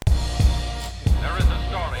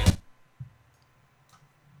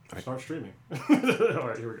Start streaming. All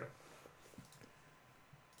right, here we go.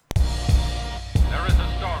 There is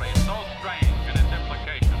a story so strange in its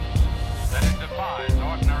implications that it defies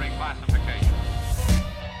ordinary classification.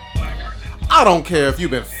 I don't care if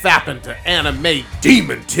you've been fapping to anime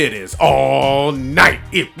demon titties all night.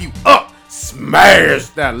 If you up, smash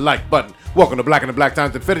that like button. Welcome to Black and the Black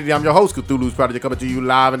Times Infinity. I'm your host, Cthulhu's Prodigy, coming to you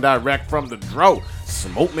live and direct from the Dro.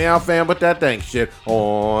 Smoke me out, fam, with that dang shit.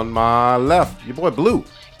 On my left, your boy Blue.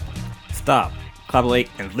 Stop, collaborate,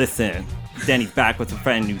 and listen. Danny's back with a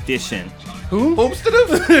brand new edition. Who?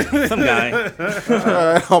 Boomster? Some guy.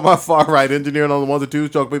 Alright, on my far right, engineering on the ones and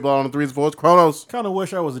twos, choke people out on the threes and fours, Kronos. Kind of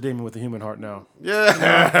wish I was a demon with a human heart now. Yes.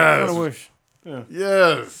 Kind of wish. Yeah.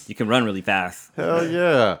 Yes. You can run really fast. Hell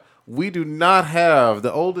yeah. We do not have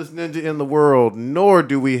the oldest ninja in the world, nor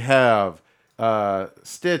do we have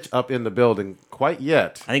Stitch up in the building quite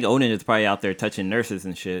yet. I think Onan is probably out there touching nurses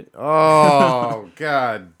and shit. Oh,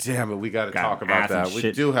 god damn it. We got to Got talk about ass and that. We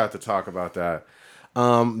shit. do have to talk about that.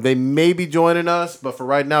 They may be joining us, but for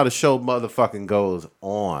right now, the show motherfucking goes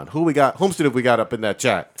on. Who we got? Whomstead have we got up in that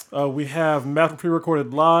chat? We have Matt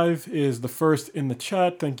pre-recorded live is the first in the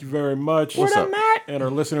chat. Thank you very much. What's up? And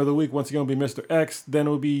our listener of the week once again will be Mr. X. Then it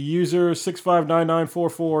will be user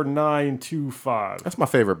 659944925. That's my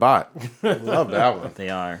favorite bot. I love that one. They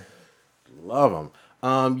are. Love them.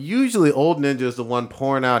 Usually old ninja is the one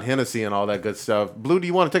pouring out Hennessy and all that good stuff. Blue, do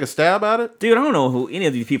you want to take a stab at it? Dude, I don't know who any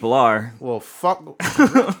of these people are. Well, fuck.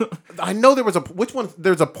 I know there was which one?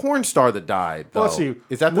 There's a porn star that died. Though. Well, let's see.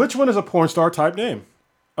 Is that which one is a porn star type name?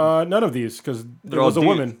 None of these, because it They're all was a dudes.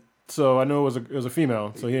 woman. So I know it was a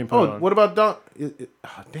female. So he didn't put it Oh, on. what about Don?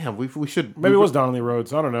 Damn, we should. Maybe it was Donnelly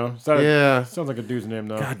Rhodes. I don't know. Is that Yeah. sounds like a dude's name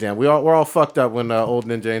though. God damn, we're all fucked up when old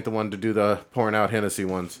ninja ain't the one to do the pouring out Hennessy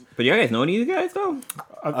ones. But you guys know any of these guys, though?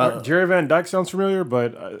 Jerry Van Dyke sounds familiar,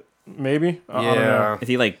 but maybe. I don't know. Is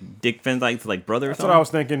he like Dick Van Dyke's like brother or That's something? what I was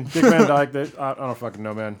thinking. Dick Van Dyke. I don't fucking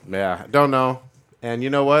know, man. Yeah, don't know. And you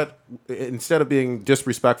know what? Instead of being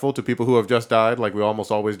disrespectful to people who have just died, like we almost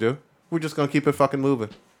always do, we're just gonna keep it fucking moving.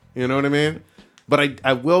 You know what I mean? But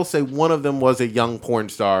I will say one of them was a young porn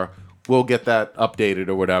star. We'll get that updated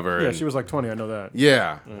or whatever. Yeah, and- she was like 20. I know that.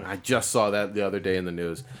 Yeah, I just saw that the other day in the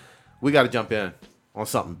news. We got to jump in on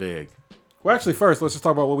something big. Well, actually, first, let's just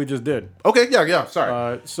talk about what we just did. Okay, yeah,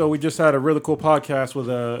 sorry. So we just had a really cool podcast with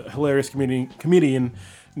a hilarious comedian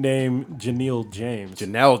named Janelle James.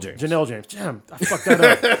 Janelle James. Janelle James. Damn, I fucked that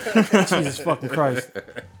up. Jesus fucking Christ.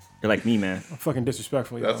 You're like me, man. I'm fucking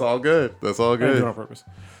disrespectful. That's all good. That's all I didn't do it on good. purpose.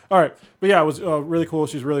 All right. But yeah, it was really cool.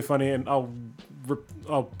 She's really funny. And I'll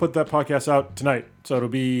put that podcast out tonight. So it'll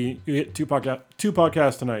be, you get two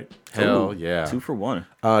podcasts tonight. Hell yeah. 2 for 1.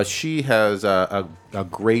 She has a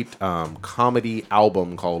great comedy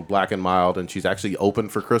album called Black and Mild, and she's actually open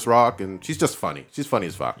for Chris Rock, and she's just funny. She's funny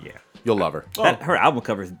as fuck. Yeah. You'll love her. Her album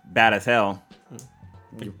cover is bad as hell.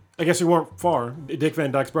 I guess you weren't far. Dick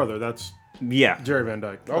Van Dyke's brother. That's Yeah. Jerry Van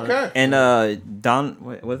Dyke. Okay. And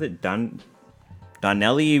what was it?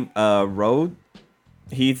 Donnelly Road?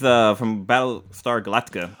 He's from Battlestar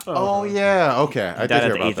Galactica. Oh, yeah. Okay. I He did died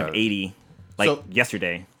hear at the about age that. of 80. Like So-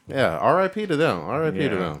 yesterday. Yeah, R.I.P. to them. R.I.P. to Yeah.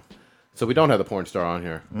 them. So we don't have the porn star on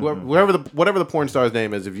here. Whatever the porn star's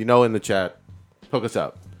name is, if you know in the chat, hook us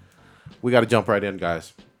up. We got to jump right in,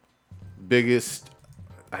 guys. Biggest,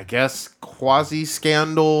 I guess, quasi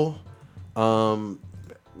scandal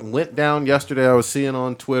went down yesterday. I was seeing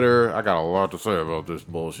on Twitter. I got a lot to say about this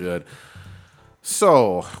bullshit.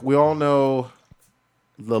 So we all know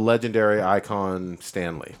the legendary icon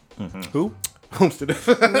Stan Lee. Who?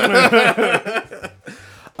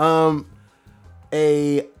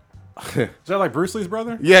 A Is that like Bruce Lee's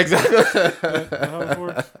brother? yeah, exactly. How it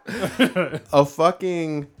works? A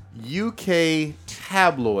fucking UK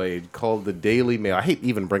tabloid called the Daily Mail. I hate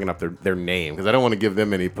even bringing up their name because I don't want to give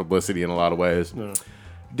them any publicity in a lot of ways. No.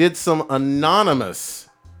 Did some anonymous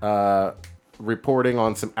reporting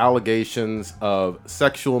on some allegations of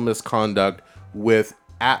sexual misconduct with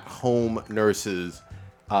at-home nurses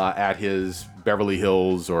at his Beverly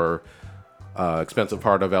Hills or expensive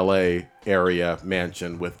part of LA area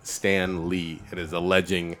mansion with Stan Lee. It is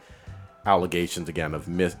alleging allegations again of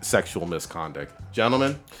sexual misconduct.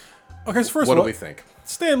 Gentlemen, Okay, so first what of do all, we think?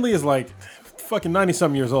 Stan Lee is like fucking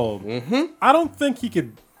 90-something years old. Mm-hmm. I don't think he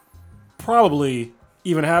could probably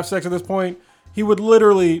even have sex at this point. He would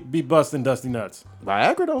literally be busting dusty nuts.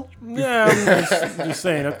 Viagra, though. Yeah, I'm just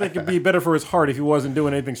saying. I think it'd be better for his heart if he wasn't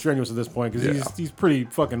doing anything strenuous at this point because he's pretty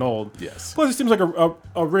fucking old. Yes. Plus, he seems like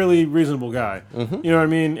a really reasonable guy. You know what I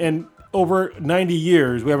mean? And over 90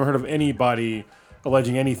 years, we haven't heard of anybody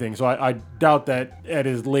alleging anything. So I doubt that at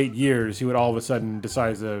his late years he would all of a sudden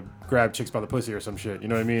decide to grab chicks by the pussy or some shit. You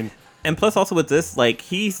know what I mean? And plus, also with this, like,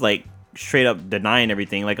 he's like straight up denying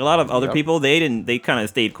everything. Like a lot of other Yep. people, they kind of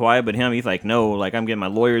stayed quiet, but him, he's like, no, like I'm getting my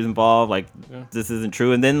lawyers involved. Like this isn't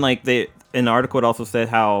true. And then like in the article, it also said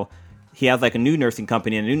how he has like a new nursing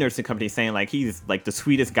company, and the new nursing company is saying like he's like the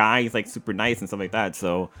sweetest guy. He's like super nice and stuff like that.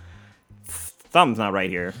 So something's not right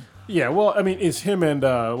here. Yeah. Well, I mean, it's him and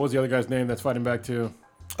what was the other guy's name that's fighting back too?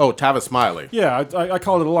 Oh, Tavis Smiley. Yeah, I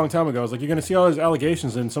called it a long time ago. I was like, you're going to see all these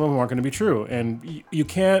allegations, and some of them aren't going to be true. And you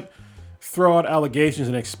can't throw out allegations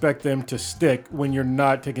and expect them to stick when you're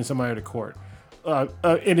not taking somebody to court.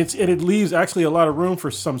 And it leaves actually a lot of room for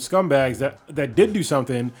some scumbags that did do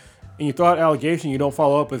something, and you throw out allegation, you don't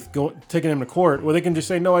follow up with taking them to court. Well, they can just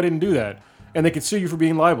say, no, I didn't do that. And they could sue you for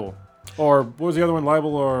being liable. Or what was the other one?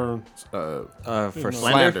 Libel or... For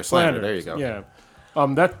slander. Slander. There you go. Yeah.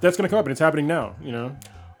 That's going to come up, and it's happening now, you know?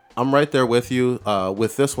 I'm right there with you.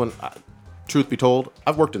 With this one, truth be told,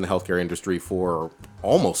 I've worked in the healthcare industry for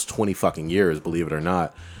almost 20 fucking years, believe it or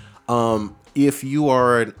not. If you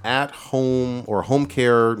are an at-home or home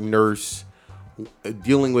care nurse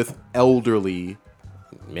dealing with elderly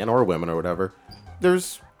men or women or whatever,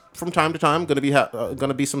 there's from time to time going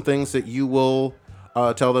to be some things that you will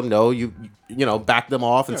tell them no. You back them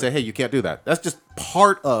off and say, hey, you can't do that. That's just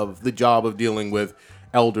part of the job of dealing with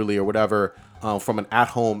elderly or whatever. From an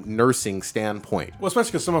at-home nursing standpoint. Well,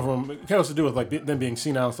 especially because some of them, it has to do with like them being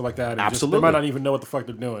senile and stuff like that. And Absolutely. They might not even know what the fuck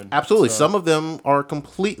they're doing. Absolutely. So- Some of them are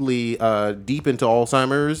completely deep into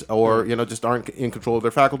Alzheimer's or, just aren't in control of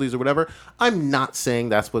their faculties or whatever. I'm not saying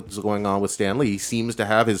that's what's going on with Stan Lee. He seems to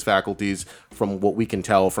have his faculties from what we can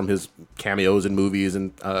tell from his cameos in movies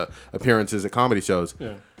and appearances at comedy shows.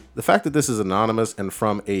 Yeah. The fact that this is anonymous and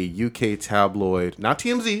from a UK tabloid, not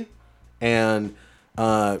TMZ, and...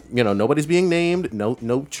 nobody's being named.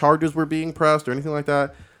 No charges were being pressed or anything like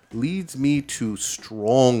that. Leads me to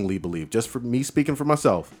strongly believe, just for me speaking for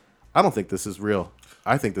myself, I don't think this is real.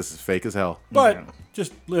 I think this is fake as hell. But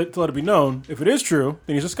just to let it be known, if it is true,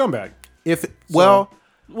 then he's a scumbag. I guess it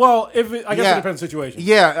depends on the situation.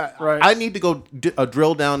 Yeah, Right. I need to go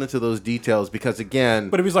drill down into those details because again,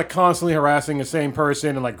 But if he's like constantly harassing the same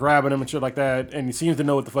person and like grabbing him and shit like that, and he seems to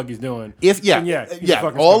know what the fuck he's doing, if then he's a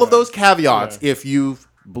fucking all of scumbag. those caveats. Yeah. If you've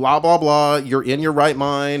blah blah blah, you're in your right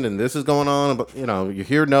mind, and this is going on, but you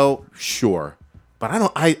hear no, sure. But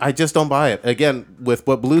I just don't buy it. Again, with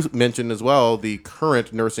what Blue mentioned as well, the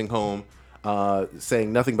current nursing home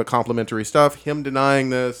saying nothing but complimentary stuff, him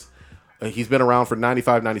denying this. He's been around for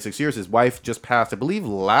 95, 96 years. His wife just passed, I believe,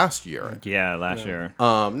 last year. Yeah, last year.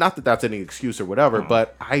 Not that that's any excuse or whatever,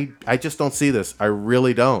 but I just don't see this. I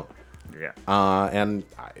really don't. Yeah. And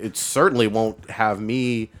it certainly won't have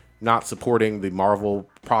me not supporting the Marvel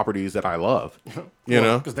properties that I love. You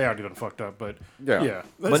know? because they already done fucked up. But Yeah.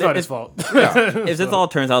 that's But not it- his fault. If this all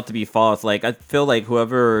turns out to be false, like I feel like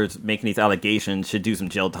whoever's making these allegations should do some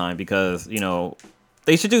jail time because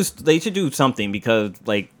they should do something because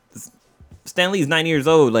like Stan Lee's 90 years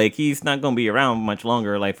old, like he's not gonna be around much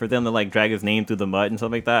longer. Like for them to like drag his name through the mud and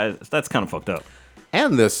stuff like that, that's kind of fucked up.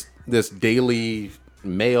 And this Daily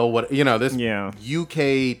Mail, this Yeah.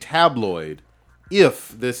 UK tabloid, if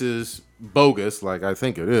this is bogus, like I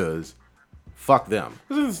think it is, fuck them.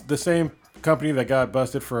 This is the same company that got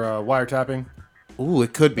busted for wiretapping. Ooh,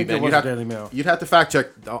 it could be, I think man. it was the Daily Mail. You'd have to fact check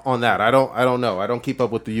on that. I don't know. I don't keep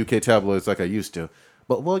up with the UK tabloids like I used to.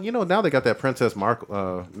 But now they got that Princess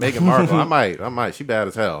Meghan Markle. I might. She bad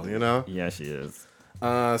as hell. Yeah, she is.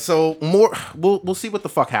 So more. We'll see what the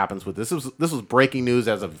fuck happens with this. This was breaking news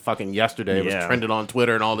as of fucking yesterday. It was Yeah. trending on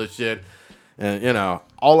Twitter and all this shit. And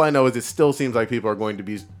all I know is it still seems like people are going to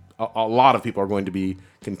be. A lot of people are going to be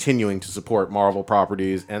continuing to support Marvel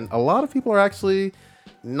properties, and a lot of people are actually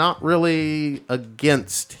not really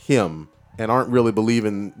against him and aren't really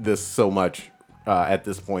believing this so much at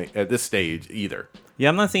this point, at this stage either. Yeah,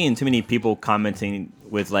 I'm not seeing too many people commenting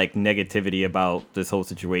with like negativity about this whole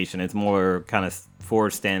situation. It's more kind of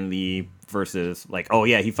for Stan Lee versus like, oh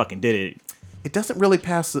yeah, he fucking did it. It doesn't really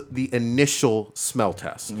pass the initial smell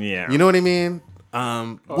test. Yeah. You know what I mean?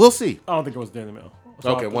 We'll see. I don't think it was Daily Mail. So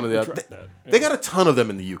I'll Okay, have one to of the other. retract that. They got a ton of them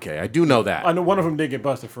in the UK. I do know that. I know one of them did get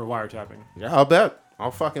busted for wiretapping. Yeah, I'll bet. I'll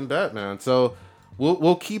fucking bet, man. So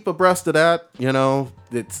we'll keep abreast of that.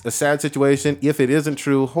 It's a sad situation. If it isn't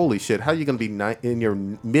true, holy shit, how are you gonna be in your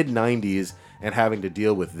mid 90s and having to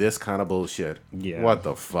deal with this kind of bullshit? Yeah. What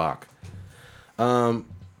the fuck?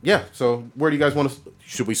 Yeah. So where do you guys want to?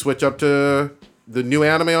 Should we switch up to the new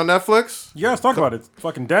anime on Netflix? You guys talk about it. It's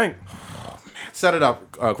fucking dank. Set it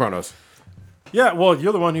up, Kronos. Yeah, well,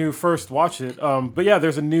 you're the one who first watched it. But yeah,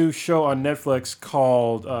 there's a new show on Netflix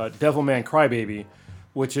called Devilman Crybaby,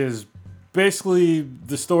 which is basically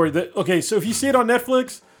the story that. Okay, so if you see it on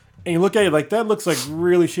Netflix and you look at it like that, looks like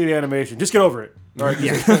really shitty animation. Just get over it. All right,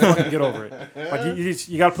 just fucking get over it. Like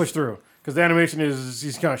you got to push through because the animation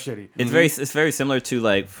is kind of shitty. It's very similar to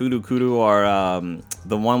like Fudu Kudu or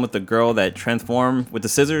the one with the girl that transformed with the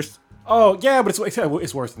scissors. Oh yeah, but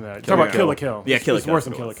it's worse than that. You're talking about Kill la Kill. Yeah, Kill la It's Kill, worse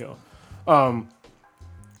than of Kill la course. Kill.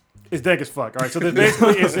 It's dank as fuck. All right, so there's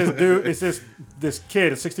basically it's this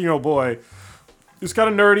kid, a 16-year-old boy, who's kind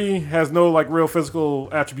of nerdy, has no like real physical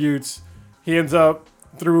attributes. He ends up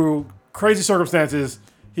through crazy circumstances.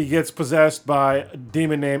 He gets possessed by a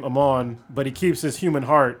demon named Amon, but he keeps his human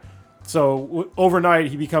heart. So overnight,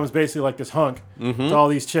 he becomes basically like this hunk to all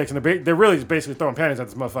these chicks, and they're really just basically throwing panties at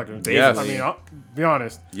this motherfucker. Yes. I mean, I'll be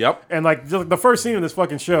honest. Yep. And like the first scene of this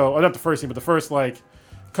fucking show, or not the first scene, but the first like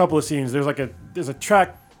couple of scenes, there's a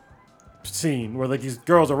track scene where like these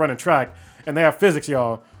girls are running track, and they have physics,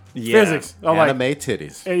 y'all. Yeah. Physics. I'm like, Anime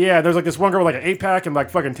titties. and yeah, there's like this one girl with like an 8-pack and like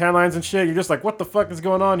fucking tan lines and shit. You're just like, what the fuck is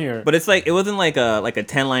going on here? But it's like it wasn't like a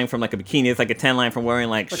tan line from like a bikini. It's like a tan line from wearing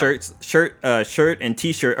like shirt and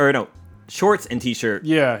t-shirt, or no, shorts and t-shirt.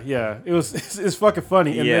 Yeah, it was it's fucking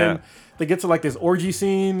funny. And Yeah. then they get to like this orgy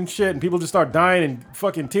scene and shit, and people just start dying and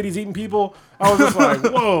fucking titties eating people. I was just like,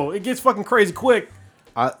 whoa, it gets fucking crazy quick.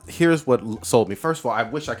 Here's what sold me. First of all, I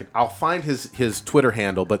wish I'll find his Twitter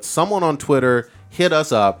handle, but someone on Twitter hit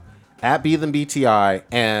us up at BTI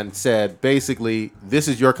and said, basically, this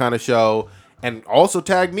is your kind of show, and also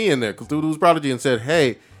tagged me in there, Cthulhu's Prodigy, and said,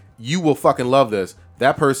 hey, you will fucking love this.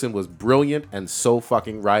 That person was brilliant and so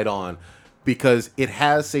fucking right on, because it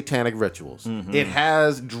has satanic rituals. It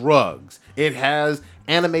has drugs. It has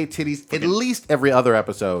anime titties at least every other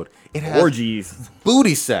episode. It has Orgies.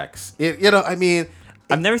 booty sex.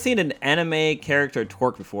 I've never seen an anime character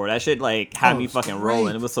twerk before. That shit like had me it's fucking great.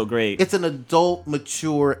 rolling. It was so great. It's an adult,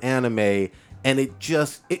 mature anime, and it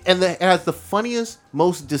has the funniest,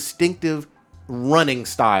 most distinctive running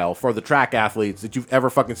style for the track athletes that you've ever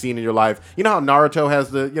fucking seen in your life. You know how Naruto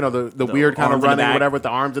has the weird kind of arms in the running, back. whatever, with the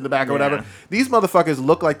arms in the back or Yeah. whatever. These motherfuckers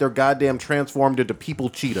look like they're goddamn transformed into people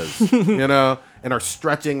cheetahs, and are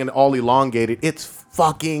stretching and all elongated. It's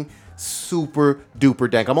fucking super duper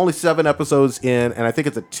dank. I'm only 7 episodes in, and I think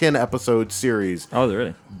it's a 10 episode series. Oh,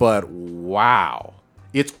 really? But wow,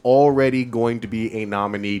 it's already going to be a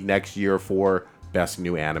nominee next year for Best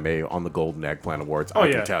New Anime on the Golden Eggplant Awards.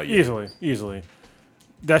 I can tell you. Easily.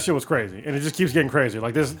 That shit was crazy, and it just keeps getting crazier.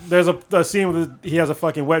 Like there's a scene where he has a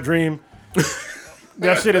fucking wet dream.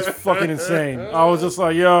 That shit is fucking insane. I was just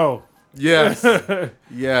like, yo. Yes.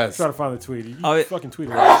 Yes. Try to find the tweet. You Oh, fucking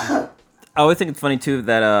tweeted it. I always think it's funny too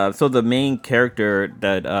that so the main character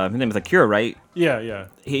that his name is Akira, right? Yeah.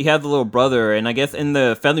 He has a little brother, and I guess in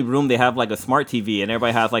the family room they have like a smart TV, and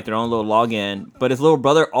everybody has like their own little login. But his little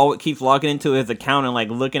brother always keeps logging into his account and like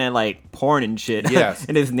looking at like porn and shit. Yes.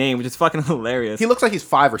 in his name, which is fucking hilarious. He looks like he's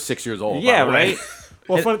 5 or 6 years old. yeah, by the way. right.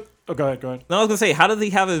 Well, fun. Oh, go ahead. No, I was gonna say, how does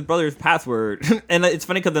he have his brother's password? And it's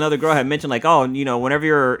funny because another girl had mentioned like, oh, whenever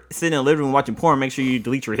you're sitting in the living room watching porn, make sure you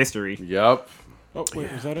delete your history. Yep. Oh,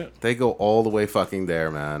 wait, is that it? They go all the way fucking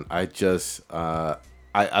there, man. I just, I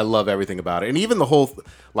love everything about it. And even the whole,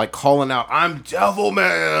 like, calling out, I'm Devil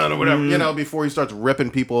Man, or whatever, before he starts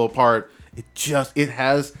ripping people apart. It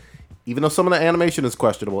has, even though some of the animation is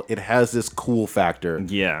questionable, it has this cool factor.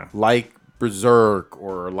 Yeah. Like Berserk,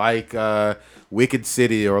 or like Wicked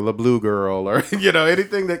City, or La Blue Girl, or,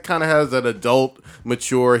 anything that kind of has an adult,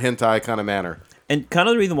 mature, hentai kind of manner. And kind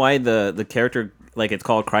of the reason why the character, like, it's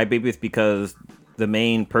called Crybaby is because the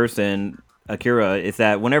main person, Akira, is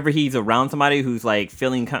that whenever he's around somebody who's like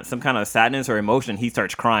feeling some kind of sadness or emotion, he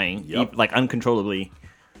starts crying, like uncontrollably.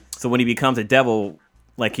 So when he becomes a devil,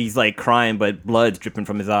 like he's like crying, but blood's dripping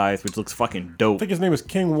from his eyes, which looks fucking I dope. think his name is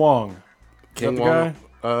King Wong. King the Wong.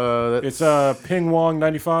 guy? It's Ping Wong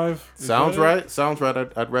 95. Sounds right. Sounds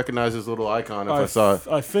right. I'd recognize his little icon if I saw it.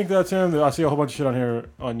 I think that's him. I see a whole bunch of shit on here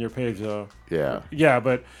on your page though. Yeah.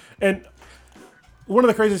 Yeah, and one of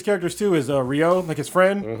the craziest characters too is Rio, like his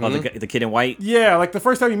friend. Oh, the kid in white. Yeah, like the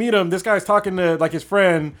first time you meet him, this guy's talking to like his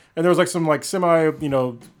friend, and there was like some like semi,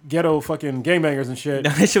 ghetto fucking gangbangers and shit.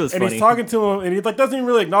 That shit was and funny. he's talking to him, and he like doesn't even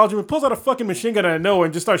really acknowledge him. He pulls out a fucking machine gun out of nowhere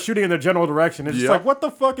and just starts shooting in their general direction. It's just Yep. like, what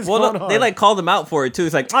the fuck is Well, going no, on? they like called him out for it too.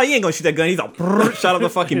 It's like, oh, you ain't gonna shoot that gun. He's all shot up the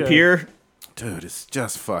fucking Yeah. pier. Dude,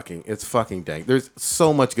 it's fucking dank. There's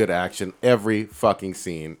so much good action every fucking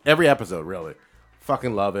scene. Every episode, really.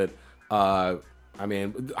 Fucking love it. I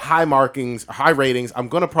mean, high markings, high ratings. I'm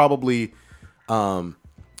going to probably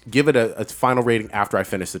give it a final rating after I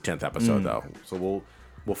finish the 10th episode, though. So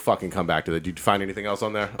we'll fucking come back to that. Did you find anything else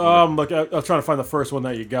on there? Look, I was trying to find the first one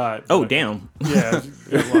that you got. Oh, but- damn. Yeah,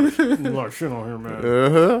 there's a lot of shit on here,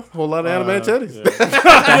 man. Whole lot of anime titties.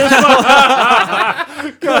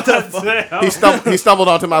 Damn. He stumbled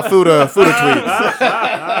onto my Fuda tweet.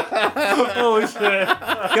 Holy shit!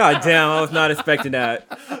 God damn, I was not expecting that.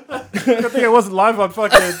 I think it wasn't live on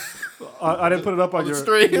fucking. I didn't put it up on your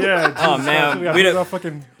stream? Yeah. Oh, Jesus, man. we got We put it did- up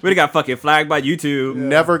fucking. We got fucking flagged by YouTube.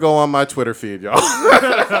 Never go on my Twitter feed, y'all.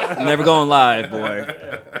 Never going live, boy.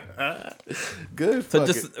 Good. So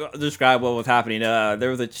just describe what was happening. There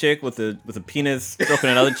was a chick with a penis stroking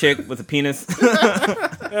another chick with a penis.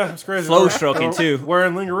 Yeah, it's crazy. Slow We're- stroking, we're too.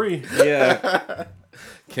 Wearing lingerie. Yeah.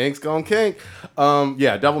 Kink's gone kink.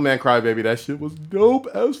 Yeah, Devilman Crybaby. That shit was dope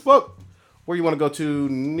as fuck. Where you want to go to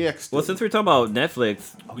next? Well, since we're talking about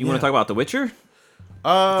Netflix, you want to talk about The Witcher? Is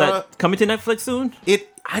uh, that coming to Netflix soon?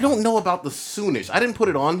 I don't know about the soonish. I didn't put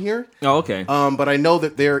it on here. Oh, okay. But I know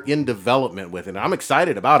that they're in development with it. I'm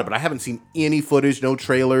excited about it, but I haven't seen any footage, no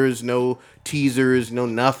trailers, no teasers, no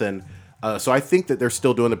nothing. So I think that they're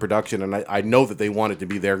still doing the production, and I know that they want it to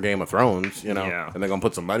be their Game of Thrones, you know, Yeah. and they're gonna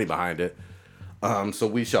put some money behind it. So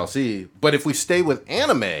we shall see. But if we stay with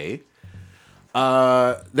anime,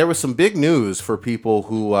 there was some big news for people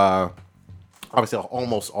who obviously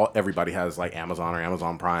everybody has like Amazon or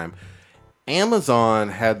Amazon Prime. Amazon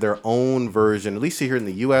had their own version, at least here in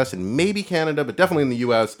the U.S. and maybe Canada, but definitely in the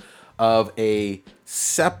U.S., of a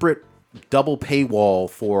separate double paywall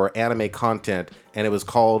for anime content, and it was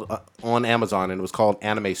called on Amazon, and it was called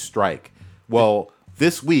Anime Strike. Well,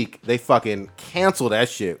 this week they fucking canceled that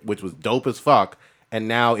shit, which was dope as fuck, and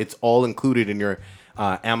now it's all included in your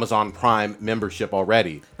Amazon Prime membership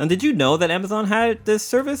already. And did you know that Amazon had this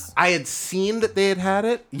service? I had seen that they had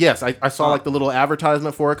it. Yes, I saw like the little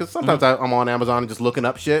advertisement for it, because sometimes I'm on Amazon and just looking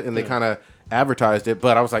up shit, and they kind of advertised it,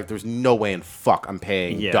 but I was like, there's no way in fuck I'm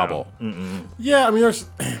paying double. Yeah, I mean,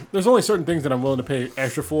 there's only certain things that I'm willing to pay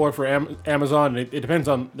extra for Amazon, and it depends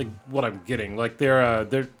on what I'm getting. Like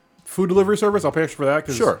their food delivery service, I'll pay extra for that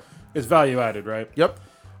because Sure. it's value added, right? Yep.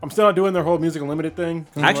 I'm still not doing their whole Music Unlimited thing.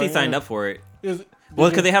 I actually signed up for it. Well, Well,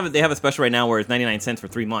 because they have a special right now where it's 99 cents for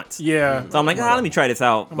 3 months. Yeah. So I'm like, let me try this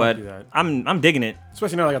out. might But do that. I'm digging it.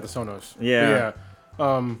 Especially now I got the Sonos. Yeah.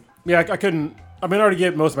 But yeah. I couldn't. I mean, I already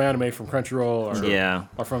get most of my anime from Crunchyroll or Yeah.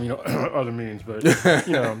 or from other means, but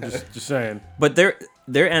I'm just saying. But their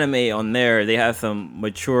anime on there, they have some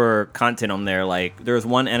mature content on there. Like there was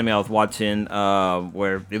one anime I was watching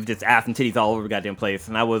where it was just ass and titties all over the goddamn place,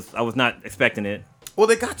 and I was not expecting it. Well,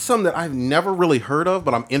 they got some that I've never really heard of,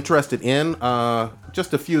 but I'm interested in.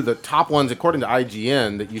 Just a few, the top ones, according to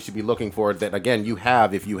IGN, that you should be looking for, that, again, you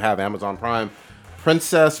have if you have Amazon Prime.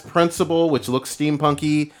 Princess Principal, which looks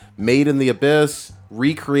steampunky. Made in the Abyss.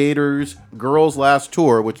 Recreators. Girls Last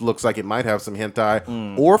Tour, which looks like it might have some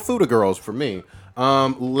hentai. Or Fuda Girls for me.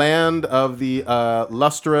 Land of the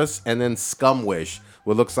Lustrous, and then Scumwish,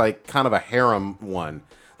 what looks like kind of a harem one.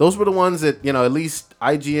 Those were the ones that, at least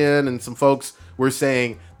IGN and some folks were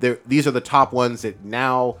saying these are the top ones that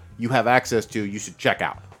now you have access to, you should check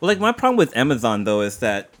out. Well, like my problem with Amazon though is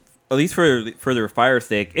that, at least for their Fire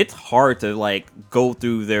Stick, it's hard to like go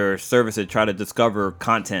through their service to try to discover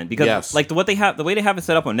content because Yes. like the way they have it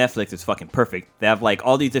set up on Netflix is fucking perfect. They have like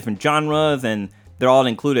all these different genres and they're all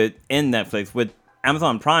included in Netflix. With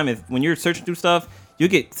Amazon Prime, is when you're searching through stuff, you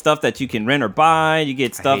get stuff that you can rent or buy. You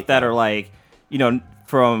get stuff that are like,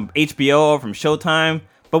 from HBO or from Showtime.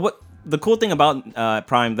 But what the cool thing about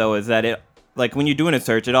Prime though is that it, like when you're doing a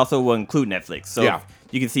search, it also will include Netflix. So Yeah.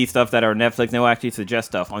 you can see stuff that are Netflix, and they'll actually suggest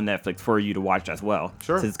stuff on Netflix for you to watch as well.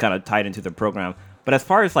 Sure. So it's kind of tied into the program. But as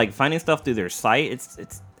far as like finding stuff through their site, it's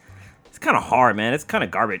kind of hard, man. It's kind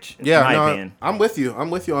of garbage. In my opinion. I'm with you. I'm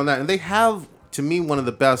with you on that. And they have, to me, one of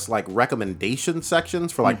the best like recommendation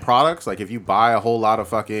sections for like products. Like if you buy a whole lot of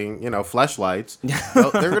fucking fleshlights,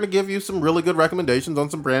 they're gonna give you some really good recommendations on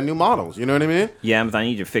some brand new models. You know what I mean? Yeah, Amazon, I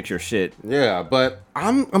need you to fix your shit. Yeah, but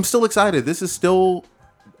I'm still excited. This is still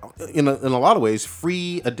in a lot of ways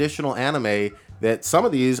free additional anime that some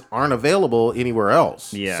of these aren't available anywhere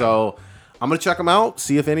else. Yeah. So I'm gonna check them out,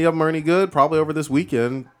 see if any of them are any good. Probably over this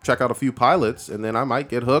weekend, check out a few pilots, and then I might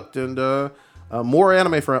get hooked. And more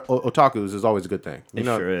anime for otakus is always a good thing. It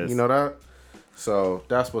sure is. You know that. So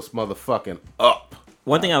that's what's motherfucking up.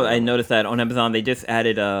 One thing I noticed that on Amazon, they just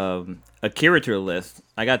added Akira to the list.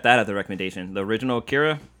 I got that as a recommendation. The original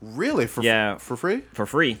Akira Really? For free? for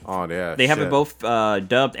free. Oh yeah. They have it shit. both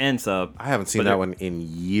dubbed and sub. I haven't seen but that it- one in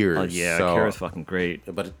years. Oh yeah, so- Akira's fucking great.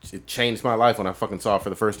 But it changed my life when I fucking saw it for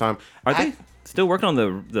the first time. Are they still working on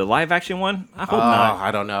the live action one? I hope Oh, not. I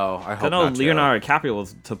don't know. I I hope know not. too. Leonardo DiCaprio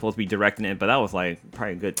was supposed to be directing it, but that was like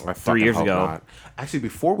probably a good I 3 fucking years hope ago. not. Actually,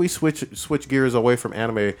 before we switch gears away from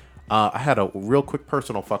anime, I had a real quick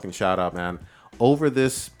personal fucking shout out, man. Over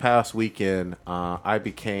this past weekend, I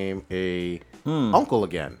became a uncle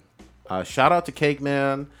again. Shout out to Cake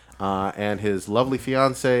Man and his lovely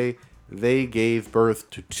fiance. They gave birth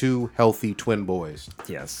to 2 healthy twin boys,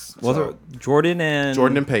 Yes. Was it Jordan and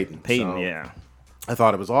Peyton. Peyton, So, yeah. I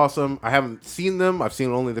thought it was awesome. I haven't seen them. I've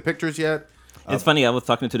seen only the pictures yet. It's funny. I was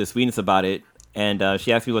talking to the Sweetness about it, and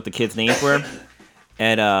she asked me what the kids' names were,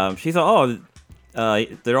 and she said, "Oh,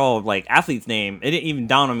 they're all like athletes' name." It didn't even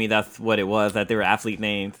dawn on me that's what it was, that they were athlete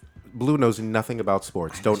names. Blue knows nothing about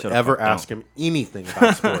sports. Don't Shut the ever fuck down. ask him anything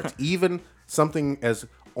about sports, even something as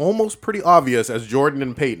almost pretty obvious as Jordan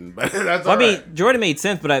and Peyton. But that's Well, all I mean, right. Jordan made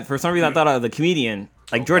sense, but for some reason I thought of the comedian,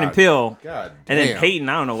 like Jordan God. Peele, God and then damn. Peyton.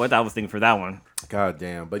 I don't know what I was thinking for that one. God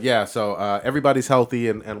damn. But yeah, so everybody's healthy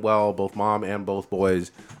and well, both mom and both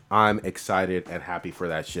boys. I'm excited and happy for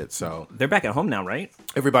that shit. So They're back at home now, right?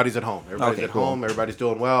 everybody's at home. Everybody's Okay, at cool. home. Everybody's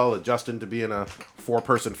doing well. Adjusting to being a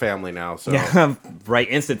 4-person family now. So Yeah, right.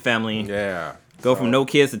 Instant family. yeah. Go from no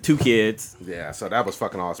kids to 2 kids. Yeah, so that was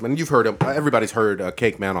fucking awesome. And you've heard him. Everybody's heard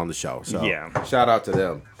Cake Man on the show. So Yeah. shout out to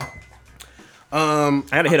them. I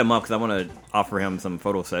gotta hit him up because I want to offer him some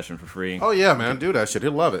photo session for free. Oh yeah, man, do that shit.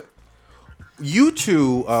 He'll love it. You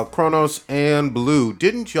two, Kronos and Blue,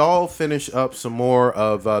 didn't y'all finish up some more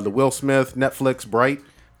of the Will Smith Netflix Bright?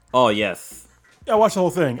 Oh yes. Yeah, I watched the whole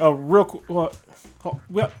thing. Real quick.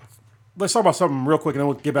 Well, let's talk about something real quick, and then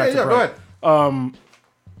we'll get back to go Brett. ahead.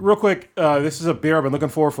 Real quick, this is a beer I've been looking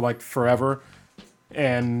for like forever,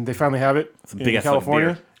 and they finally have it a in big-ass fucking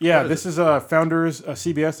California. beer. Yeah, this is Founders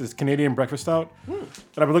CBS. It's Canadian Breakfast Stout, and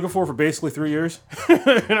I've been looking for basically 3 years,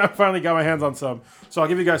 and I finally got my hands on some. So I'll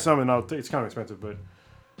give you guys some, and it's kind of expensive, but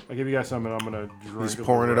I'll give you guys some, and I'm gonna drink. He's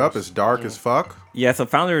pouring it up. It's dark as fuck. Yeah. So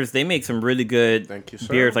Founders, they make some really good Thank you, sir.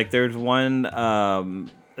 beers. Like there's one.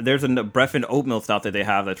 There's a Breffin oatmeal stout that they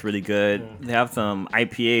have that's really good. They have some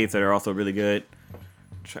IPAs that are also really good.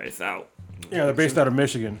 Try this out. Yeah, they're based out of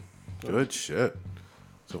Michigan. Good shit.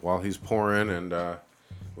 So while he's pouring, and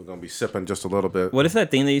we're gonna be sipping just a little bit. What is that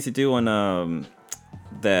thing they used to do on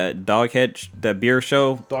that Doghead, that beer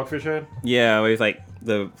show? Dogfish Head. Yeah, where it's like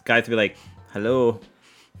the guys would be like, "Hello,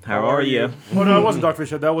 how are you?" Oh no, it wasn't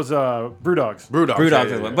Dogfish Head. That was Brewdogs. Brewdog.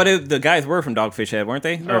 Brewdogs, but the guys were from Dogfish Head, weren't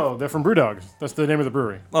they? No, they're from Brewdogs. That's the name of the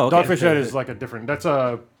brewery. Oh, okay. Dogfish Head is like a different. That's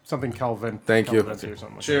something Calvin. Thank you. Calventi or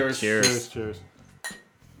something like Cheers. Cheers. that. Cheers.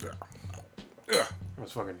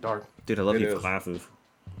 It's fucking dark. Dude, I love It these is. glasses.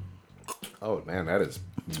 Oh man, that is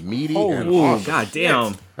meaty Holy and shit. awesome. God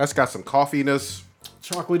damn. That's got some coffeeness.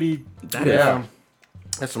 Chocolatey. That is- Yeah.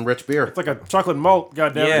 That's some rich beer. It's like a chocolate malt.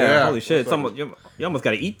 Goddamn. Yeah, Yeah. holy shit. You almost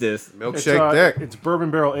got to eat this. It's, Milkshake thick. it's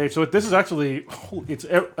bourbon barrel aged. So this is actually it's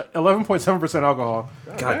 11.7% alcohol,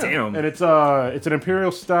 God damn. and it's an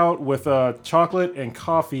imperial stout with chocolate and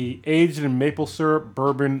coffee aged in maple syrup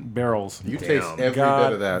bourbon barrels. You taste every God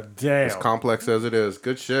bit of that. damn. As complex as it is.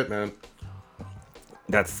 Good shit, man.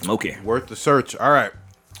 That's smoky. Worth the search. All right.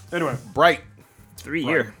 Anyway, Bright. 3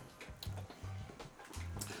 year.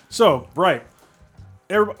 so right,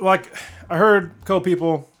 like I heard a couple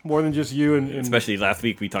people more than just you and Especially last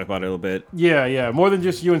week, we talked about it a little bit. yeah, more than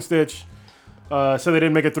just you and Stitch. So they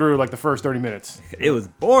didn't make it through like the first 30 minutes. It was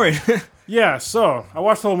boring. Yeah, so I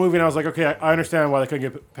watched the whole movie and I was like, okay, I understand why they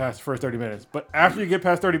couldn't get past the first 30 minutes. But after you get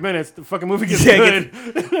past 30 minutes, the fucking movie gets Yeah, it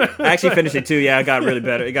good. I actually finished it too. Yeah, it got really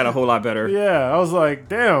better. It got a whole lot better. Yeah, I was like,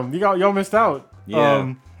 damn, y'all missed out.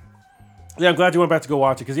 Yeah. Yeah, I'm glad you went back to go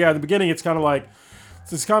watch it because in the beginning it's kind of like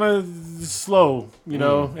it's kind of slow, you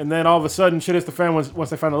know, and then all of a sudden shit hits the fan once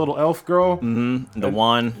they find a little elf girl. The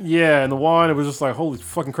one. Yeah, and the wand, it was just like holy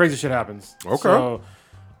fucking crazy shit happens. Okay. So,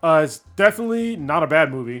 it's definitely not a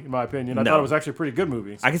bad movie in my opinion. I No. thought it was actually a pretty good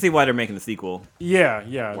movie. I can see why they're making the sequel. Yeah.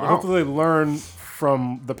 Wow. Hopefully they learn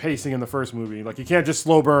from the pacing in the first movie. Like you can't just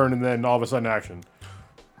slow burn and then all of a sudden action.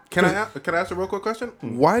 Can I ask a real quick question?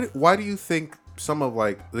 Why do you think some of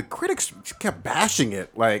like the critics kept bashing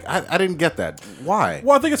it? Like I didn't get that. Why?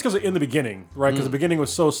 Well, I think it's because in the beginning, right? Because the beginning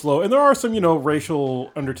was so slow, and there are some,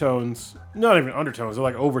 racial undertones. Not even undertones; they're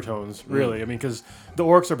like overtones, really. I mean, because the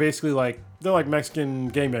orcs are basically they're like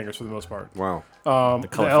Mexican gangbangers for the most part. Wow. The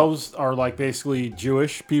colorful- elves are like basically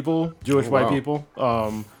Jewish people, Jewish white wow. people,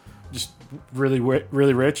 just really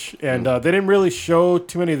rich, and they didn't really show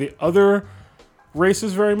too many of the other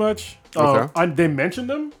races very much. Okay. They mentioned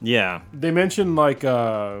them. Yeah. They mentioned like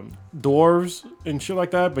dwarves and shit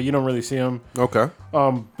like that, but you don't really see them. Okay.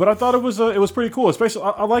 But I thought it was pretty cool. Especially,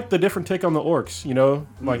 I like the different take on the orcs. You know,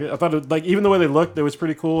 like I thought like even the way they looked, it was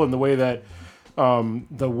pretty cool, and the way that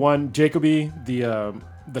the one Jacoby,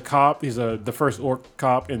 the cop, he's the first orc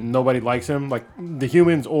cop, and nobody likes him. Like the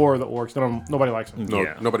humans or the orcs, nobody likes him. No,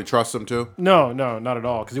 Yeah. Nobody trusts him too. No, not at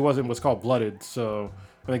all, because he wasn't what's called blooded. So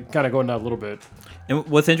I think kind of going down a little bit. And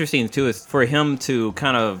what's interesting too is for him to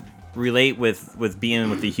kind of relate with being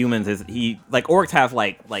with the humans is he like orcs have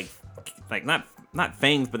like not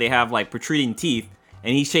fangs, but they have like protruding teeth,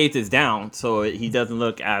 and he shaved his down so he doesn't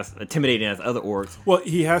look as intimidating as other orcs. Well,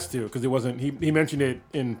 he has to, because it wasn't. He mentioned it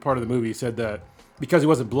in part of the movie. He said that because he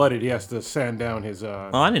wasn't blooded, he has to sand down his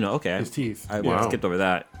Oh, I didn't know. Okay, his teeth. I yeah. skipped over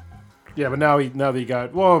that. Yeah, but now that you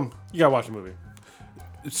gotta watch the movie.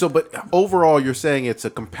 So, but overall, you're saying it's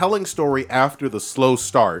a compelling story after the slow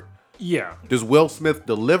start. Yeah. Does Will Smith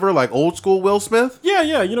deliver like old school Will Smith? Yeah,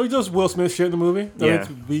 you know, he does Will Smith shit in the movie. Yeah.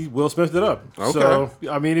 Will Smith it up. Okay. So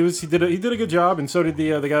I mean, he did a good job, and so did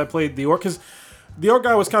the guy that played the orc. Because the orc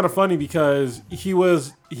guy was kind of funny because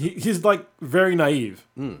he's like very naive.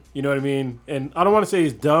 You know what I mean? And I don't want to say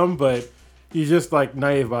he's dumb, but he's just like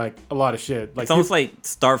naive by like, a lot of shit. Like It's almost like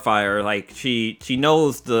Starfire. Like she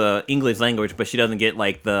knows the English language, but she doesn't get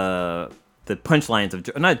like the punchlines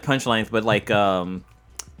of not punchlines, but like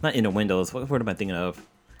not in the windows. What word am I thinking of?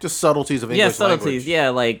 Just subtleties of Yeah, English subtleties. language. Yeah,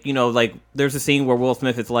 like you know, like there's a scene where Will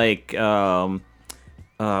Smith is like, he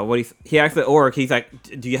asked the orc. He's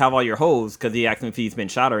like, "Do you have all your hoes?" Because he asked him if he's been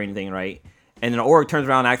shot or anything, right? And then the orc turns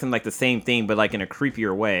around and asks him like the same thing, but like in a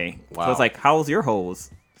creepier way. So Wow. it's like, "How's your hose?"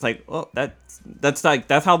 It's like, well, that's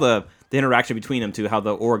how the interaction between them two, how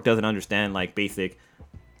the orc doesn't understand like basic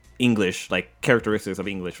English, like characteristics of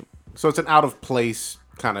English. So it's an out of place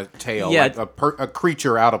kind of tale. Yeah. Like a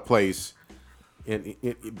creature out of place.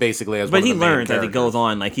 Basically, as But one of he the main learns as he characters. goes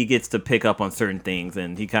on. Like he gets to pick up on certain things,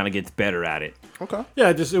 and he kind of gets better at it. Okay. Yeah,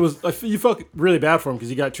 you felt really bad for him because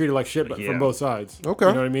he got treated like shit Yeah. from both sides. Okay.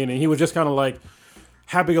 You know what I mean? And he was just kind of like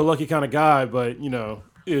happy-go-lucky kind of guy, but you know,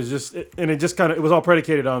 it was just, it was all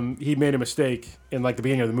predicated on he made a mistake in like the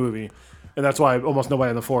beginning of the movie, and that's why almost nobody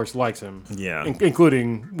in the force likes him. Yeah.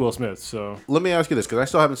 Including Will Smith. So Let me ask you this, because I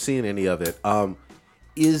still haven't seen any of it.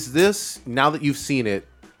 Is this, now that you've seen it,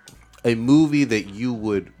 a movie that you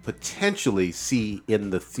would potentially see in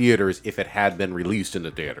the theaters if it had been released in the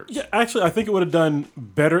theaters? yeah, actually, I think it would have done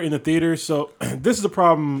better in the theaters. So this is a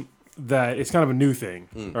problem that it's kind of a new thing.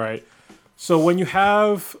 All right. So when you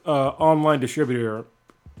have an online distributor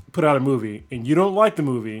put out a movie and you don't like the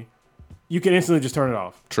movie, you can instantly just turn it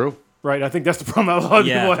off. True. Right, I think that's the problem a lot of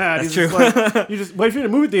Yeah, people had. that's It's just like, you just wait for you in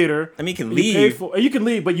a movie theater. I mean, you can you paid leave. you can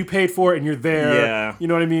leave, but you paid for it and you're there. Yeah. You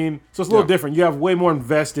know what I mean? So it's a little Yeah. different. You have way more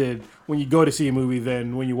invested when you go to see a movie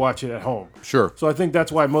than when you watch it at home. Sure. So I think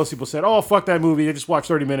that's why most people said, "Oh, fuck that movie." They just watched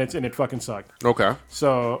 30 minutes and it fucking sucked. Okay.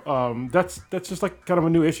 So that's just like kind of a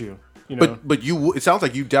new issue. You know? But it sounds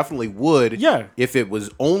like you definitely would. Yeah. If it was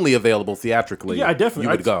only available theatrically. yeah, I definitely You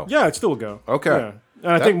would I'd- go. Yeah, I'd still go. Okay. Yeah.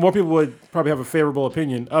 And I think more people would probably have a favorable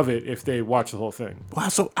opinion of it if they watch the whole thing. Wow.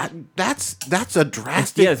 So that's a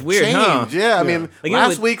drastic Yeah, it's weird, change. huh? Yeah. I mean, Like,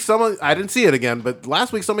 last it week I didn't see it again, but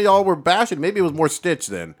last week some of y'all were bashing. Maybe it was more Stitch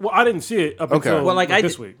then. Well, I didn't see it up Okay. until Well, like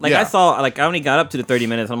this week. like Yeah. I saw, like I only got up to the 30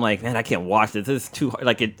 minutes. I'm like, man, I can't watch this. This is too hard.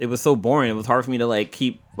 Like it was so boring. It was hard for me to like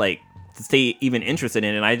keep like to stay even interested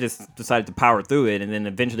in it. And I just decided to power through it, and then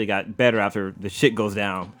eventually got better after the shit goes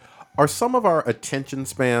down. Are some of our attention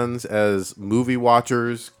spans as movie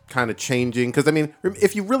watchers kind of changing? Because, I mean,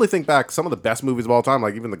 if you really think back, some of the best movies of all time,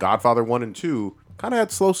 like even The Godfather 1 and 2, kind of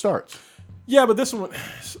had slow starts. Yeah, but this one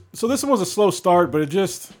was a slow start, but it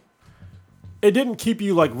didn't keep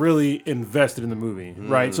you like really invested in the movie,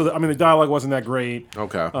 right? So I mean, the dialogue wasn't that great.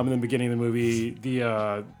 Okay. In the beginning of the movie,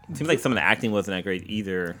 Seems like some of the acting wasn't that great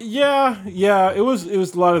either. yeah, it was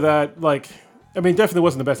a lot of that. Like, I mean, definitely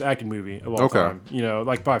wasn't the best acting movie of all Okay. time, you know,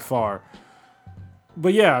 like by far.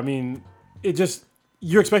 But yeah, I mean,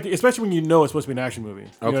 you're expecting, especially when you know it's supposed to be an action movie. You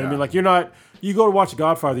know what I Okay. mean? Like you go to watch The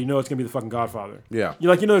Godfather, you know it's gonna be the fucking Godfather. Yeah. You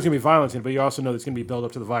know there's gonna be violence in it, but you also know there's gonna be build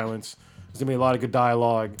up to the violence. There's gonna be a lot of good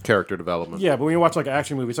dialogue. Character development. Yeah, but when you watch like an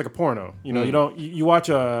action movie, it's like a porno. You know, you watch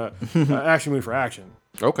a action movie for action.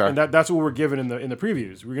 Okay. And that's what we're given in the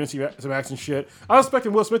previews. We're gonna see some action shit. I was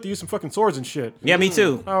expecting Will Smith to use some fucking swords and shit. Yeah, me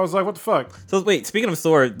too. I was like, what the fuck? So wait, speaking of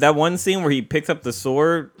sword, that one scene where he picks up the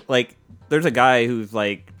sword, like there's a guy who's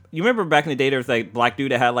like, you remember back in the day there was like black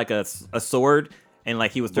dude that had like a sword and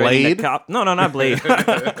like he was threatening Blade? the cop. No, not Blade.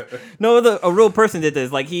 No, a real person did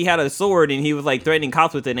this. Like he had a sword and he was like threatening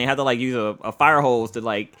cops with it, and they had to like use a fire hose to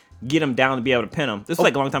like get him down to be able to pin him. This was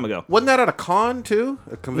like a long time ago. Wasn't that at a con too?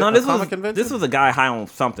 No, a comic convention? this was a guy high on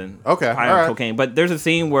something. Okay, high all on right. cocaine. But there's a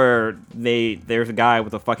scene where there's a guy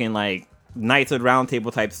with a fucking like Knights of the Round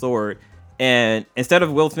Table type sword, and instead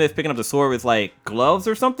of Will Smith picking up the sword with like gloves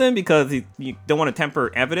or something because you don't want to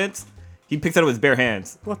temper evidence, he picks it up with his bare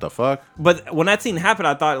hands. What the fuck? But when that scene happened,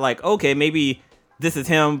 I thought like, okay, maybe this is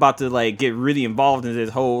him about to like get really involved in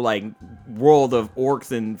this whole like world of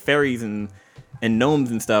orcs and fairies and gnomes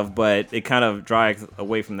and stuff, but it kind of drags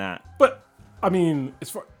away from that. But I mean,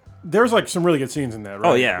 there's like some really good scenes in that, right?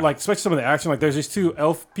 Oh, yeah. Like especially some of the action. Like there's these two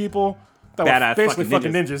elf people that Badass were basically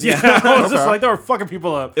fucking fucking ninjas. ninjas. Yeah, I was just Okay. like they were fucking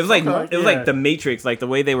people up. It was like Okay. it was Yeah. like the Matrix, like the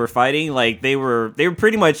way they were fighting, like they were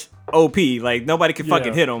pretty much OP, like nobody could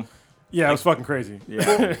fucking Yeah. hit them. Yeah, it was fucking crazy.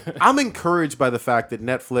 Yeah. I'm encouraged by the fact that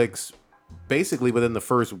Netflix, basically within the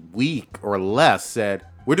first week or less, said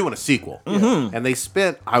we're doing a sequel, and they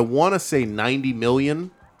spent, I want to say, $90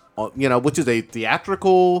 million, which is a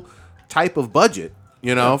theatrical type of budget,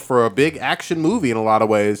 for a big action movie in a lot of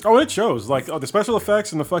ways. Oh, it shows. Like the special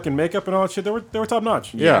effects and the fucking makeup and all that shit. They were top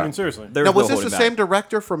notch. Yeah. I mean seriously. There Now, was was no this the holding same back.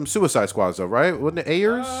 director from Suicide Squad, though, right? Wasn't it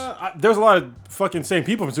Ayers? There's a lot of fucking same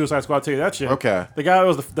people from Suicide Squad. I'll tell you that shit. Okay. The guy that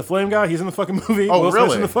was the flame guy. He's in the fucking movie. Oh, Will Smith's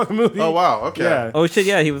really? in the fucking movie. Oh, wow, okay. Yeah. Oh shit,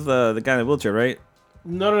 yeah, he was the guy in the wheelchair, right?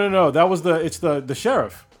 No. That was the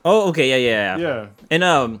sheriff. Oh, okay, yeah. Yeah.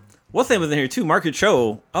 And what's name was in here too? Margaret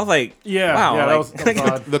Cho. I was like, Yeah. wow, Yeah. like, That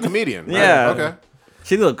was odd. The comedian. right? Yeah. Okay.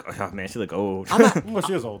 she look old. Well,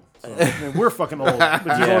 she is old. So, I mean, we're fucking old, but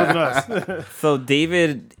she's older than us. So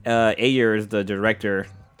David Ayer is the director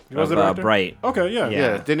was of the director? Bright. Okay. Yeah.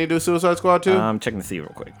 Yeah. Didn't he do Suicide Squad too? I'm checking to see real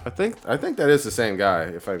quick. I think that is the same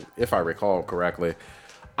guy, if I recall correctly.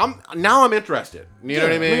 I'm interested. You know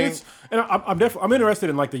what I mean? it's, and I'm interested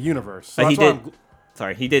in like the universe. So But he that's why did.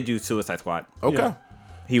 Sorry, he did do Suicide Squad. Okay. Yeah.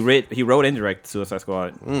 He wrote and directed Suicide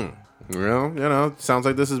Squad. Well, sounds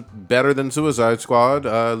like this is better than Suicide Squad,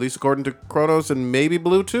 at least according to Kronos, and maybe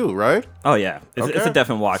Blue too, right? Oh yeah, it's Okay. a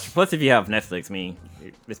definite watch. Plus, if you have Netflix, I mean,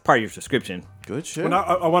 it's part of your subscription. Good shit. And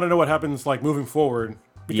I want to know what happens like moving forward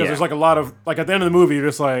because Yeah. there's like a lot of like at the end of the movie you're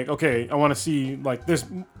just like okay I want to see like there's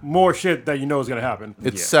more shit that is gonna happen.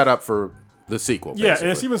 It's set up for the sequel. Yeah, and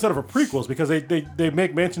basically. it's even set up for prequels because they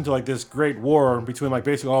make mention to like this great war between like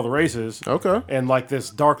basically all the races. Okay. And like this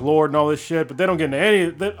Dark Lord and all this shit, but they don't get into any.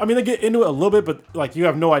 They get into it a little bit, but like you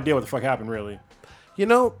have no idea what the fuck happened really.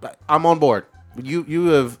 I'm on board. You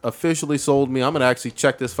have officially sold me. I'm gonna actually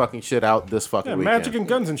check this fucking shit out this fucking Yeah, weekend. magic and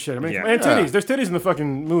guns and shit. I mean, Yeah. and titties. Yeah. There's titties in the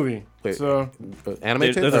fucking movie. Wait. So, Anime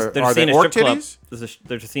There's titties? a Are scene they in a orc strip club. titties?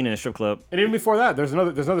 There's a scene in a strip club. and even before that, there's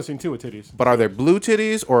another scene too with titties. But are there blue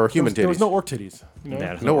titties or human There was titties? no orc titties. You know? Yeah,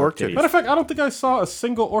 there's No orc titties. Matter of fact, I don't think I saw a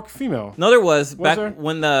single orc female. No, there was back there?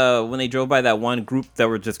 when they drove by that one group that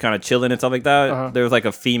were just kind of chilling and stuff like that. Uh-huh. There was like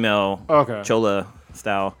a female Okay. chola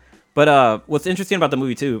style. But what's interesting about the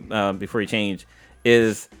movie too, before you change,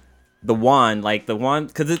 is the wand. Like the wand,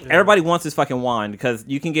 because everybody wants this fucking wand because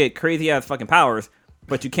you can get crazy ass fucking powers,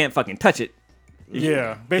 but you can't fucking touch it.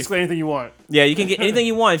 Yeah, basically anything you want. Yeah, you can get anything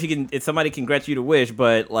you want if somebody can grant you the wish,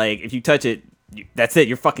 but like if you touch it, that's it.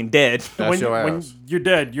 You're fucking dead. That's your when ass. you're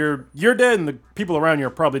dead, you're dead, and the people around you are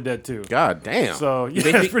probably dead too. God damn. So yeah,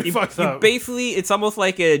 it's pretty fucked up. Basically, it's almost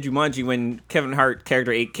like a Jumanji when Kevin Hart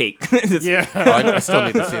character ate cake. It's- Yeah. Oh, I still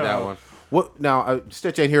need to see that one. What now?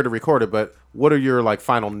 Stitch ain't here to record it, but what are your like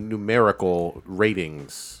final numerical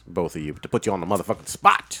ratings, both of you, to put you on the motherfucking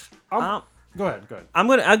spot? Go ahead.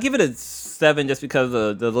 I'll give it a 7 just because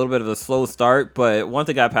of the little bit of a slow start, but once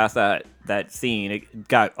it got past that scene, it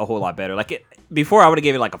got a whole lot better. Before I would have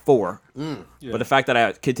gave it like a 4, but the fact that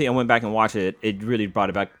I went back and watched it, it really brought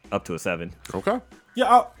it back up to a 7. Okay.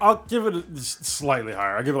 Yeah, I'll give it slightly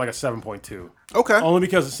higher. I'll give it like a 7.2. Okay. Only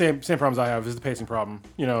because the same problems I have is the pacing problem.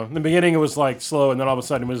 In the beginning it was like slow, and then all of a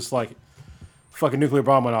sudden it was just like fucking nuclear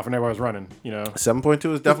bomb went off and everybody was running.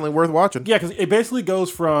 7.2 is definitely worth watching. Yeah, because it basically goes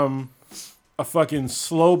from a fucking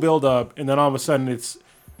slow build up, and then all of a sudden it's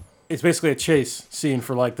basically a chase scene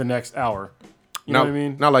for like the next hour. You know what I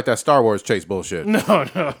mean? Not like that Star Wars chase bullshit.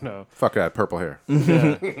 No. Fuck that purple hair.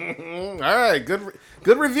 All right,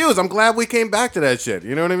 good reviews. I'm glad we came back to that shit.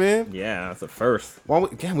 You know what I mean? Yeah, that's the first.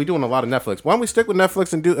 We doing a lot of Netflix. Why don't we stick with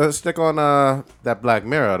Netflix and do stick on that Black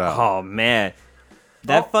Mirror though? Oh man,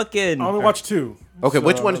 that fucking. I only watched 2. Okay,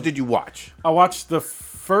 which So, ones did you watch? I watched the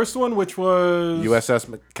first one, which was USS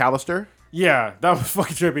McAllister. Yeah, that was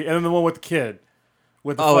fucking trippy, and then the one with the kid,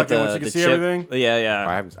 with the Oh, fucking the when she can the see chip. everything.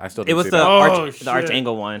 Yeah. I still It didn't was see the that. Oh, arch the arch shit.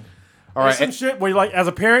 angle one. All There's right, some shit where you like, as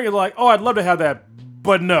a parent, you're like, oh, I'd love to have that,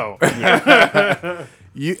 but no.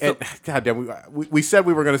 God damn, we said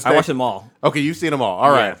we were gonna stay. I watched them all. Okay, you've seen them all.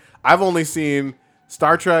 All right. Yeah. I've only seen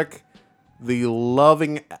Star Trek, the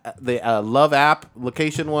Love app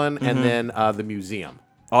location one, and then the museum.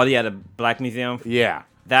 Oh yeah, the Black Museum. Yeah.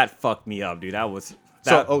 That fucked me up, dude. That was.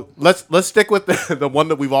 So let's stick with the one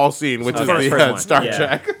that we've all seen, which is Okay, the first one. Star Yeah.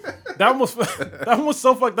 Trek. That one was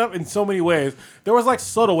so fucked up in so many ways. There was like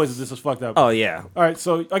subtle ways that this was fucked up. Oh yeah. All right,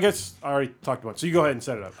 so I guess I already talked about it. So you go ahead and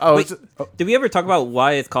set it up. Oh, Wait, did we ever talk about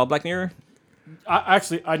why it's called Black Mirror?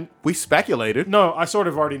 I we speculated. no, I sort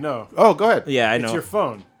of already know. Oh, go ahead. Yeah, I It's know. your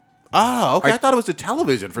phone. Oh, okay. I thought it was a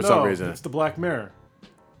television for some No, reason. it's the Black Mirror.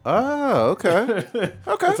 Oh, okay.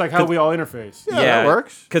 Okay. It's like how we all interface. Yeah, that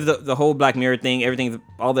works. Because the whole Black Mirror thing,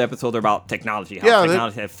 all the episodes are about technology, how Yeah,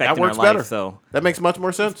 technology that affecting our works life. better. So That makes much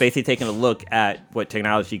more sense. basically taking a look at what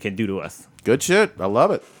technology can do to us. Good shit. I love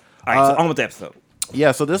it. All right, so on with the episode.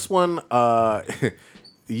 Yeah, so this one,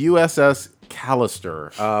 USS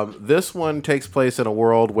Callister. This one takes place in a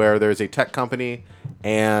world where there's a tech company,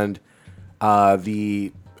 and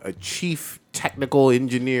the chief technical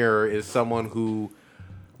engineer is someone who,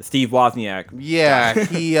 Steve Wozniak. yeah,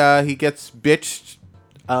 he gets bitched.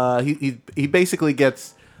 He basically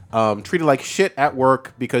gets treated like shit at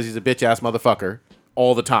work because he's a bitch ass motherfucker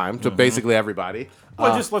all the time to basically everybody.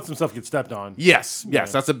 Well, just lets himself get stepped on. Yes,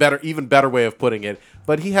 that's a even better way of putting it.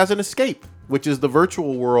 But he has an escape, which is the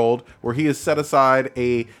virtual world where he has set aside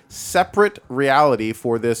a separate reality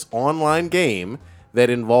for this online game that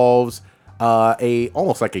involves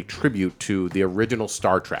almost like a tribute to the original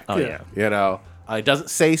Star Trek. Oh, yeah. You know, it doesn't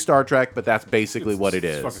say Star Trek, but that's basically what it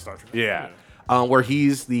it's is. fucking Star Trek. Yeah. Where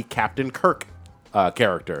he's the Captain Kirk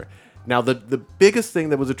character. Now, the biggest thing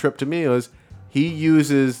that was a trip to me was he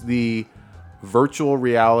uses the virtual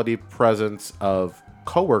reality presence of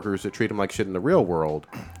coworkers that treat him like shit in the real world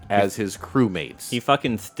as his crewmates. He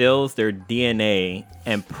fucking steals their DNA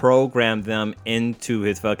and programs them into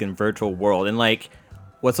his fucking virtual world. And like,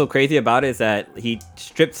 what's so crazy about it is that he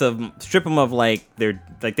strip them of like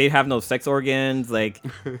they have no sex organs. Like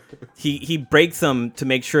he breaks them to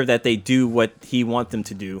make sure that they do what he wants them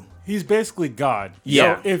to do. He's basically God.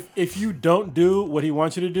 Yeah. So if you don't do what he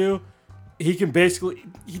wants you to do, he can basically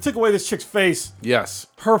he took away this chick's face, Yes.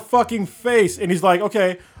 her fucking face, and he's like,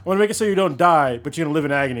 okay, I want to make it so you don't die, but you're gonna live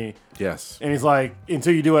in agony. Yes. And he's like,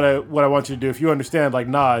 until you do what I want you to do, if you understand, like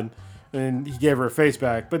nod. And he gave her her face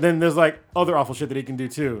back. But then there's like other awful shit that he can do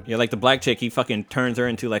too. Yeah, like the black chick, he fucking turns her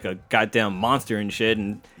into like a goddamn monster and shit,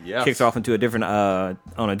 and Yes. kicks her off into a different on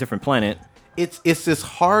a different planet. It's this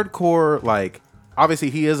hardcore, like, obviously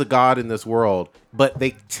he is a god in this world, but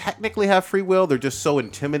they technically have free will. They're just so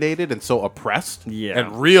intimidated and so oppressed, Yeah.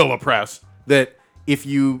 and real oppressed, that if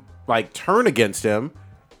you like turn against him,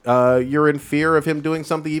 you're in fear of him doing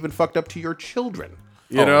something even fucked up to your children.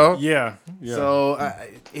 You know? Yeah. Yeah. So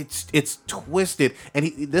it's twisted,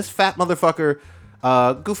 and this fat motherfucker,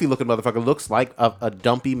 goofy looking motherfucker, looks like a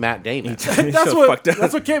dumpy Matt Damon. that's so what fucked up.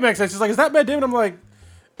 that's what K-Max says. She's like, is that Matt Damon? I'm like,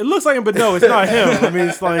 it looks like him, but no, it's not him. I mean,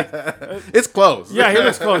 it's like, It's close. yeah, he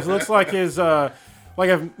looks close. It looks like his, like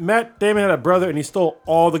if Matt Damon had a brother and he stole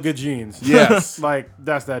all the good genes. Yes. Like,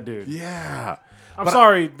 that's that dude. Yeah. I'm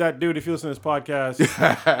sorry, that dude, if you listen to this podcast,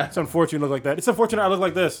 it's unfortunate you look like that. It's unfortunate I look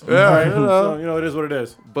like this. Yeah, All right? you know. So, it is what it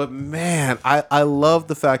is. But man, I love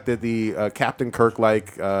the fact that the Captain Kirk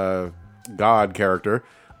like God character,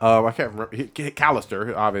 I can't remember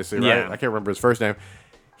Callister, obviously, right? Yeah. I can't remember his first name.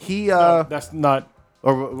 He That's not.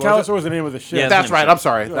 or was Callister it? was the name of the ship. Yeah, That's right. I'm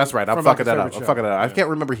sorry. Yeah, That's right. I'm from fucking my that up. favorite I'm show. fucking that up. I Yeah. can't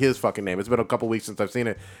remember his fucking name. It's been a couple weeks since I've seen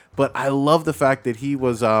it. But I love the fact that he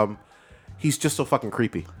was he's just so fucking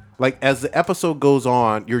creepy. Like as the episode goes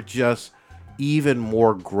on, you're just even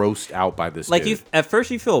more grossed out by this Like dude. at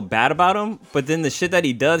first you feel bad about him, but then the shit that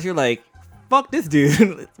he does, you're like, fuck this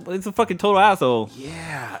dude. It's a fucking total asshole.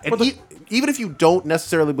 Yeah, and even if you don't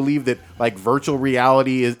necessarily believe that like virtual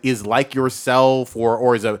reality is like yourself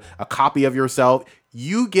or is a copy of yourself,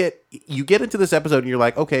 you get into this episode and you're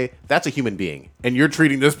like, okay, that's a human being, and you're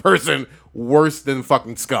treating this person worse than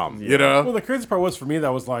fucking scum. You know? Well, the crazy part was for me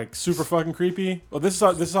that was like super fucking creepy. Well, this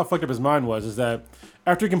is how fucked up his mind was. Is that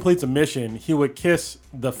after he completes a mission, he would kiss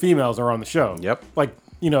the females that are on the show. Yep. Like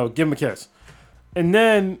give him a kiss. And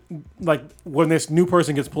then, like, when this new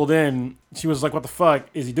person gets pulled in, she was like, what the fuck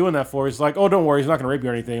is he doing that for? He's like, oh, don't worry, he's not going to rape you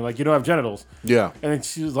or anything. Like, you don't have genitals. Yeah. And then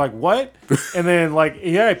she was like, what? And then, like,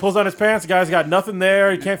 yeah, he pulls down his pants. The guy's got nothing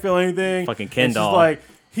there. He can't feel anything. Fucking Ken And she's doll. like,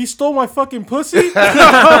 he stole my fucking pussy?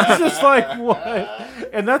 I was just like, what?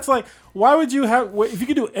 And that's like, why would you have, if you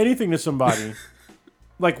could do anything to somebody,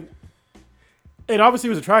 like, and obviously he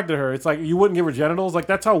was attracted to her. It's like you wouldn't give her genitals. Like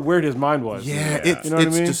that's how weird his mind was. Yeah, it's You know what I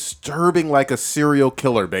mean? disturbing, like a serial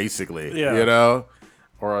killer, basically. Yeah. You know,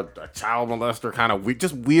 or a child molester, kind of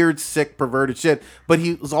just weird, sick, perverted shit. But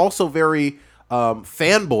he was also very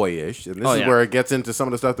fanboyish, and this Oh, is yeah. where it gets into some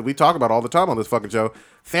of the stuff that we talk about all the time on this fucking show,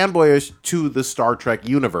 fanboyish to the Star Trek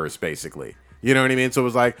universe, basically. You know what I mean? So it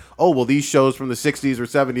was like, oh, well, these shows from the 60s or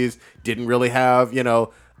 70s didn't really have,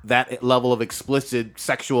 that level of explicit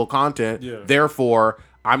sexual content. Yeah. Therefore,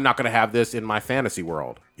 I'm not going to have this in my fantasy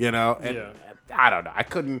world, And Yeah. I don't know. I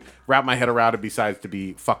couldn't wrap my head around it besides to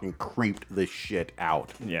be fucking creeped the shit out.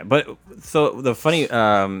 Yeah, but so the funny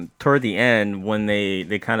toward the end when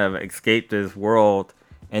they kind of escape this world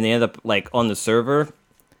and they end up like on the server,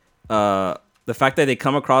 the fact that they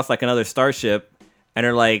come across like another starship and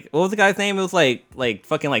they're like, what was the guy's name? It was like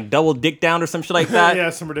fucking like double dick down or some shit like that. Yeah,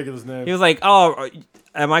 some ridiculous name. He was like, oh,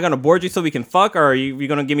 am I gonna board you so we can fuck, or are you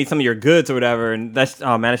gonna give me some of your goods or whatever? And that's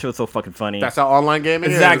oh man, that shit was so fucking funny. That's how online gaming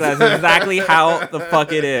exactly is. that's exactly how the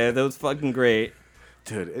fuck it is. It was fucking great.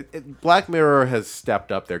 Dude, Black Mirror has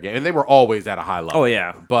stepped up their game, and they were always at a high level. Oh,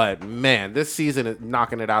 yeah. But man, this season is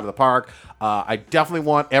knocking it out of the park. I definitely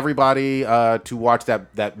want everybody to watch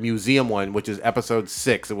that museum one, which is episode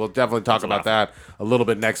 6, and we'll definitely talk about that a little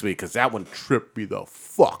bit next week because that one tripped me the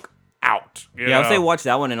fuck out. Yeah, I would say watch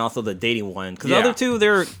that one and also the dating one because Yeah. the other two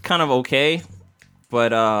they're kind of okay, but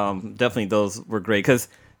definitely those were great because.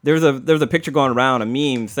 There was a picture going around, a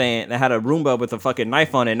meme saying that had a Roomba with a fucking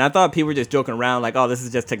knife on it, and I thought people were just joking around like, "Oh, this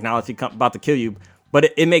is just technology about to kill you."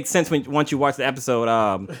 But it makes sense once you watch the episode.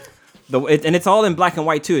 And it's all in black and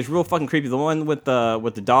white too. It's real fucking creepy. The one with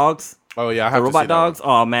the dogs, Oh yeah, I the have to robot see that dogs. one.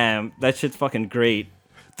 Oh man, that shit's fucking great.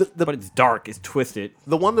 The But it's dark. It's twisted.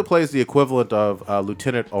 one that plays the equivalent of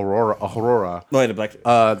Lieutenant Aurora, Oh, yeah, the black.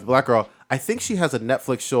 the black girl. I think she has a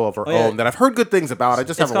Netflix show of her yeah. own that I've heard good things about. I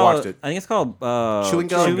just haven't watched it. I think it's called Chewing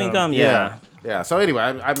Gum? Chewing Gum. Yeah. Yeah. So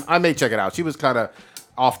anyway, I may check it out. She was kind of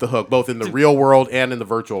off the hook, both in the real world and in the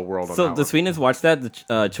virtual world. On So that the one. sweetness watched that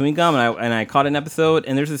the Chewing Gum, and I caught an episode,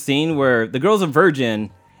 and there's a scene where the girl's a virgin,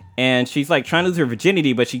 and she's like trying to lose her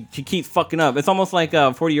virginity, but she keeps fucking up. It's almost like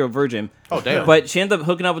a 40-year-old virgin. Oh, damn. But she ends up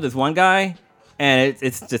hooking up with this one guy, and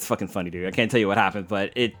it's just fucking funny, dude. I can't tell you what happens,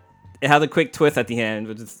 but it has a quick twist at the end,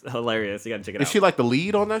 which is hilarious. You gotta check it out. Is she like the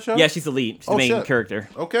lead on that show? Yeah, she's the lead. She's the main shit. character.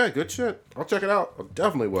 Okay, good shit. I'll check it out. I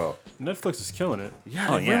definitely will. Netflix is killing it. Yeah,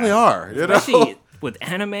 Oh, they yeah. really are. You know? Especially with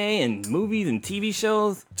anime and movies and TV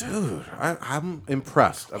shows. Dude, I'm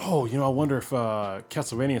impressed. Oh, I wonder if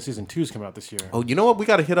Castlevania season 2's come out this year. Oh, you know what? We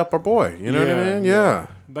got to hit up our boy. You know what I mean? Yeah.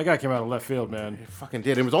 That guy came out of left field, man. Fucking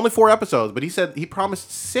did. It was only 4 episodes, but he said he promised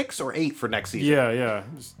 6 or 8 for next season. Yeah.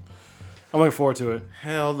 I'm looking forward to it.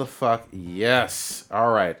 Hell the fuck yes.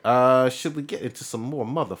 All right. Should we get into some more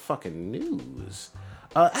motherfucking news?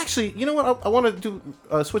 Actually, you know what? I want to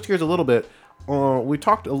do switch gears a little bit. We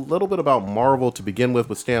talked a little bit about Marvel to begin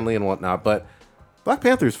with Stan Lee and whatnot, but Black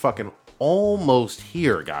Panther's fucking almost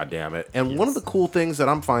here, goddammit. And one of the cool things that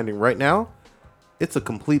I'm finding right now, it's a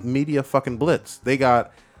complete media fucking blitz. They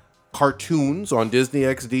got cartoons on Disney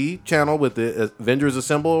XD channel with the Avengers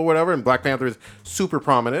Assemble or whatever, and Black Panther is super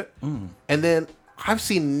prominent. And then I've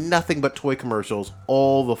seen nothing but toy commercials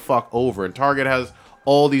all the fuck over, and Target has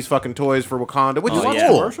all these fucking toys for Wakanda, which is yeah.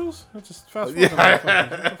 cool. Commercials? That's just fast forward.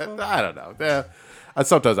 I don't know. Yeah.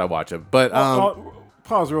 Sometimes I watch them, but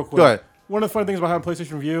Pause real quick. Go ahead. One of the funny things about having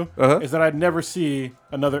PlayStation View is that I'd never see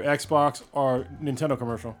another Xbox or Nintendo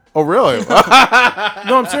commercial. oh really?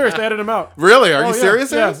 No, I'm serious. They added them out. Really? Are Oh, you yeah.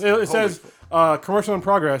 serious? Yeah. Aaron? It says commercial in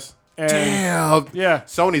progress. And Damn. Yeah.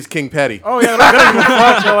 Sony's King Petty. Oh yeah, they don't give a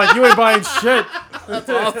fuck. They're like, you ain't buying shit.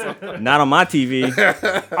 Not on my TV.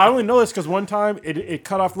 I only know this because one time it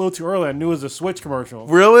cut off a little too early. I knew it was a Switch commercial.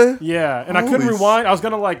 Really? Yeah, and I couldn't Holy rewind. I was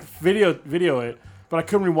gonna like video it, but I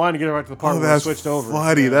couldn't rewind to get it right to the part where it That's switched over.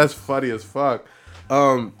 funny. Yeah. That's funny as fuck.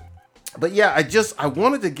 But yeah, I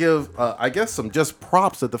wanted to give I guess some just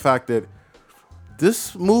props at the fact that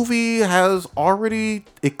this movie has already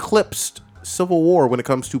eclipsed Civil War when it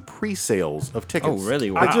comes to pre-sales of tickets. Oh, really?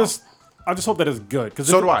 Wow. I just hope that it's good.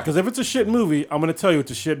 So do I. Because if it's a shit movie, I'm gonna tell you it's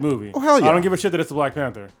a shit movie. Oh, hell yeah. I don't give a shit that it's the Black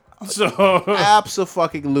Panther. So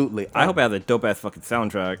Abso-fucking-lutely. I hope I have a dope ass fucking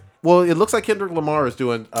soundtrack. Well, it looks like Kendrick Lamar is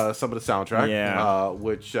doing some of the soundtrack. Yeah.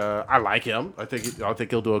 Which I like him. I think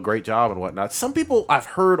he'll do a great job and whatnot. Some people I've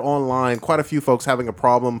heard online, quite a few folks having a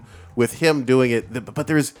problem with him doing it. But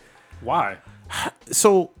there's why?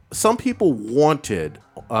 so some people wanted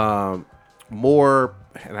more.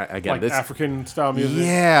 And again, Like this African style music.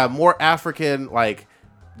 yeah, more African, like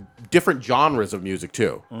different genres of music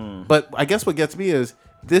too. But I guess what gets me is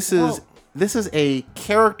this is a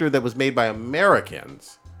character that was made by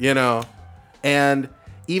Americans, and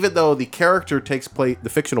even though the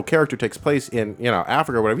fictional character takes place in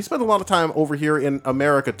Africa or whatever, he spent a lot of time over here in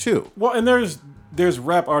America too. Well, and there's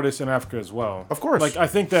rap artists in Africa as well. Of course. Like I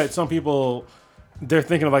think that some people they're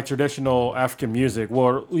thinking of like traditional African music.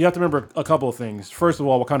 Well, you have to remember a couple of things. First of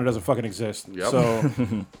all, Wakanda doesn't fucking exist. Yep.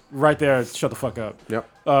 So right there, shut the fuck up.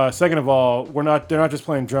 Yep. Second of all, they're not just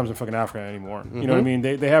playing drums in fucking Africa anymore. You know what I mean?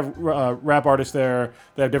 They have rap artists there.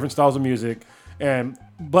 They have different styles of music,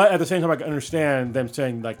 but at the same time, I can understand them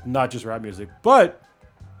saying like not just rap music. But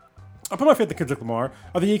I put my faith in Kendrick Lamar.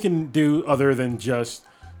 I think he can do other than just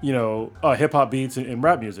hip hop beats and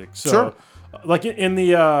rap music. So, Sure. Like in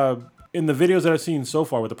the videos that I've seen so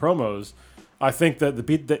far with the promos, I think that the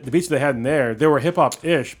beats they had in there, they were hip hop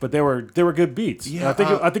ish, but they were good beats. Yeah, And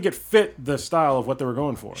I think it fit the style of what they were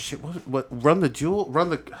going for. Shit, what? Run the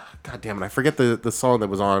God damn it! I forget the song that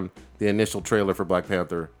was on the initial trailer for Black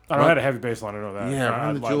Panther. I don't know, I had a heavy bass line. I know that. Yeah,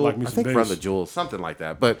 Run the Jewel. Like me I some think Run bass. the Jewel, something like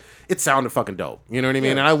that. But it sounded fucking dope. You know what I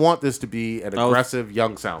mean? And I want this to be an aggressive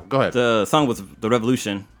young sound. Go ahead. The song was The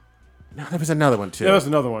Revolution. No, there was another one too. Yeah, that's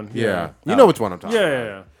another one. Yeah. You know which one I'm talking about.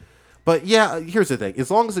 Yeah. But yeah, here's the thing. As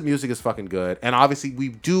long as the music is fucking good, and obviously we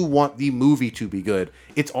do want the movie to be good,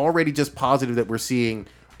 it's already just positive that we're seeing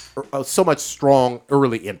so much strong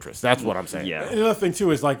early interest. That's what I'm saying. Yeah. Another thing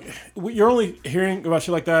too is like you're only hearing about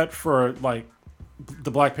shit like that for like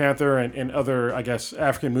the Black Panther and other, I guess,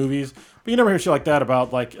 African movies. But you never hear shit like that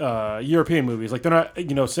about like European movies. Like they're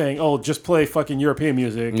not, saying, "Oh, just play fucking European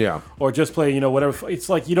music," or just play, whatever. It's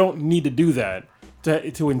like you don't need to do that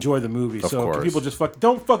to enjoy the movie. Of So course. people just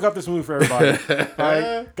don't fuck up this movie for everybody.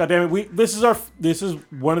 God damn it, this is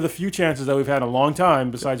one of the few chances that we've had in a long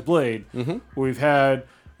time besides Blade, where we've had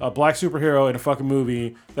a black superhero in a fucking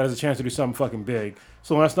movie that has a chance to do something fucking big.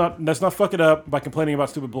 So let's not fuck it up by complaining about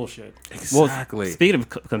stupid bullshit. Exactly. Well, speaking of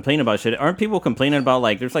complaining about shit, aren't people complaining about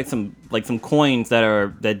like there's like some coins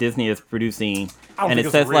that Disney is producing, I don't and think it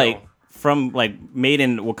it's says real. like from like made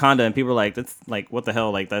in Wakanda, and people are like, that's like what the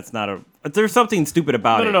hell? Like that's not a. There's something stupid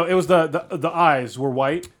about it. No. It was the eyes were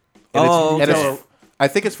white. And Oh, it's, okay. I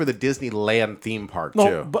think it's for the Disneyland theme park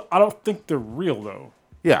No, too. but I don't think they're real though.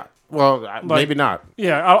 Yeah. Well, maybe not.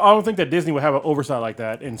 Yeah, I don't think that Disney would have an oversight like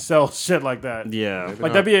that and sell shit like that. Yeah.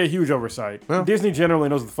 Like that'd be a huge oversight. Disney generally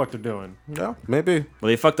knows what the fuck they're doing. Yeah, maybe. Well,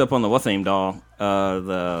 they fucked up on the what's name doll,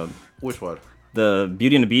 the Which one?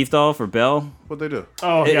 Beauty and the Beast doll for Belle. What'd they do?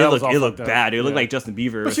 Oh, It, yeah, it that looked bad. It looked like Justin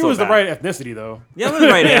Bieber. But she so was the bad. right ethnicity though. Yeah, it was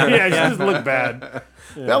right. Yeah, she just looked bad.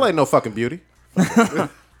 Belle ain't no fucking beauty.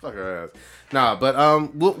 Fuck her ass. Nah, but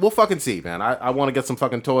we'll fucking see, man. I want to get some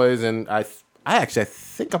fucking toys, and I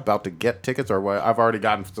think I'm about to get tickets, or I've already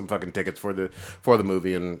gotten some fucking tickets for the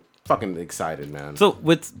movie, and fucking excited, man. So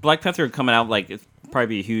with Black Panther coming out, like it's probably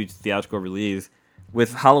be a huge theatrical release.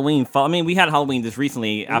 With Halloween fall, I mean, we had Halloween just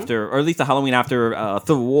recently after, or at least the Halloween after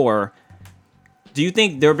Civil War. Do you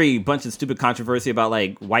think there'll be a bunch of stupid controversy about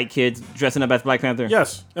like white kids dressing up as Black Panther?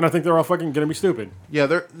 Yes, and I think they're all fucking gonna be stupid. Yeah,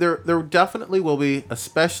 there definitely will be,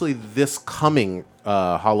 especially this coming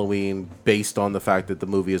Halloween, based on the fact that the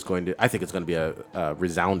movie is I think it's going to be a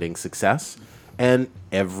resounding success, and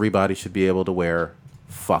everybody should be able to wear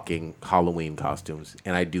fucking Halloween costumes,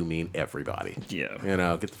 and I do mean everybody. Yeah.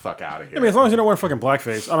 Get the fuck out of here. I mean, as long as you don't wear fucking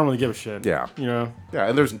blackface, I don't really give a shit. Yeah. Yeah,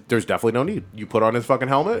 and there's definitely no need. You put on his fucking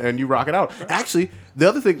helmet and you rock it out. Actually, the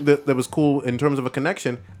other thing that was cool in terms of a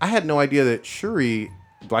connection, I had no idea that Shuri,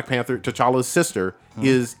 Black Panther, T'Challa's sister,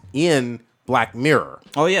 is in Black Mirror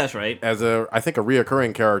Oh yeah, that's right. as I think a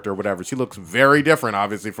reoccurring character or whatever. She looks very different,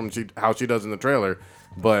 obviously, from how she does in the trailer.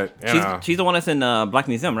 But She's the one that's in Black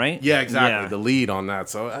Museum, right? yeah, exactly. Yeah. The lead on that.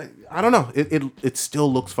 So I don't know. It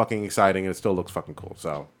still looks fucking exciting, and it still looks fucking cool.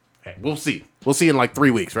 So hey, we'll see. We'll see in like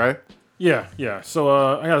 3 weeks, right? yeah.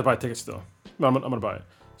 So I gotta buy tickets still. No, I'm gonna buy it.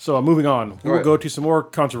 So moving on, we'll ahead. go to some more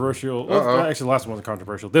controversial. Well, actually, the last one wasn't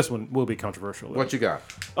controversial. This one will be controversial. What you got?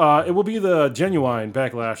 It will be the genuine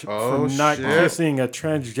backlash from not shit. kissing a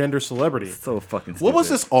transgender celebrity. So fucking stupid. What was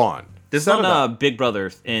this on? This Is that on about Big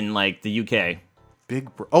Brother in like the UK.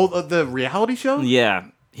 the reality show? Yeah,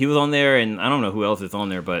 he was on there, and I don't know who else is on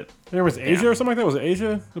there, but There was Asia or something like that. Was it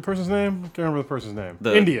Asia? The person's name? I can't remember the person's name.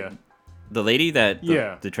 The- India. the lady that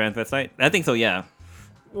Yeah. the transvestite. I think so. Yeah,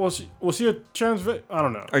 Was she a trans? I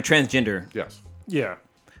don't know. or transgender. Yes. Yeah.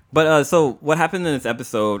 But so what happened in this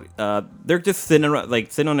episode? They're just sitting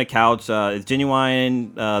on the couch. It's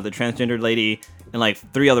Genuine, the transgender lady, and like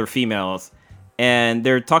 3 other females, and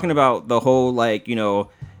they're talking about the whole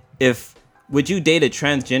if would you date a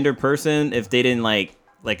transgender person if they didn't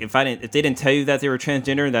if they didn't tell you that they were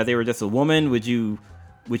transgender, that they were just a woman, would you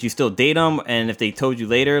still date them? And if they told you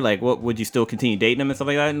later, what would you still continue dating them and stuff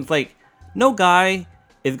like that? And it's like no guy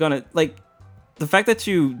is gonna the fact that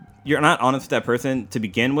you're not honest with that person to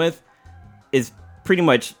begin with is pretty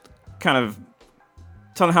much kind of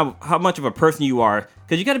telling how much of a person you are,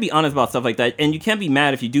 because you got to be honest about stuff like that, and you can't be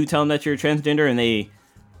mad if you do tell them that you're transgender and they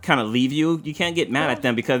kind of leave you. You can't get mad at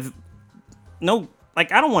them because I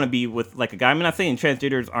don't want to be with like a guy. I'm not saying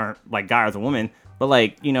transgenders aren't like guy or a woman, but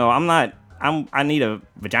like I need a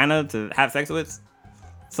vagina to have sex with.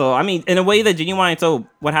 So I mean, in a way that Genuine. So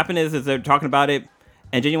what happened is they're talking about it,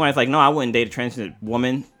 and Genuine's like, no, I wouldn't date a transgender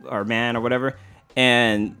woman or man or whatever.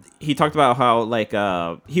 And he talked about how like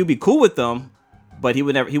he would be cool with them, but he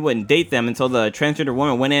wouldn't date them until the transgender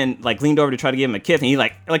woman went in, like leaned over to try to give him a kiss, and he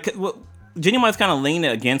like Genuine's kind of leaned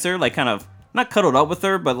against her, like kind of not cuddled up with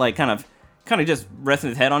her, but like kind of just resting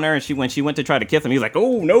his head on her. And when she went to try to kiss him, he was like,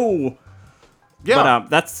 oh no. Yeah. But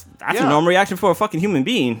that's a normal reaction for a fucking human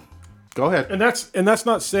being. Go ahead. And that's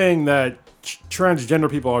not saying that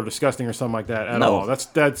transgender people are disgusting or something like that at all.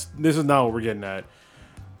 This is not what we're getting at.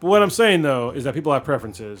 But what I'm saying though is that people have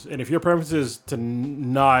preferences, and if your preference is to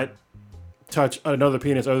not touch another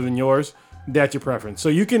penis other than yours, that's your preference. So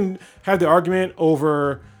you can have the argument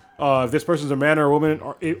over if this person's a man or a woman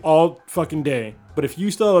all fucking day, but if you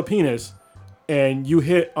still have a penis and you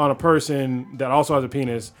hit on a person that also has a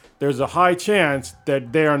penis, there's a high chance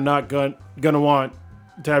that they are not gonna want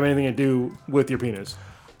to have anything to do with your penis.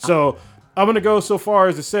 So I'm gonna go so far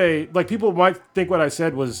as to say, like, people might think what I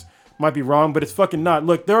said might be wrong, but it's fucking not.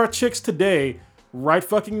 Look, there are chicks today, right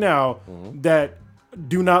fucking now, that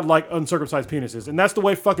do not like uncircumcised penises, and that's the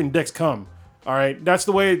way fucking dicks come. All right, that's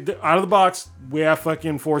the way out of the box. We have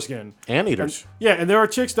fucking foreskin. Anteaters. And there are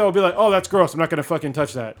chicks that will be like, "Oh, that's gross. I'm not gonna fucking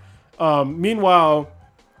touch that." Meanwhile,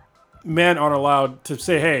 men aren't allowed to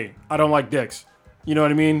say, "Hey, I don't like dicks." You know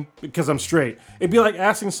what I mean? Because I'm straight. It'd be like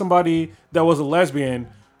asking somebody that was a lesbian,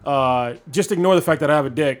 just ignore the fact that I have a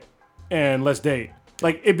dick and let's date.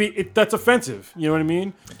 Like that's offensive. You know what I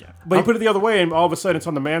mean? Yeah. But you put it the other way, and all of a sudden it's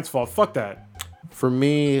on the man's fault. Fuck that. For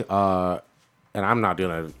me, and I'm not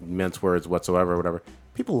doing a mince words whatsoever or whatever,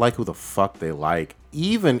 people like who the fuck they like.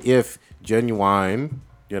 Even if Genuine,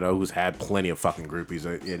 who's had plenty of fucking groupies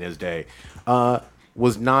in his day,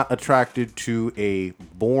 was not attracted to a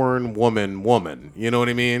born woman. You know what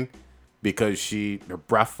I mean? Because her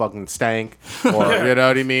breath fucking stank, or you know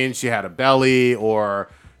what I mean? She had a belly, or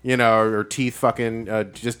her teeth fucking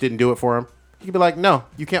just didn't do it for him. You could be like, no,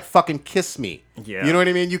 you can't fucking kiss me. Yeah. You know what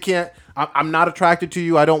I mean? You can't. I'm not attracted to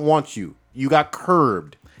you. I don't want you. You got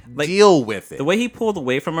curbed. Like, deal with it. The way he pulled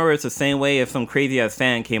away from her is the same way if some crazy ass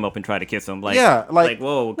fan came up and tried to kiss him. Like,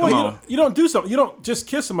 whoa, come on. You don't do something. You don't just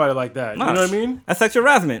kiss somebody like that. You know what I mean? That's sexual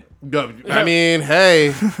harassment. I mean, hey,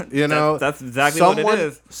 that's exactly what it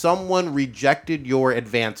is. Someone rejected your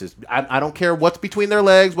advances. I don't care what's between their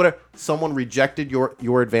legs, whatever. Someone rejected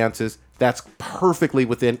your advances. That's perfectly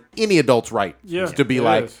within any adult's right to be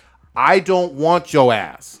like, I don't want your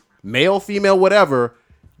ass. Male, female, whatever.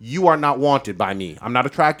 You are not wanted by me. I'm not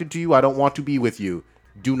attracted to you. I don't want to be with you.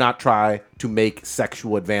 Do not try to make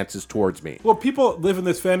sexual advances towards me. Well, people live in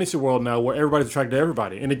this fantasy world now where everybody's attracted to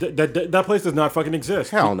everybody, and that place does not fucking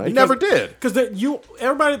exist. Hell no, it never did. Because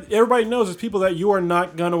everybody knows there's people that you are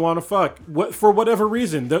not gonna want to fuck for whatever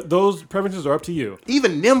reason. Those preferences are up to you.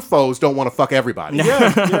 Even nymphos don't want to fuck everybody.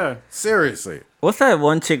 Yeah. Seriously. What's that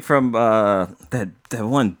one chick from that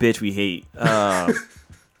one bitch we hate?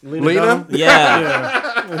 Lena? Yeah.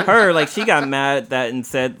 Her, like, she got mad at that and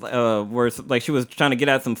said, like, she was trying to get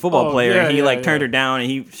at some football player, and he, turned her down,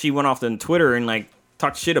 and she went off on Twitter and, like,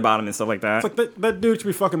 talked shit about him and stuff like that. It's like that dude should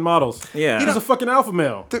be fucking models. Yeah. He's a fucking alpha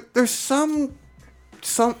male. There's some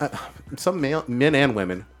men and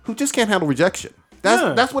women who just can't handle rejection.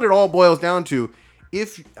 That's what it all boils down to.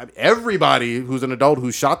 If everybody who's an adult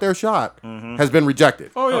who's shot their shot has been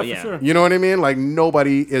rejected. Oh, yeah, for sure. You know what I mean? Like,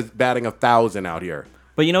 nobody is batting 1,000 out here.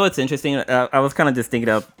 But you know what's interesting? I was kind of just thinking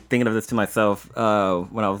of this to myself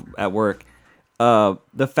when I was at work.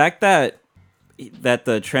 The fact that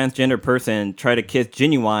the transgender person tried to kiss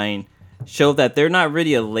Genuine showed that they're not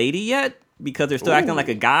really a lady yet because they're still acting like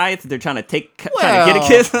a guy. So they're trying to get a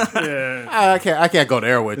kiss. I can't go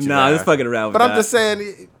there with you. No, I'm just fucking around with that. But I'm just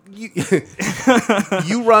saying,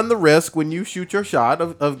 you run the risk when you shoot your shot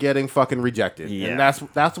of getting fucking rejected. Yeah. And that's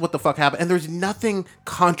what the fuck happened. And there's nothing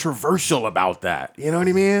controversial about that. You know what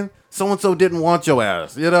I mean? So-and-so didn't want your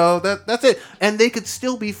ass. That's it. And they could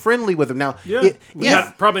still be friendly with him. Now,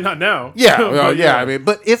 probably not now. Yeah. I mean,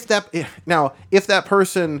 but if that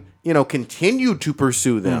person, continued to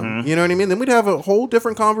pursue them, you know what I mean? Then we'd have a whole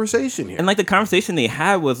different conversation here. And like the conversation they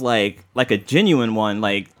had was like a genuine one,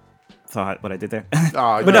 like, saw what I did there.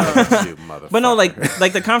 Oh, but you motherfucker. But no, like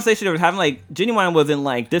the conversation they were having, like, Genuine wasn't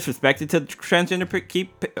like disrespected to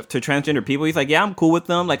transgender people. He's like, yeah, I'm cool with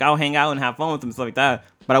them. Like, I'll hang out and have fun with them and stuff like that.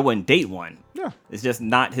 But I wouldn't date one. Yeah, it's just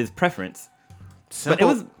not his preference.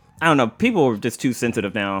 Simple, I don't know. People are just too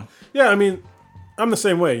sensitive now. Yeah, I mean, I'm the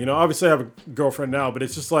same way. You know, obviously I have a girlfriend now, but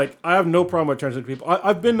it's just like I have no problem with transgender people.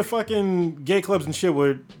 I've been to fucking gay clubs and shit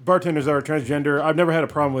with bartenders that are transgender. I've never had a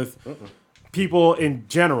problem with people in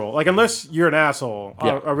general. Like, unless you're an asshole,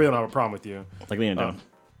 Yeah. I really don't have a problem with you. Like Lena Dunham.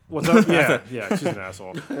 What's up? Yeah, she's an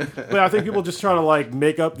asshole. But I think people just try to like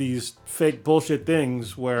make up these fake bullshit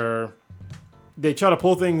things where they try to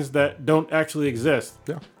pull things that don't actually exist.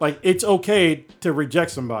 Yeah. Like, it's okay to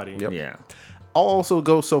reject somebody. Yep. Yeah. I'll also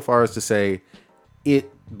go so far as to say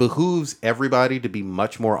it behooves everybody to be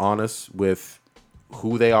much more honest with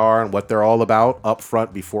who they are and what they're all about up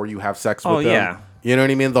front before you have sex with Oh, them. yeah. You know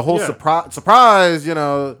what I mean? The whole Yeah. surprise, you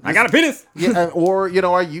know. I got a penis. Yeah, or, you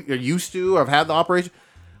know, are used to, I've had the operation.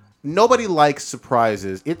 Nobody likes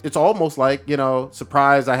surprises. It's almost like, you know,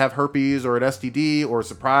 surprise, I have herpes or an STD, or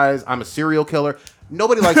surprise, I'm a serial killer.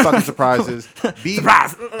 Nobody likes fucking surprises.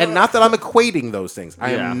 Surprise! And not that I'm equating those things.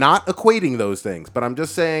 I Yeah. am not equating those things. But I'm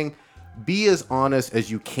just saying, be as honest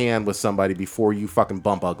as you can with somebody before you fucking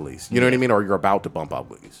bump uglies. You know what I mean? Or you're about to bump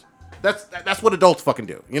uglies. That's what adults fucking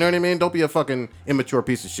do. You know what I mean? Don't be a fucking immature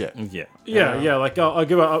piece of shit. Yeah. Yeah. Like, I'll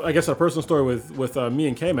give, I guess, a personal story with me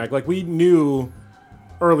and K-Mac. Like, we knew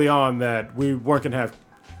early on that we weren't going to have,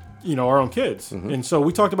 you know, our own kids. And so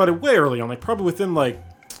we talked about it way early on, like probably within like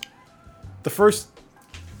the first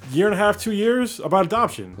year and a half, 2 years, about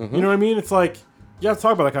adoption. You know what I mean? It's like, you have to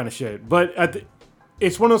talk about that kind of shit. But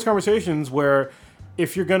it's one of those conversations where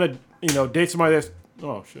if you're going to, you know, date somebody that's,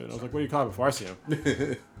 oh shit, I was like, what are you calling before I see him?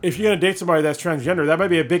 If you're going to date somebody that's transgender, that might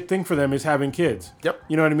be a big thing for them, is having kids. Yep.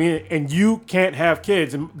 You know what I mean? And you can't have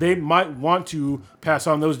kids, and they might want to pass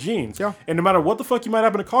on those genes. Yeah. And no matter what the fuck you might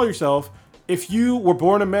happen to call yourself, if you were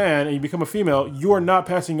born a man and you become a female, you are not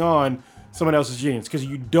passing on someone else's genes because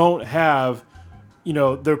you don't have, you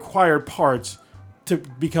know, the required parts to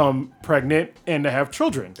become pregnant and to have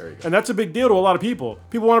children. There you go. And that's a big deal to a lot of people.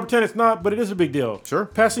 People want to pretend it's not, but it is a big deal. Sure.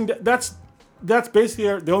 That's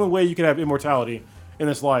basically the only way you can have immortality in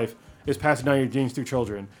this life, is passing down your genes through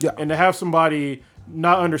children. Yeah. And to have somebody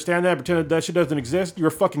not understand that, pretend that shit doesn't exist, you're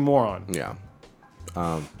a fucking moron. Yeah.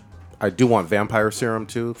 I do want vampire serum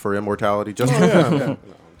too for immortality. Just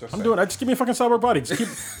Just give me a fucking cyborg body.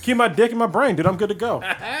 Just keep my dick in my brain, dude. I'm good to go.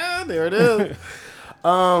 There it is.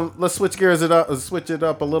 Let's switch gears it up. Let's switch it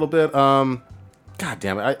up a little bit. God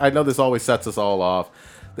damn it! I know this always sets us all off.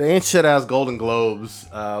 The ain't shit ass Golden Globes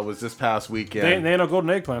was this past weekend. They ain't no golden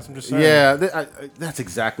eggplants. I'm just saying. Yeah, that's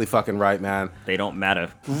exactly fucking right, man. They don't matter.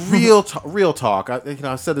 Real talk.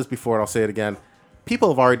 I've said this before and I'll say it again. People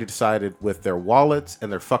have already decided with their wallets and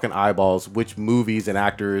their fucking eyeballs which movies and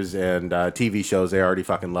actors and TV shows they already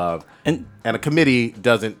fucking love. And a committee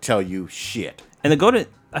doesn't tell you shit. the golden,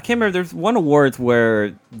 I can't remember. There's one awards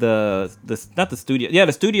where the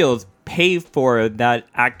studios pay for that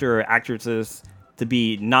actor or actresses to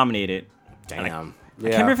be nominated. Damn. I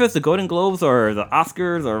can't remember if it's the Golden Globes or the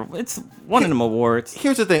Oscars, or it's one of them awards.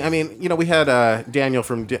 Here's the thing. I mean, you know, we had Daniel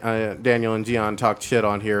from Daniel and Gian talk shit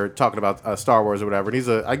on here talking about Star Wars or whatever.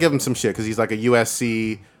 And I give him some shit because he's like a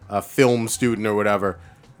USC film student or whatever.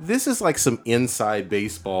 This is like some inside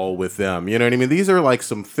baseball with them. You know what I mean? These are like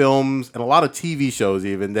some films and a lot of TV shows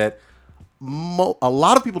even that a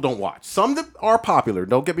lot of people don't watch. Some that are popular,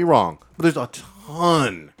 don't get me wrong. But there's a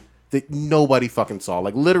ton that nobody fucking saw.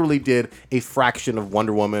 Like, literally did a fraction of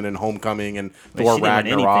Wonder Woman and Homecoming and Thor she didn't win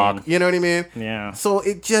Ragnarok. anything. You know what I mean? Yeah. So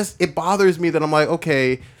it bothers me that I'm like,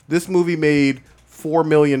 okay, this movie made $4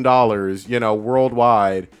 million, you know,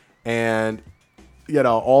 worldwide, and you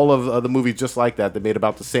know, all of the movies just like that made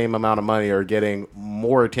about the same amount of money are getting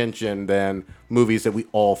more attention than movies that we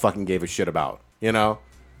all fucking gave a shit about, you know?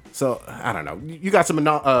 So, I don't know. You got some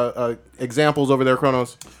examples over there,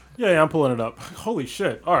 Kronos? Yeah, I'm pulling it up. Holy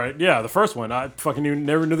shit. All right, yeah, the first one. I fucking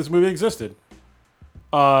never knew this movie existed.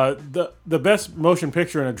 The best motion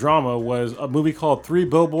picture in a drama was a movie called 3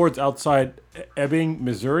 Billboards Outside Ebbing,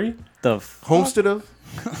 Missouri. Homestead of?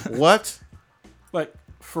 What? Like,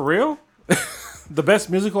 for real? The best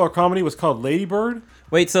musical or comedy was called Lady Bird.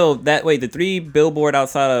 The 3 Billboard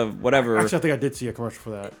outside of whatever. Actually, I think I did see a commercial for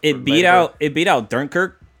that. It beat out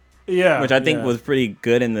Dunkirk, Yeah. which I think yeah. was pretty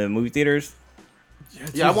good in the movie theaters.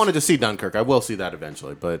 Yeah, I wanted to see Dunkirk. I will see that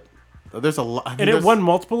eventually, but there's a lot. And it won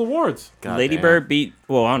multiple awards. Lady Bird beat.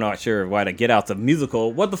 Well, I'm not sure why Get Out's a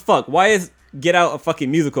musical. What the fuck? Why is Get Out a fucking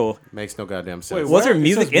musical? Makes no goddamn sense. Wait, Was what? there It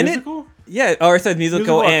music says in musical? it? Yeah, or it says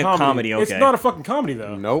musical or and comedy. Okay. It's not a fucking comedy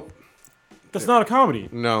though. Nope. That's not a comedy.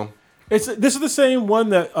 No. This is the same one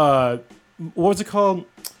that what was it called?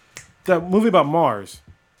 That movie about Mars.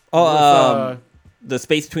 Oh, With, The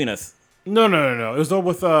Space Between Us. No. It was the one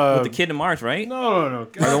with the kid in Mars, right? No. Or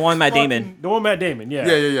the one with Matt Damon. The one with Matt Damon. Yeah.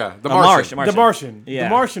 Yeah. The Martian. Martian. The Martian. Yeah. The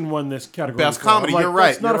Martian won this category. Best as well. comedy. I'm like, You're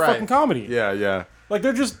right. It's not you're a right. fucking comedy. Yeah. Like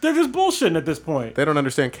they're just bullshitting at this point. They don't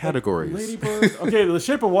understand categories. Lady Bird. Okay, The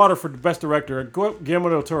Shape of Water for best director. Guillermo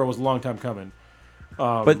del Toro was a long time coming.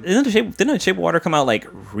 But didn't the Shape of Water come out like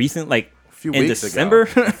recent, like A few in weeks December?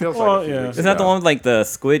 ago. It feels Well, like a few yeah. weeks Isn't that the ago. one with like the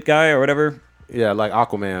squid guy or whatever? Yeah, like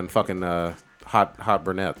Aquaman, fucking hot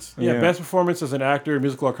brunettes. Yeah, Yeah. best performance as an actor,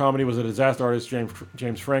 musical or comedy was a disaster artist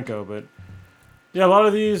James Franco. But yeah, a lot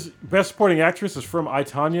of these best supporting actress is from I,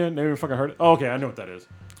 Tonya. Never even fucking heard it. Oh, okay, I know what that is.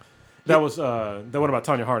 That was the one about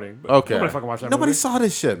Tonya Harding. But Okay. nobody fucking watched that Nobody movie. saw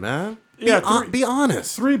this shit, man. Yeah, Be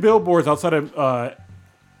honest. 3 billboards outside of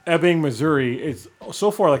Ebbing, Missouri. It's so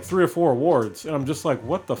far like 3 or 4 awards, and I'm just like,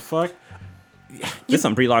 what the fuck? Just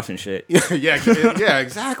some Brie Larson shit. yeah,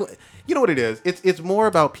 exactly. You know what it is? It's more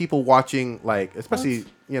about people watching, like, especially,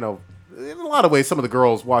 in a lot of ways, some of the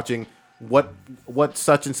girls watching what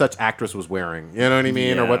such and such actress was wearing. You know what I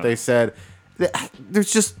mean? Or what Yeah. they said.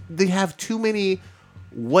 They have too many.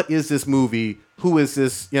 What is this movie? Who is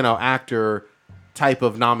this? Actor type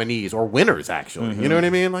of nominees or winners. Actually, you know what I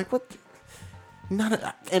mean? Like what?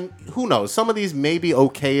 And who knows? Some of these may be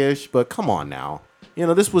okay-ish, but come on now.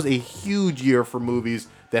 This was a huge year for movies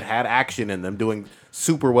that had action in them, doing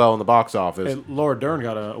super well in the box office. And Laura Dern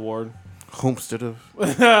got an award. Homestead of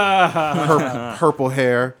purple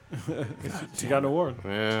hair. She got an award. Yeah,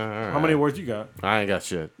 all right. How many awards you got? I ain't got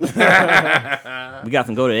shit. We got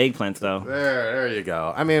some goated eggplants though. There you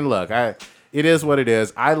go. I mean, look, it is what it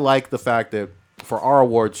is. I like the fact that for our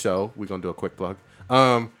award show, we're gonna do a quick plug.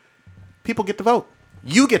 People get to vote.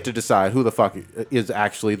 You get to decide who the fuck is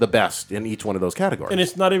actually the best in each one of those categories. And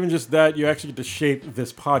it's not even just that. You actually get to shape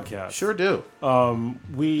this podcast. Sure do.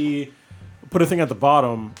 We put a thing at the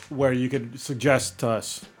bottom where you could suggest to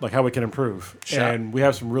us like how we can improve. Sure. And we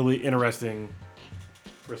have some really interesting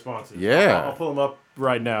responses. Yeah. I'll pull them up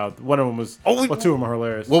right now. One of them was. Oh, Well, 2 of them are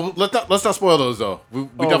hilarious. Well, let's not spoil those though. We Oh,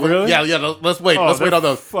 definitely, really? Yeah. Let's wait. Oh, Let's wait they're on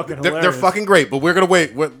those. fucking They're hilarious. fucking great, but we're gonna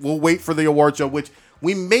wait. We'll wait for the award show, which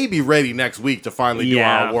we may be ready next week to finally do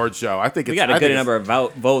our Yeah. award show. I think We got a good number of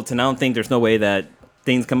votes, and I don't think there's no way that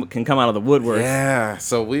things can come out of the woodwork. Yeah,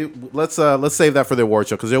 so let's save that for the award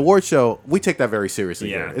show, because the award show, we take that very seriously.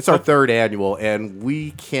 Yeah. Here. It's our 3rd annual, and we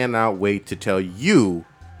cannot wait to tell you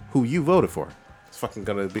who you voted for. It's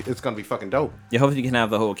gonna be fucking dope. Yeah, hopefully you can have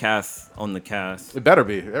the whole cast on the cast. It better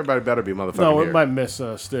be. Everybody better be motherfucking No, here. it might miss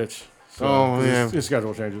Stitch. So, Oh, 'cause yeah. His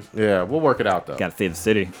schedule changes. Yeah, we'll work it out though. Got to save the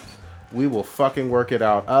city. We will fucking work it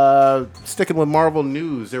out. Sticking with Marvel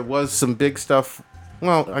news, there was some big stuff.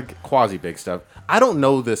 Well, quasi big stuff. I don't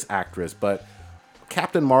know this actress, but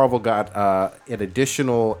Captain Marvel got an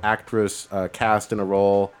additional actress cast in a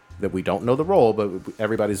role that we don't know the role, but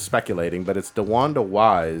everybody's speculating. But it's DeWanda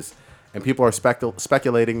Wise, and people are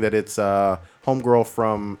speculating that it's homegirl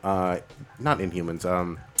from not Inhumans,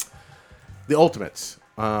 the Ultimates,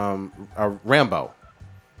 Rambo.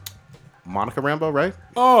 Monica Rambeau, right?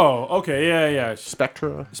 Oh, okay. Yeah.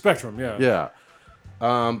 Spectra. Spectrum, yeah. Yeah.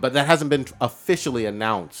 But that hasn't been officially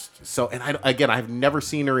announced. So, and I've never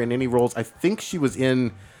seen her in any roles. I think she was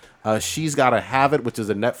in She's Gotta Have It, which is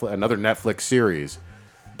another Netflix series.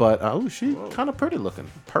 But, she kind of pretty looking.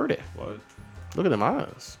 Pretty. What? Look at them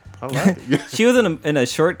eyes. I like it. She was in a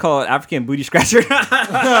short called African Booty Scratcher. Shut the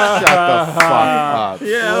fuck up.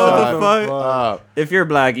 Yeah, Shut what the fuck? up. If you're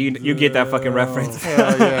black, you get that fucking reference.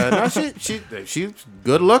 Hell yeah. No, she's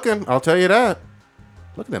good looking. I'll tell you that.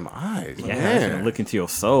 Look at them eyes. Yeah, man. look into your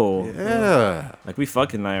soul. Yeah. Like we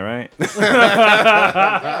fucking tonight, right?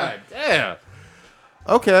 God damn.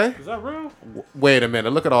 Okay. Is that real? Wait a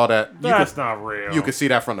minute. Look at all that. That's not real. You can see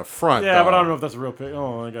that from the front. Yeah, though. but I don't know if that's a real pic.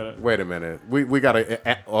 Oh, I got it. Wait a minute. We got to.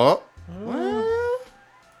 Well,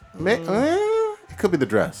 it could be the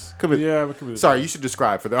dress. Could be. Yeah, it could be. Sorry, you should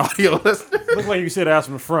describe for the audio listeners. Looks like you see the ass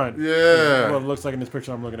from the front. Yeah. What it looks like in this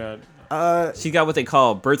picture I'm looking at. She got what they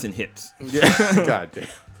call birds and hips. Yeah. God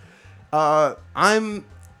damn. I'm,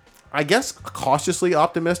 I guess, cautiously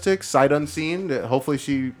optimistic. Sight unseen. That hopefully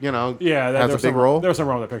she, Yeah, has a big role. There was something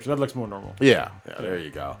wrong with that picture. That looks more normal. Yeah. There you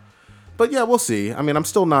go. But yeah, we'll see. I mean, I'm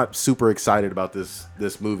still not super excited about this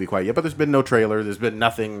movie quite yet. But there's been no trailer. There's been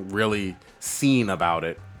nothing really seen about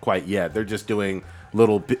it quite yet. They're just doing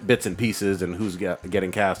little bits and pieces and who's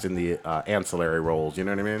getting cast in the ancillary roles. You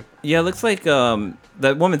know what I mean? Yeah, it looks like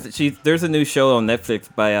that woman. There's a new show on Netflix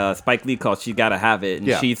by Spike Lee called "She Gotta Have It," and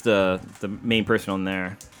Yeah. she's the main person on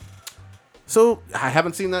there. So I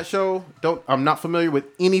haven't seen that show. I'm not familiar with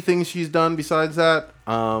anything she's done besides that.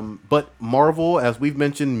 But Marvel, as we've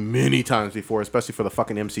mentioned many times before, especially for the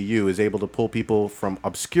fucking MCU, is able to pull people from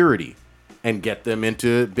obscurity and get them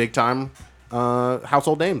into big time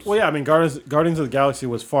household names. Well, yeah, I mean, Guardians of the Galaxy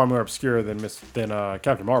was far more obscure than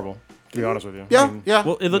Captain Marvel. To be honest with you. Yeah, I mean, yeah.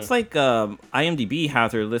 Well, it looks like IMDb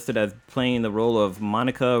has her listed as playing the role of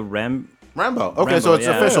Monica Rambo. Okay, Rambo, so it's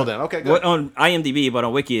yeah. official then. Okay, good. What, on IMDb, but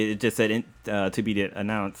on Wiki it just said to be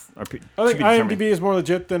announced. Or I think to be determined. IMDb is more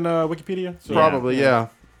legit than Wikipedia. So. Probably, yeah.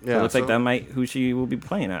 So it looks like so that might who she will be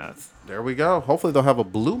playing as. There we go. Hopefully they'll have a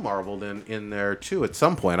Blue Marvel then in there too at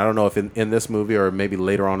some point. I don't know if in this movie or maybe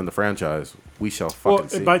later on in the franchise. We shall fucking Well,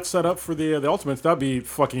 see. it might set up for the Ultimates. That'd be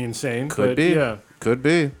fucking insane. Could but, be. Yeah. Could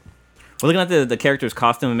be. Well, looking at the character's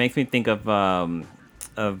costume, it makes me think of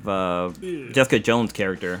Jessica Jones'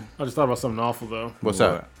 character. I just thought about something awful though. What's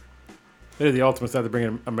that? They did the Ultimates. They had to bring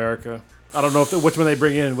in America. I don't know which one they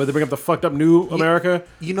bring in. Would they bring up the fucked up new America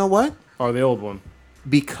You know what? or the old one?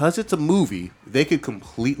 Because it's a movie, they could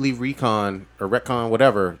completely retcon,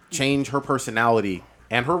 whatever, change her personality,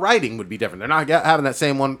 and her writing would be different. They're not having that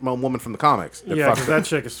same one woman from the comics. They're Yeah, fucked because that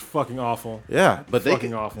chick is fucking awful. Yeah, but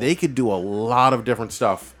Fucking awful. they could do a lot of different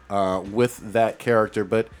stuff with that character,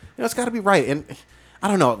 but it's got to be right. And I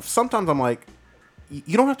don't know. Sometimes I'm like,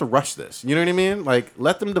 you don't have to rush this. You know what I mean? Like,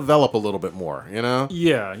 let them develop a little bit more. You know?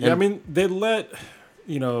 Yeah. And- I mean, they let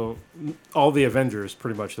all the Avengers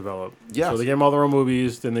pretty much develop. Yes. So they gave them all their own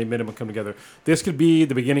movies, then they made them come together. This could be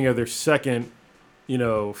the beginning of their second,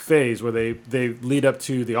 phase where they lead up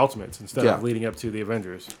to the Ultimates instead Yeah. of leading up to the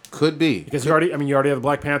Avengers. Could be. Because you already have the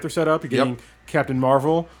Black Panther set up. You're getting Captain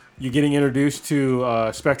Marvel. You're getting introduced to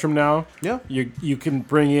Spectrum now. Yeah. You can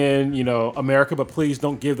bring in America, but please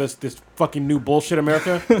don't give us this fucking new bullshit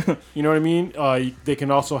America. You know what I mean? They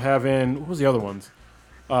can also have in what was the other ones?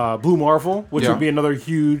 Blue Marvel, which Yeah. would be another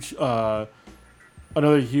huge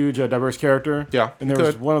diverse character. Yeah, And there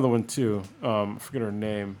was could. one other one too. I forget her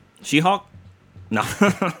name. She-Hulk? No.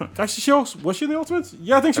 Actually, was she in the Ultimates?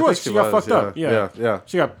 Yeah, I think she was. She got fucked up. Yeah.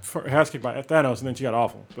 She got her ass kicked by Thanos, and then she got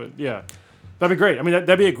awful. But yeah, that'd be great. I mean,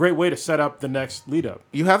 that'd be a great way to set up the next lead up.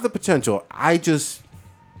 You have the potential.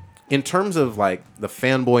 In terms of like the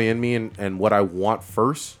fanboy in me and what I want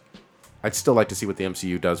first, I'd still like to see what the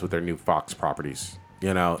MCU does with their new Fox properties.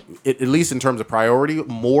 At least in terms of priority,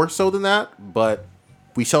 more so than that. But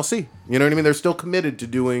we shall see. You know what I mean? They're still committed to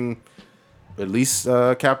doing at least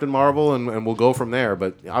Captain Marvel, and we'll go from there.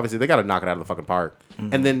 But obviously, they got to knock it out of the fucking park.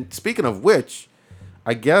 Mm-hmm. And then, speaking of which,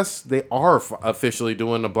 I guess they are officially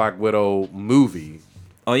doing a Black Widow movie.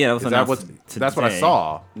 Oh yeah, that was announced That's what I today.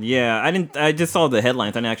 saw. Yeah, I just saw the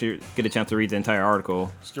headlines. I didn't actually get a chance to read the entire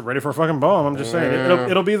article. Just get ready for a fucking bomb. I'm just saying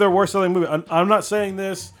it'll be their worst selling movie. I'm not saying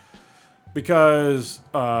this because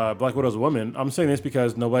Black Widow's a woman. I'm saying this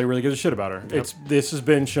because nobody really gives a shit about her. Yep. This has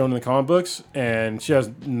been shown in the comic books, and she has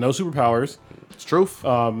no superpowers. It's truth.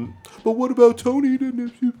 But what about Tony? Didn't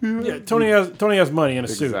have superpowers? Yeah, Tony has money in a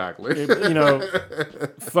suit. Exactly.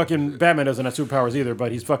 Fucking Batman doesn't have superpowers either,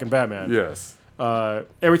 but he's fucking Batman. Yes.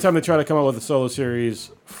 Every time they try to come up with a solo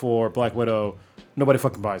series for Black Widow, nobody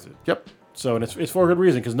fucking buys it. Yep. So, and it's for a good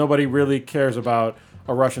reason, because nobody really cares about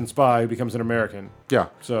a Russian spy who becomes an American. Yeah.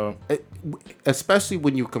 So, Especially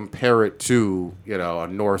when you compare it to, a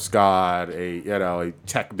Norse god, a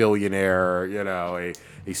tech billionaire,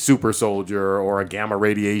 a super soldier, or a gamma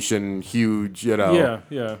radiation huge,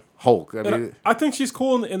 yeah. Hulk. I And mean, I think she's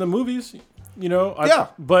cool in the movies, Yeah.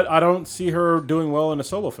 But I don't see her doing well in a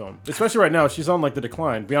solo film, especially right now. She's on like the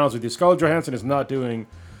decline. To be honest with you, Scarlett Johansson is not doing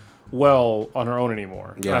well on her own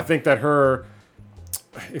anymore. Yeah. And I think that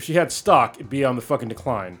if she had stock, it'd be on the fucking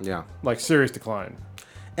decline. Yeah. Like serious decline.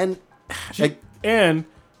 and And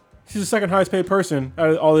she's the second highest paid person out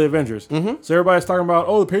of all the Avengers. Mm-hmm. So everybody's talking about,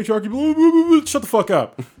 the patriarchy. Blah, blah, blah, blah. Shut the fuck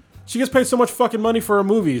up. She gets paid so much fucking money for her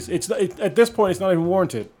movies. At this point, it's not even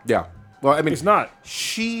warranted. yeah. Well, I mean, It's not.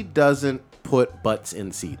 She doesn't put butts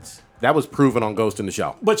in seats. That was proven on Ghost in the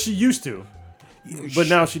Shell. But she used to. But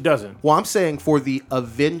now she doesn't. Well, I'm saying for the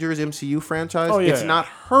Avengers MCU franchise, it's yeah. not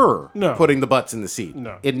her No. putting the butts in the seat.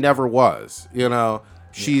 No. It never was.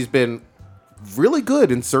 She's been really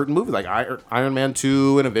good in certain movies, like Iron Man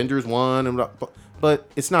 2 and Avengers 1, but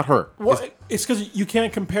it's not her. Well, it's because you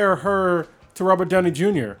can't compare her to Robert Downey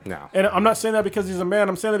Jr. No. And I'm not saying that because he's a man.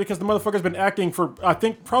 I'm saying that because the motherfucker's been acting for, I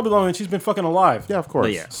think, probably longer than she's been fucking alive. Yeah, of course.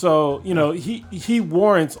 But yeah. So, he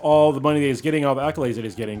warrants all the money that he's getting, all the accolades that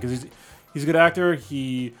he's getting, because he's a good actor.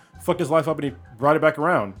 He fucked his life up and he brought it back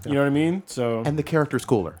around. You know what I mean? So, And the character's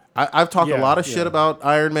cooler. I've talked a Yeah, lot of yeah. shit about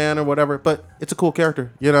Iron Man or whatever, but it's a cool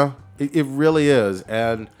character, It really is.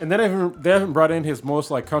 And they haven't brought in his most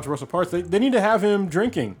like controversial parts. They need to have him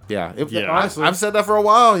drinking. yeah, honestly. I've said that for a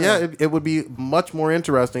while. Yeah, it would be much more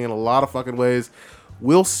interesting in a lot of fucking ways.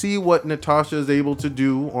 We'll see what Natasha is able to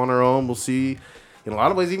do on her own. We'll see in a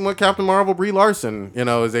lot of ways, even what Captain Marvel, Brie Larson,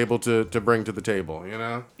 is able to bring to the table,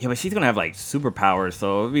 Yeah, but she's gonna have like superpowers,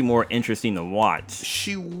 so it'll be more interesting to watch.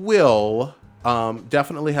 She will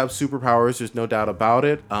definitely have superpowers. There's no doubt about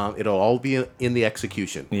it. It'll all be in the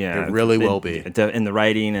execution. Yeah, it really will be. In the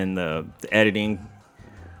writing and the editing.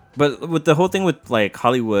 But with the whole thing with like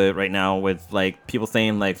Hollywood right now, with like people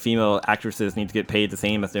saying like female actresses need to get paid the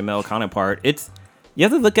same as their male counterpart, you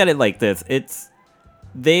have to look at it like this. It's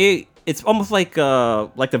almost like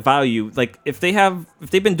the value. Like if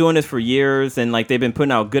they've been doing this for years and like they've been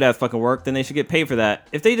putting out good ass fucking work, then they should get paid for that.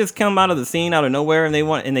 If they just come out of the scene out of nowhere and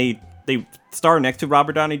they star next to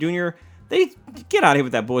Robert Downey Jr., they get out of here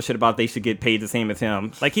with that bullshit about they should get paid the same as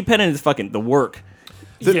him. Like he put in his fucking the work.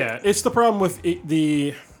 Yeah, it's the problem with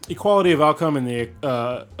the equality of outcome and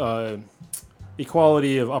the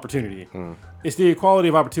equality of opportunity. It's the equality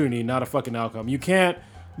of opportunity, not a fucking outcome. You can't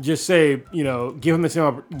just say, give them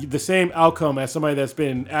the same outcome as somebody that's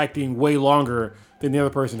been acting way longer than the other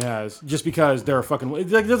person has, just because they're a fucking. It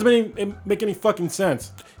doesn't make any fucking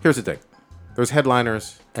sense. Here's the thing: there's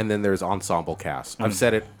headliners, and then there's ensemble casts. I've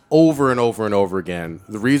said it over and over and over again.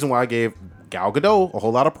 The reason why I gave Gal Gadot a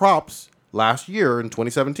whole lot of props last year in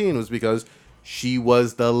 2017 was because she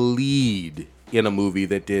was the lead in a movie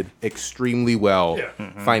that did extremely well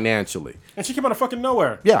financially. And she came out of fucking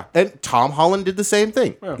nowhere. Yeah, and Tom Holland did the same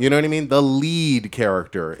thing. Yeah. You know what I mean? The lead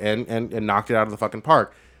character and knocked it out of the fucking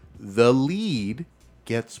park. The lead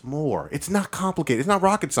gets more. It's not complicated. It's not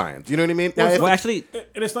rocket science. You know what I mean? Well, actually,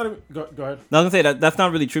 And it's not even... Go ahead. I was gonna say that's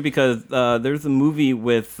not really true because there's a movie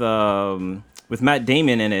with Matt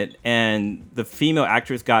Damon in it, and the female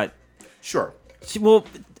actress got... Sure.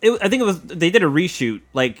 I think they did a reshoot.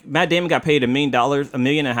 Like Matt Damon got paid $1 million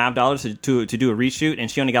and a half dollars to do a reshoot, and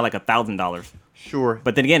she only got like $1,000. Sure.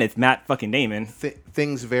 But then again, it's Matt fucking Damon.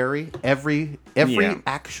 Things vary. Every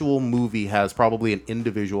actual movie has probably an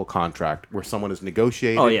individual contract where someone has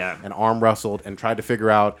negotiated and arm wrestled and tried to figure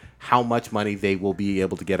out how much money they will be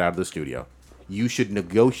able to get out of the studio. You should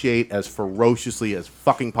negotiate as ferociously as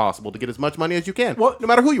fucking possible to get as much money as you can, no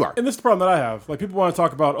matter who you are. And this is the problem that I have. Like, people want to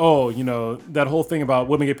talk about, that whole thing about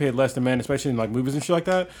women get paid less than men, especially in, like, movies and shit like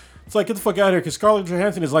that. It's like, get the fuck out of here, because Scarlett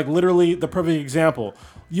Johansson is, like, literally the perfect example.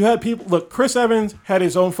 You had people... Look, Chris Evans had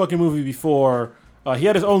his own fucking movie before... he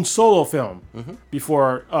had his own solo film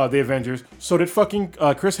before The Avengers. So did fucking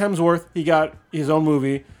Chris Hemsworth. He got his own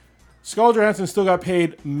movie. Scarlett Johansson still got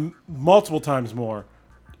paid multiple times more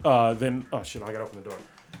than... Oh, shit, I gotta open the door.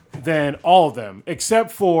 Than all of them,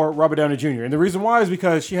 except for Robert Downey Jr. And the reason why is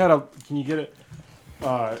because she had a... Can you get it?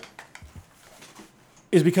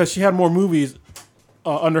 Is because she had more movies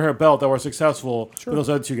under her belt that were successful than those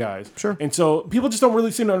other two guys. Sure. And so people just don't really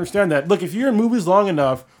seem to understand that. Look, if you're in movies long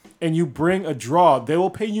enough and you bring a draw, they will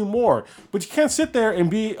pay you more. But you can't sit there and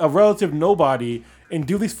be a relative nobody and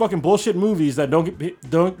do these fucking bullshit movies that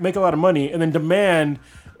don't make a lot of money and then demand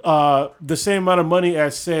the same amount of money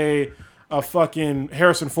as, say, a fucking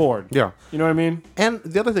Harrison Ford. Yeah. You know what I mean? And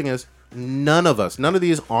the other thing is, none of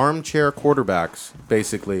these armchair quarterbacks,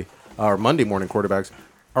 basically, or Monday morning quarterbacks,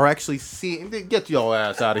 are actually seeing... Get your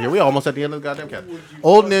ass out of here. We almost at the end of the goddamn cast.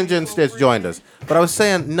 Old Ninja and Stitch joined us. But I was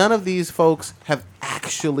saying, none of these folks have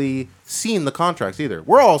actually seen the contracts either.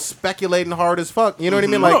 We're all speculating hard as fuck. You know what I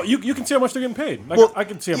mean? Like, No, you can see how much they're getting paid. Like, well, I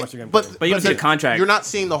can see how much they're getting paid. But you don't see the contract. You're not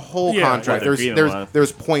seeing the whole Yeah, contract. what the agreement was.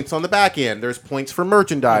 There's points on the back end. There's points for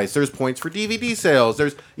merchandise. There's points for DVD sales.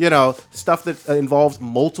 There's stuff that involves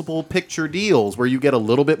multiple picture deals where you get a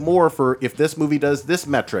little bit more for if this movie does this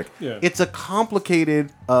metric. Yeah. It's a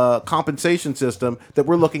complicated compensation system that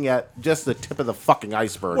we're looking at just the tip of the fucking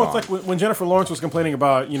iceberg. Well, it's like when Jennifer Lawrence was complaining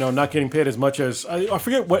about, not getting paid as much as... I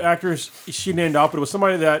forget what actors she named out, but it was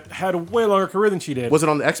somebody that had a way longer career than she did. Was it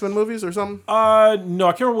on the X-Men movies or something? No, I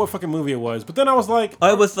can't remember what fucking movie it was. But then I was like...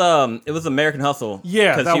 Oh, it was American Hustle.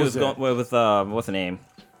 Yeah, because that he was was it. going with what's the name?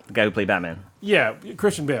 The guy who played Batman. Yeah,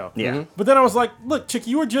 Christian Bale. Yeah. Mhm. But then I was like, look, chick,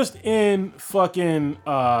 you were just in fucking...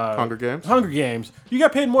 Hunger Games? Hunger Games. You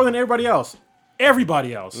got paid more than everybody else.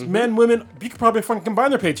 Everybody else. Men, women, you could probably fucking combine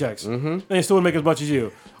their paychecks. And they still wouldn't make as much as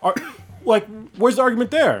you. Like, where's the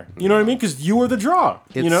argument there? You know what I mean? Because you were the draw,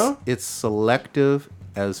 It's selective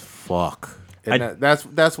as fuck. And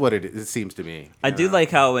that's what it seems to me. I do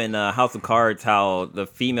like how in House of Cards, how the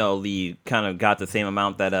female lead kind of got the same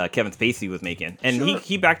amount that Kevin Spacey was making, and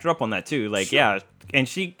he backed her up on that too. Like, yeah, and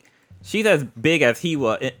she's as big as he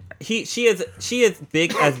was. She is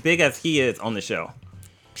big as he is on the show.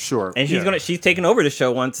 Sure. And she's taking over the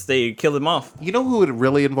show once they kill him off. You know who it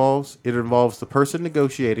really involves? It involves the person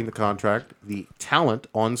negotiating the contract, the talent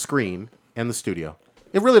on screen, and the studio.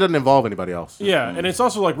 It really doesn't involve anybody else. Yeah, and it's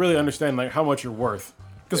also like really understanding like how much you're worth.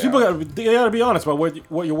 Because they gotta be honest about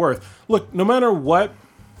what you're worth. Look, no matter what,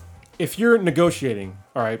 if you're negotiating,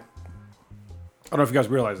 all right. I don't know if you guys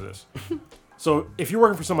realize this. So if you're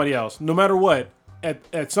working for somebody else, no matter what,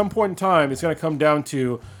 at some point in time, it's gonna come down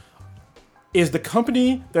to, is the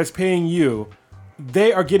company that's paying you,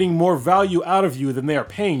 they are getting more value out of you than they are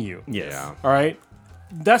paying you. Yes. Yeah. All right.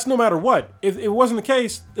 That's no matter what. If it wasn't the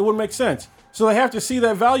case, it wouldn't make sense. So they have to see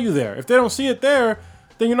that value there. If they don't see it there,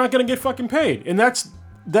 then you're not gonna get fucking paid. And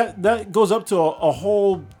that goes up to a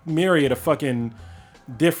whole myriad of fucking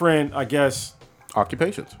different, I guess.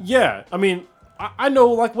 Occupations. Yeah, I mean, I know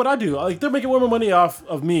like what I do. Like they're making way more money off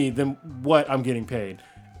of me than what I'm getting paid,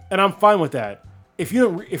 and I'm fine with that. If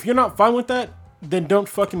you're not fine with that, then don't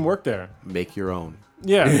fucking work there. Make your own.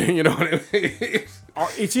 Yeah, You know what I mean?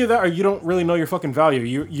 it's either that or you don't really know your fucking value.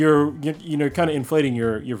 You're kind of inflating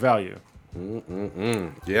your value.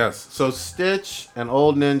 Yes. So Stitch and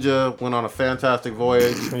Old Ninja went on a fantastic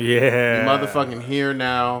voyage. Yeah. Motherfucking here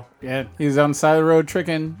now. Yeah. He was on the side of the road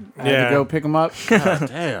tricking. I had Yeah. to go pick him up.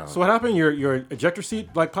 Damn. So what happened? Your ejector seat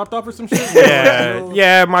like popped off or some shit? Yeah,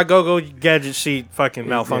 yeah, my go-go gadget seat fucking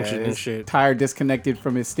malfunctioned and his shit. Tire disconnected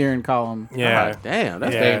from his steering column. Yeah, God damn,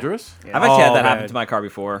 that's Yeah. dangerous. I've actually had Oh, that happen man. to my car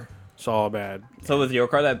before. it's all bad. So was your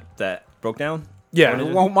car that broke down? Yeah, It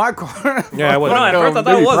won't my car. yeah, it Well, wasn't. no, at No, first I thought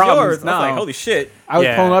it really was problems yours. I was now. like, holy shit. I was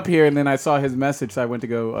Yeah. pulling up here and then I saw his message, so I went to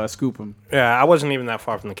go scoop him. Yeah, I wasn't even that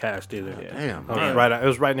far from the cast either. Damn. I was right. It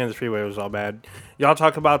was right near the freeway. It was all bad. Y'all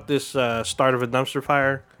talk about this start of a dumpster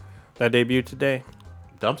fire that debuted today.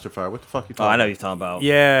 Dumpster fire. What the fuck you Oh, talking I know about? what you're talking about.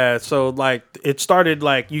 Yeah, so like it started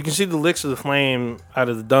like you can see the licks of the flame out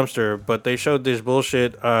of the dumpster, but they showed this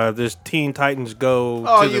bullshit. This Teen Titans Go.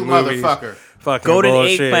 Oh, to the you movies. motherfucker. Fucking Golden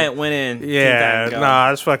bullshit. eggplant went in. Yeah, Teen Titans Go. nah,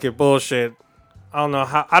 that's fucking bullshit. I don't know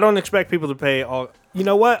how. I don't expect people to pay all. You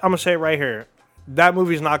know what? I'm gonna say it right here. That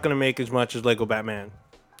movie's not gonna make as much as Lego Batman.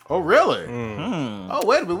 Oh, really? Oh,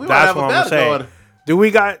 wait a minute. We might That's have what a I'm gonna bet say. going. Do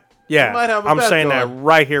we got? Yeah, might have a I'm bet saying that going.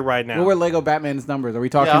 right here, right now. What were Lego Batman's numbers? Are we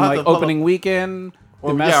talking I'll have like to pull opening up- weekend,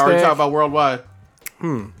 Or, domestic? yeah, are we talking about worldwide?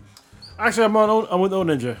 Actually, I'm with Old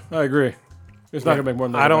Ninja. I agree. It's not gonna make more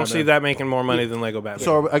than I don't Batman. see that making more money than Lego Batman.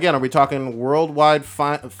 So, again, are we talking worldwide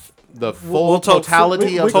the full We'll talk-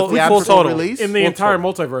 totality of the full theatrical total. release? in the entire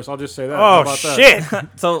multiverse. I'll just say that. How oh about that?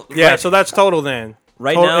 shit! So Yeah, right, so that's total then.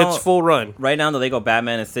 Right Total- now- it's full run. right now the Lego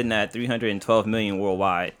Batman is sitting at 312 million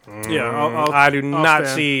worldwide. Yeah, I do I'll not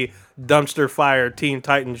stand. see dumpster fire Teen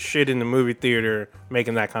Titans shit in the movie theater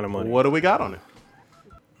making that kind of money. What do we got on it?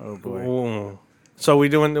 Oh boy. Ooh. So we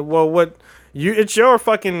doing the well? What you? It's your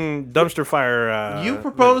fucking dumpster fire. You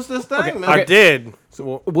proposed this thing, man. I did.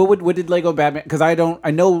 So what did Lego Batman? Because I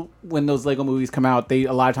know when those Lego movies come out, a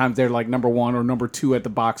lot of times they're like number 1 or number 2 at the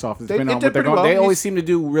box office. They depending on did what they're pretty going. well. They always seem to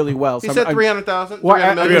do really well. He So said I'm- 300,000. Well,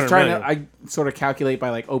 I'm 300 just trying million. to. I sort of calculate by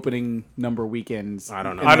like opening number weekends. I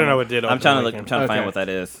don't know. I don't know what did. I'm trying to look. opening I'm trying to find Okay. what that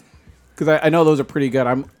is. Because I know those are pretty good.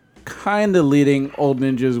 I'm kind of leading Old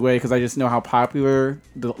Ninja's way because I just know how popular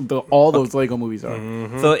all those Lego movies are.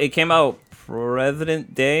 So it came out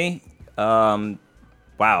President Day.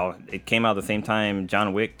 Wow, it came out the same time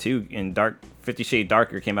John Wick 2 and 50 Shades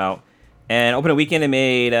Darker came out. And opening weekend it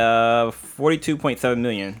made 42.7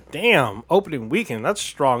 million. Damn, opening weekend. That's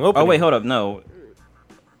strong opening. Oh wait, hold up, no. Hold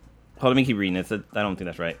on, let me keep reading this. I don't think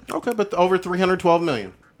that's right. Okay, but over 312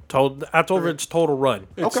 million. That's over its total run.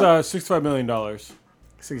 It's Okay. $65 million.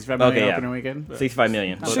 65 million Okay, yeah. opening weekend 65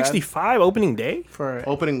 million. Not bad. 65 opening day. for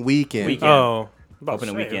Opening weekend. Weekend. Oh, about to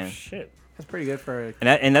Opening say, weekend. oh, shit. that's pretty good for.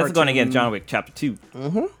 And that's going Cartoon. against John Wick Chapter 2.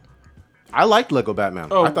 I liked Lego Batman.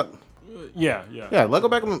 Oh. I thought, Yeah. yeah, Lego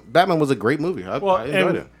Batman was a great movie. I enjoyed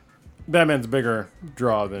and it. Batman's a bigger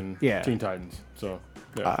draw than Yeah. Teen Titans. So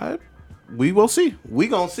yeah. We will see. We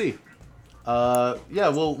gonna see. Yeah,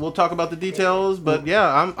 we'll talk about the details, but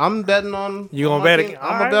yeah, I'm betting on. You on gonna my bet team. again? I'm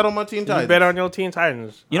gonna Alright. bet on my Teen Titans. You bet on your Teen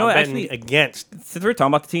Titans. You know I'm what, betting actually- against. Since we're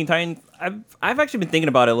talking about the Teen Titans, I've actually been thinking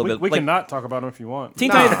about it a little we bit. can not talk about them if you want. Teen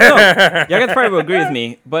Titans. No, y'all guys probably will agree with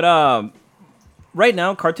me, but right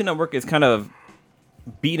now Cartoon Network is kind of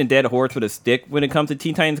beating a dead horse with a stick when it comes to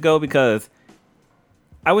Teen Titans Go, because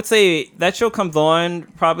I would say that show comes on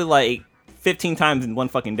probably like 15 times in one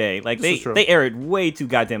fucking day. Like is true. they air it way too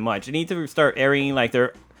goddamn much. They need to start airing like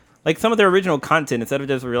some of their original content instead of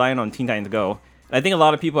just relying on Teen Titans Go. And I think a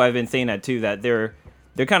lot of people have been saying that too, that they're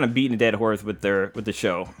kind of beating a dead horse with the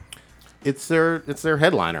show. It's their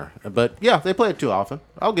headliner, but yeah, they play it too often.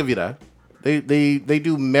 I'll give you that. They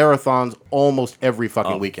do marathons almost every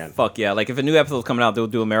fucking weekend. Fuck yeah! Like if a new episode's coming out, they'll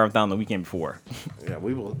do a marathon the weekend before. Yeah,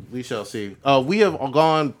 we shall see. We have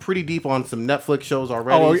gone pretty deep on some Netflix shows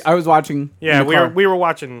already. Oh, I was watching. Yeah, in the we car. were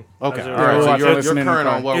watching. Okay, as all a- right. we're So watching you're listening in the current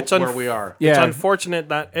car. on where, It's unf- where we are. It's Yeah. unfortunate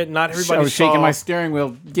that not I everybody was shaking saw. my steering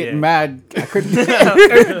wheel, getting Yeah. mad. I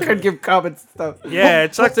couldn't give comments and stuff. Yeah,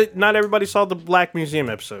 it sucks that not everybody saw the Black Museum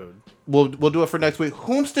episode. We'll do it for next week.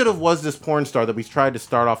 Whomstead of was this porn star that we tried to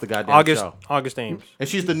start off the goddamn show? August Ames. And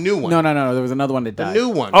she's the new one. No. There was another one that The died. new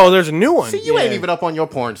one. Oh, there's a new one. See, you ain't Yeah. even up on your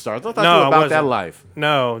porn stars. I thought No, you I were about that wasn't. life.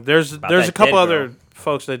 No, there's a that couple dead other girl.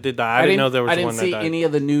 folks that did die. I didn't know there was I didn't one see that died. any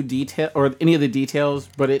of the new detail or any of the details,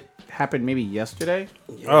 but it happened maybe yesterday.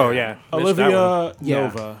 Oh yeah, Missed that one. Olivia Yeah.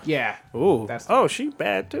 Nova. Yeah. Ooh. That's- Oh, she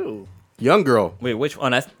bad too. Young girl. Wait, which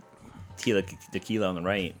one? That's tequila on the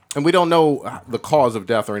right. And we don't know the cause of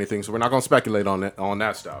death or anything, so we're not going to speculate on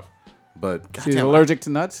that stuff. But She's goddamn, allergic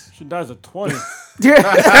to nuts. She dies at 20.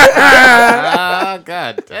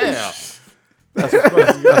 god damn.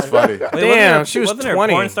 That's funny. Wait, Damn, she was wasn't there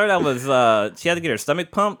 20. a porn star that was she had to get her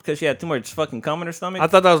stomach pumped because she had too much fucking cum in her stomach? I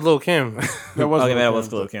thought that was Lil Kim. That was okay, Lil' that was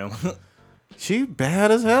Kim. Lil' Kim. She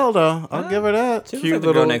bad as hell though. I'll give her that. She was Cute like the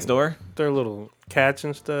girl little- next door. They're little cats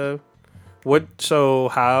and stuff. What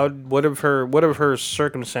of her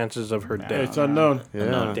circumstances of her death? It's unknown.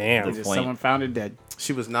 Yeah. Damn. Just point. someone found it dead.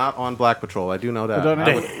 She was not on Black Patrol. I do know that. don't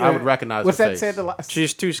know. I would recognize What's the that face. say? The last?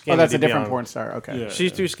 She's too skinny. Oh, that's to a be different on- porn star. Okay. Yeah.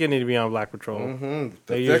 She's too skinny to be on Black Patrol. The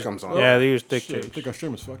They use- thickums on. Yeah, they use thick Shit, I chicks. think our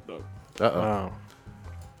stream is fucked up. Uh-oh.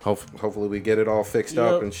 Oh. Hopefully we get it all fixed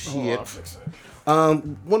up Yep. and Hold on, shit. I'll fix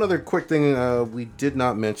it. One other quick thing we did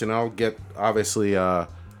not mention. I'll get obviously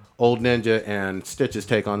Old Ninja and Stitch's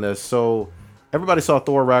take on this. So everybody saw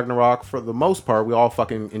Thor Ragnarok. For the most part, we all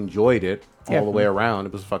fucking enjoyed it all Yeah. the way around.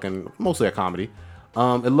 It was fucking mostly a comedy.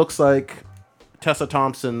 It looks like Tessa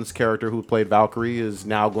Thompson's character, who played Valkyrie, is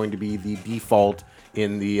now going to be the default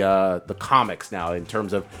in the comics now, in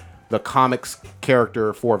terms of the comics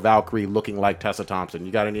character for Valkyrie looking like Tessa Thompson.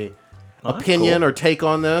 You got any opinion or take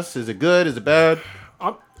on this? Is it good? Is it bad?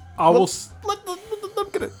 I will.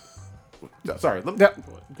 Let get it. Sorry. Yeah.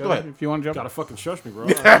 Go ahead. If you want to jump. Gotta fucking shush me, bro.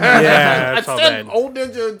 Yeah, that's I all said bad. Old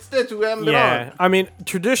Ninja and Stitch who haven't been Yeah, on. I mean,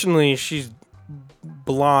 traditionally she's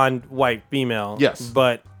blonde, white, female. Yes.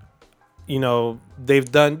 but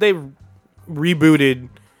they've rebooted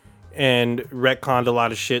and retconned a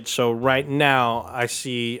lot of shit. So right now, I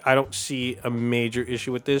don't see a major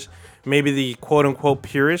issue with this. Maybe the quote unquote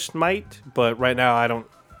purist might, but right now I don't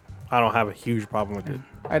have a huge problem with it.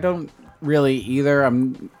 I don't really either. I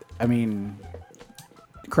mean,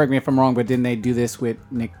 correct me if I'm wrong, but didn't they do this with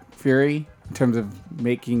Nick Fury in terms of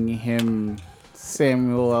making him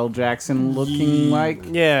Samuel L. Jackson looking like?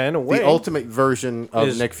 Yeah, in a way. The ultimate version of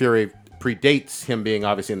Is- Nick Fury predates him being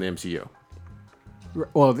obviously in the MCU.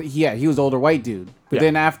 Well, yeah, he was older white dude. But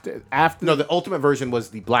Yeah. then after No, the ultimate version was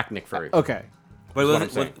the black Nick Fury. okay. Wait, what I'm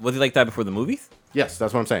was, saying. was he like that before the movies? Yes,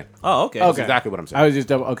 that's what I'm saying. Oh, okay. Okay. Exactly what I'm saying. I was just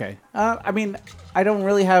double. Okay. I mean, I don't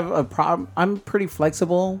really have a problem. I'm pretty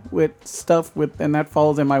flexible with stuff and that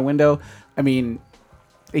falls in my window. I mean,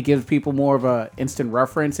 it gives people more of a instant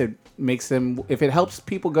reference. It makes them, if it helps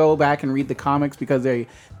people go back and read the comics because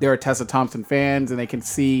they're Tessa Thompson fans and they can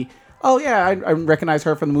see, oh yeah, I recognize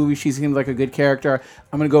her from the movie. She seems like a good character.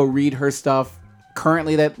 I'm gonna go read her stuff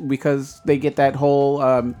currently because they get that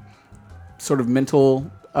whole sort of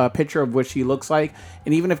mental picture of what she looks like.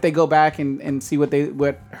 And even if they go back and see what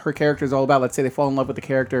her character is all about, let's say they fall in love with the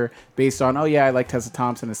character based on, oh yeah, I like Tessa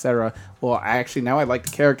Thompson, etc. Well, now I like the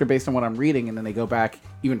character based on what I'm reading, and then they go back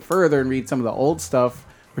even further and read some of the old stuff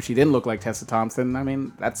where she didn't look like Tessa Thompson. I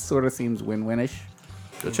mean, that sort of seems win-winish.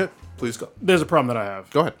 Good shit. Please go. There's a problem that I have.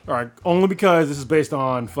 Go ahead. All right, only because this is based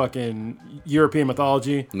on fucking European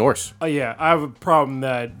mythology. Norse. Yeah, I have a problem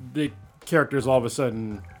that the character is all of a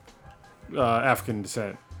sudden African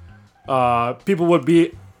descent. People would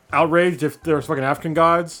be outraged if there was fucking African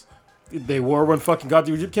gods. They were when fucking gods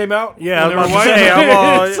came out. Yeah, I when was they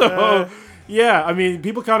about were to say, white. I'm all- So, yeah, I mean,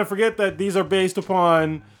 people kind of forget that these are based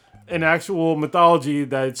upon an actual mythology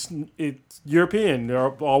that's European. They're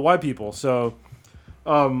all white people. So,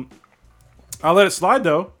 I'll let it slide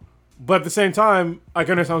though. But at the same time, I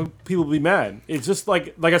can understand how people be mad. It's just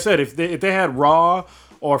like I said, if they had Raw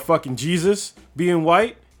or fucking Jesus being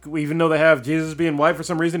white, even though they have Jesus being white for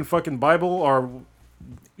some reason, fucking Bible or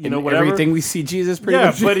whatever. Everything we see Jesus pretty Yeah,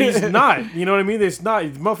 much. but he's not. You know what I mean? It's not.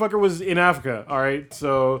 The motherfucker was in Africa, all right?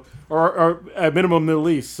 So, or at minimum Middle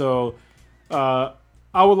East. So, I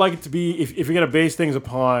would like it to be, if you're going to base things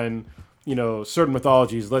upon, certain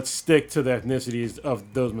mythologies, let's stick to the ethnicities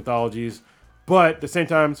of those mythologies. But at the same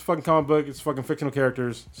time, it's a fucking comic book. It's fucking fictional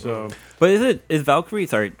characters. So But is Valkyrie?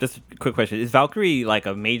 Sorry, just a quick question. Is Valkyrie like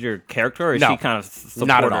a major character, or is No. she kind of supporter?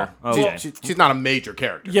 Not at all. Okay. She's not a major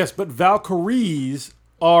character. yes, but Valkyries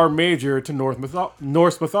are major to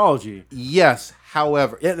Norse mythology. Yes,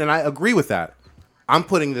 however, and I agree with that. I'm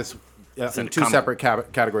putting this in a two comic. separate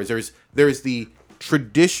categories. There's the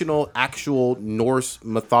traditional, actual Norse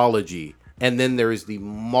mythology, and then there is the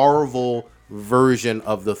Marvel version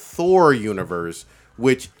of the Thor universe,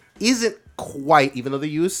 which isn't quite, even though they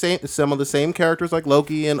use some of the same characters like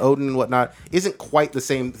Loki and Odin and whatnot, isn't quite the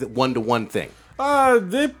same one-to-one thing.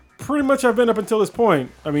 They pretty much have been up until this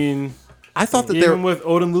point. I mean, I thought that even with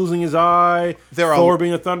Odin losing his eye, There are- Thor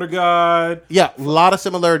being a thunder god. yeah, a lot of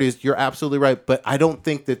similarities. You're absolutely right, but I don't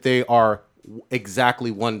think that they are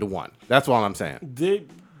exactly one-to-one. That's all I'm saying. They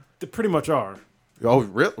pretty much are. Oh,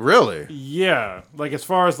 really? Yeah, like as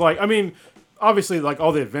far as like, I mean, obviously like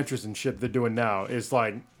all the adventures and shit they're doing now is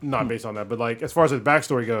like not based on that, but like as far as the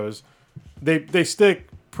backstory goes, they stick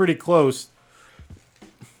pretty close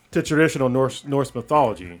to traditional Norse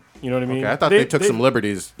mythology. You know what I mean? Okay, I thought they took some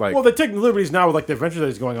liberties. Like, Well, they take liberties now with like the adventure that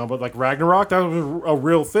is going on, but like Ragnarok, that was a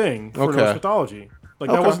real thing for Okay. Norse mythology. Like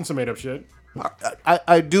that Okay. wasn't some made up shit.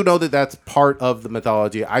 I do know that that's part of the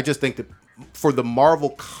mythology. I just think that for the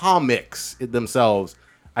Marvel comics themselves,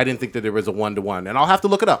 I didn't think that there was a one-to-one, and I'll have to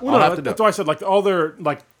look it up. Well, I'll no, have to do that's it. why I said like all their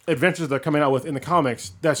like adventures they're coming out with in the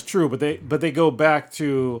comics. That's true, but they go back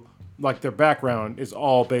to like their background is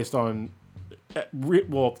all based on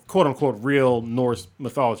quote unquote real Norse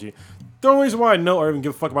mythology. The only reason why I know or even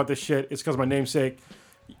give a fuck about this shit is because my namesake.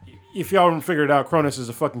 If y'all haven't figured it out, Cronus is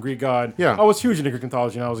a fucking Greek god. Yeah. I was huge into Greek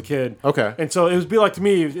mythology when I was a kid. Okay. And so it would be like to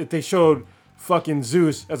me if they showed fucking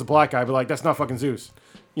Zeus as a black guy, but like that's not fucking Zeus.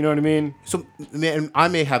 You know what I mean? So, man, I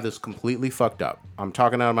may have this completely fucked up. I'm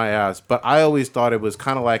talking out of my ass, but I always thought it was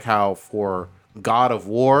kind of like how for God of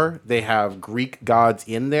War, they have Greek gods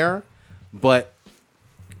in there, but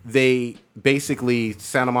they basically,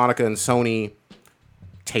 Santa Monica and Sony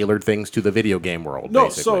tailored things to the video game world. No,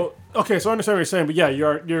 basically. so okay, so I understand what you're saying, but yeah,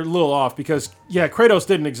 you're a little off because yeah, Kratos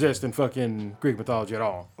didn't exist in fucking Greek mythology at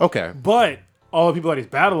all. Okay. But all the people that he's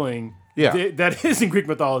battling, Yeah. that is in Greek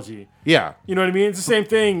mythology. Yeah. You know what I mean? It's the same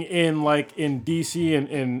thing in like in DC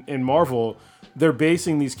and in Marvel. They're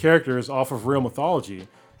basing these characters off of real mythology,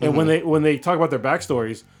 and when they talk about their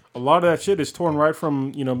backstories, a lot of that shit is torn right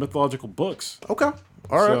from mythological books. Okay.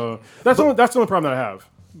 All right. So that's the only problem that I have.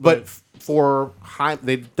 But for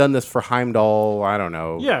they've done this for Heimdall, I don't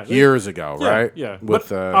know, Yeah, years ago, Yeah, right? Yeah, With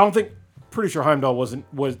but I don't think. Pretty sure Heimdall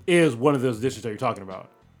is one of those editions that you're talking about.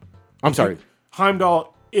 I'm sorry.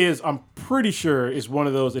 Heimdall is, I'm pretty sure, is one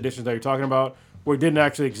of those editions that you're talking about where it didn't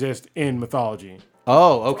actually exist in mythology.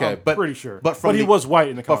 Oh, okay. I'm pretty sure. But from he was white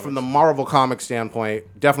in the But comics. from the Marvel comic standpoint,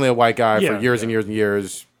 definitely a white guy Yeah, for years yeah. and years and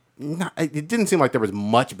years. It didn't seem like there was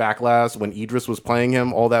much backlash when Idris was playing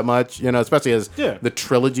him all that much, especially as Yeah. the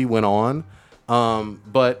trilogy went on.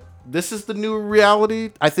 But this is the new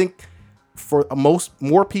reality. I think for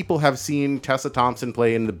more people have seen Tessa Thompson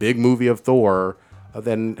play in the big movie of Thor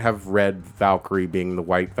than have read Valkyrie being the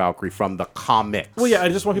white Valkyrie from the comics. Well, yeah, I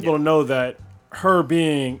just want people to know that her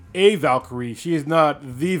being a Valkyrie, she is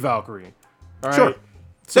not the Valkyrie. All right? Sure.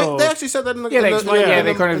 So, they actually said that in the Yeah, they in the- explained. in Yeah, the-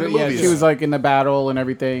 they in kind the of. Yeah, movies. she was like in the battle and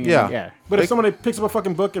everything. Yeah. And, yeah. but if somebody picks up a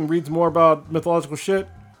fucking book and reads more about mythological shit,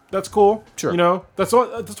 that's cool. Sure. That's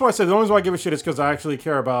why I said the only reason why I give a shit is because I actually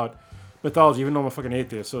care about mythology, even though I'm a fucking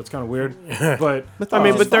atheist, so it's kind of weird. But I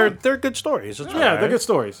mean, but fine. they're good stories. That's yeah, right. they're good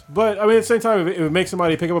stories. But I mean, at the same time, if it would make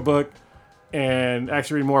somebody pick up a book and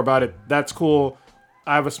actually read more about it, that's cool.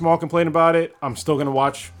 I have a small complaint about it. I'm still gonna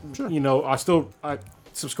watch. I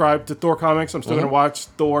subscribe to Thor comics. I'm still gonna watch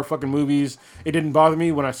Thor fucking movies. It didn't bother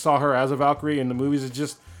me when I saw her as a Valkyrie in the movies. It's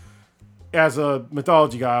just as a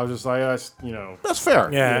mythology guy, I was just like, That's fair.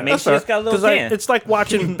 Yeah. Maybe That's she fair. just got a little Because tan. it's like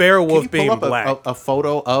watching Can you Beowulf pull being up black. a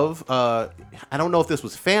photo of I don't know if this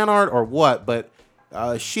was fan art or what, but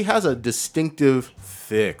she has a distinctive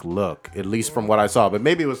thick look, at least from what I saw. But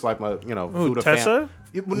maybe it was like my Fuda Tessa?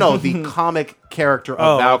 No, the comic character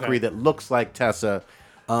Oh, of Valkyrie okay. that looks like Tessa.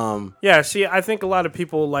 Yeah, see, I think a lot of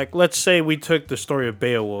people, like, let's say we took the story of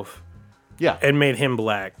Beowulf Yeah. and made him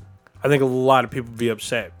black. I think a lot of people would be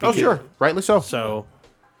upset. Oh, sure. Rightly so. So,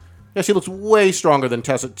 Yeah, she looks way stronger than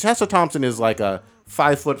Tessa. Tessa Thompson is like a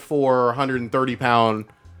 5'4", 130-pound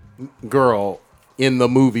girl in the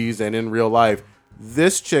movies and in real life.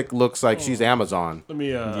 This chick looks like she's Amazon. let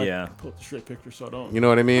me Yeah. pull up the straight picture so I don't. You know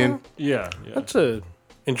what I mean? Yeah. that's a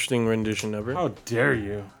interesting rendition of her. How dare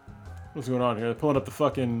you? What's going on here? They're pulling up the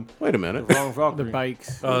fucking Wait a minute. wrong Valkyrie. The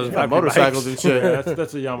bikes. Oh, it's Yeah, motorcycles and shit. Yeah,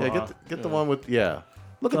 that's a Yamaha. Yeah, get the one with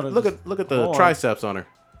Look Thought at it look was- at look at the hold on. triceps on her.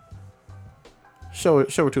 Show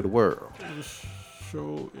her to the world.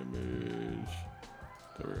 Show image.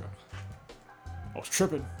 There we go. I was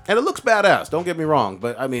tripping. And it looks badass. Don't get me wrong,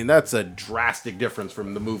 but I mean that's a drastic difference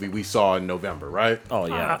from the movie we saw in November, right? Oh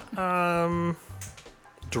yeah.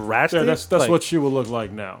 Drastic. Yeah, that's Like, what she will look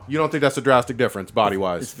like now. You don't think that's a drastic difference body It's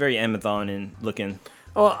wise? very Amazon and looking.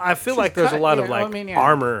 Well, I feel like there's a cut- lot of yeah, I like mean, yeah.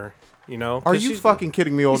 armor. You know. Are 'Cause you she's- fucking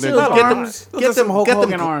kidding me, old see nigga? those Get them, arms? Those are some Hulk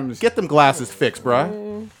Hogan arms. Get them glasses fixed,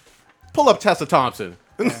 bruh. Pull up Tessa Thompson,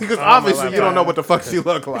 because obviously you don't know what the fuck she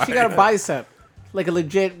look like. She got a bicep, like a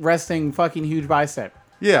legit resting fucking huge bicep.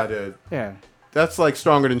 Yeah, dude. Yeah. That's like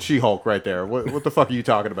stronger than She-Hulk right there. What the fuck are you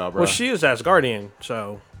talking about, bro? Well, she is Asgardian,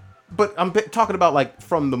 so But I'm talking about like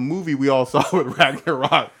from the movie we all saw with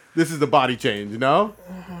Ragnarok. This is the body change, you know?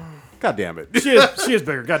 God damn it. She is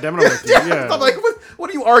bigger. God damn it, I'm with you. Yeah. I'm like, what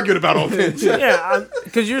are you arguing about all this? yeah,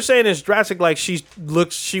 because you're saying it's drastic. Like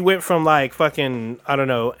she went from like fucking I don't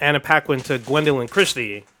know Anna Paquin to Gwendolyn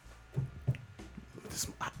Christie.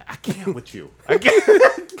 I can't with you. I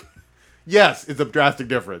can't. Yes, it's a drastic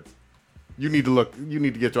difference. You need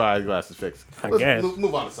to get your eyeglasses fixed. Let's guess.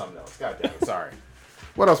 move on to something else. God damn it. Sorry.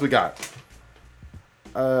 What else we got?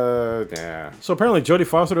 Yeah. So apparently Jodie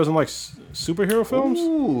Foster doesn't like superhero films?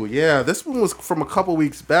 Ooh, yeah. This one was from a couple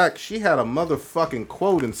weeks back. She had a motherfucking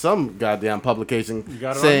quote in some goddamn publication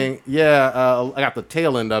got it saying, I got the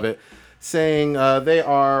tail end of it, saying they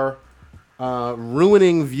are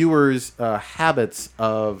ruining viewers'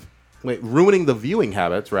 ruining the viewing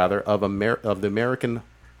habits, rather, of the American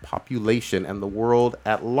population and the world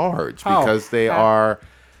at large How? because they are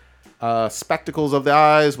spectacles of the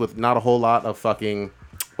eyes with not a whole lot of fucking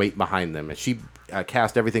weight behind them. And she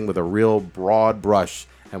cast everything with a real broad brush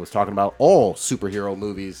and was talking about all superhero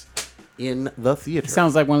movies in the theater.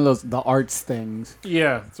 Sounds like one of those the arts things.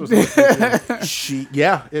 Yeah. That's what it's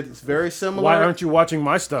like. It's very similar. Why aren't you watching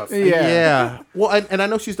my stuff? Yeah. Well, and I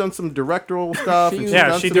know she's done some directorial stuff. and she's Yeah,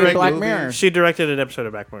 done she some did big Black movies. Mirror. She directed an episode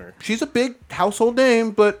of Black Mirror. She's a big household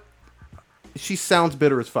name, but she sounds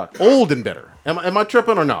bitter as fuck. Old and bitter. Am I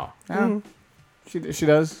tripping or no? Yeah. She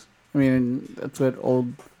does. I mean, that's what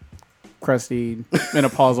old, crusty,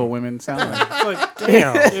 menopausal women sound like. It's like,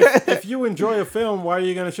 Damn. if you enjoy a film, why are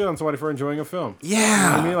you going to shit on somebody for enjoying a film?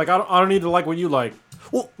 Yeah. I mean, like, I don't need to like what you like.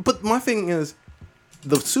 Well, but my thing is,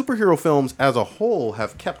 the superhero films as a whole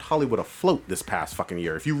have kept Hollywood afloat this past fucking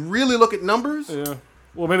year. If you really look at numbers, Yeah.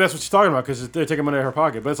 Well, maybe that's what she's talking about because they're taking money out of her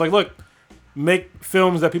pocket. But it's like, look, make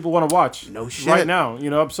films that people want to watch. No shit. Right now. You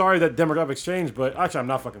know, I'm sorry that demographics changed, but actually, I'm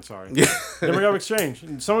not fucking sorry. Demographics change.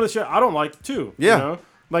 And some of the shit I don't like, too. Yeah. You know?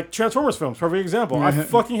 Like Transformers films, perfect example. I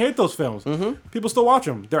fucking hate those films. People still watch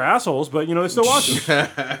them. They're assholes, but, you know, they still watch them.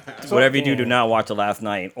 Whatever you do not watch it last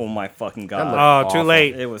night. Oh my fucking god. Oh, too Awful.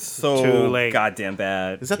 late. It was so Too late. goddamn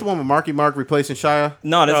bad. is that the one with Marky Mark replacing Shia?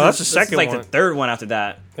 No, that's the this second is like one. the third one after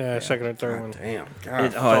that. Yeah, second or third one. Damn. God.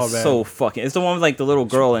 It's all bad. so fucking. It's the one with like the little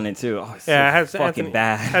girl in it too. Oh, it's Yeah, it so has fucking Anthony,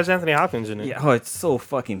 bad. Has Anthony Hopkins in it. Yeah, oh, it's so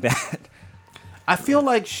fucking bad. I feel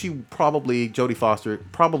like Jodie Foster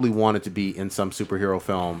probably wanted to be in some superhero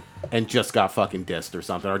film and just got fucking dissed or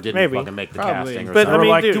something, or didn't Maybe. fucking make the Probably. casting or But, something. I Or mean,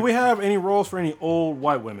 like, dude. do we have any roles for any old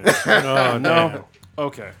white women? Oh, No?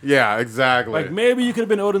 Okay. Yeah, exactly. Like, maybe you could have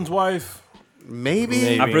been Odin's wife.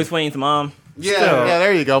 maybe. Maybe. Bruce Wayne's mom. Yeah, Still. yeah.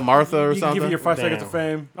 There you go, Martha or You can something. give her your 5 seconds Damn. of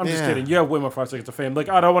fame. I'm just Yeah. kidding. You have way more 5 seconds of fame. Like,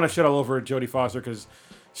 I don't want to shit all over Jodie Foster because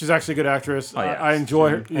she's actually a good actress. yeah. I enjoy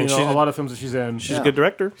her, And a she's- lot of films that she's in. She's a good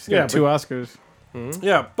director. yeah, Two but, Oscars.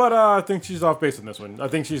 yeah, but I think she's off base on this one. I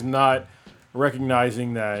think she's not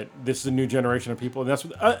recognizing that this is a new generation of people, and that's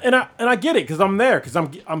what, and I get it because I'm there because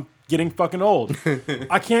I'm getting fucking old.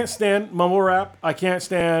 I can't stand mumble rap. I can't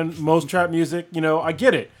stand most trap music. You know, I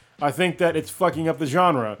get it. I think that it's fucking up the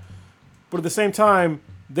genre, but at the same time,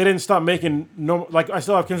 they didn't stop making like I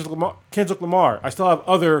still have Kendrick Lamar. I still have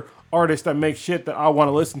other artists that make shit that I want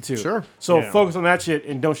to listen to. Sure. So Yeah. focus on that shit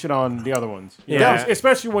and don't shit on the other ones. You Yeah. know,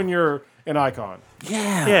 especially when you're an icon.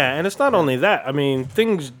 Yeah, and it's not only that. I mean,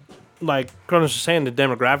 things like Cronus was saying, the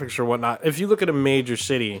demographics or whatnot. If you look at a major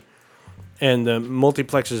city and the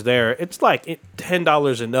multiplexes there, it's like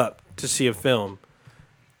 $10 and up to see a film,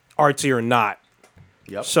 artsy or not.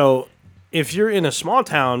 Yep. So if you're in a small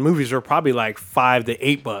town, movies are probably like $5 to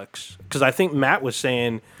 $8. Because I think Matt was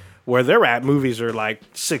saying where they're at, movies are like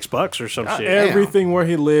 $6 or some shit. Everything where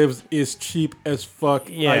he lives is cheap as fuck.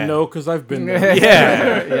 Yeah. I know because I've been there.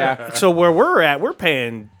 Yeah. Yeah. So where we're at, we're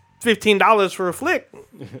paying $15 for a flick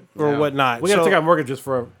or whatnot. We gotta So- take out mortgages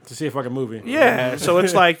to see a fucking movie. Yeah, so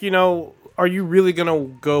it's like, you know, are you really going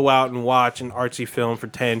to go out and watch an artsy film for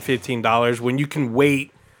 $10, $15 when you can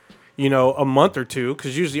wait a month or two,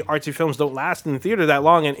 because usually artsy films don't last in the theater that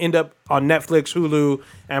long and end up on Netflix, Hulu,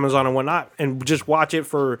 Amazon, and whatnot, and just watch it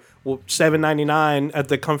for $7.99 at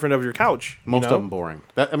the comfort of your couch. Most of them boring.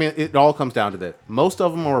 It all comes down to that. Most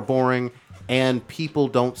of them are boring, and people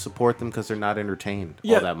don't support them because they're not entertained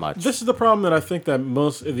all that much. This is the problem that I think that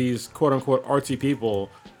most of these quote unquote artsy people,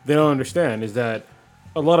 they don't understand, is that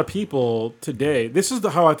a lot of people today, this is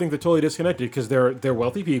how I think they're totally disconnected, because they're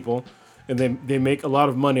wealthy people and they make a lot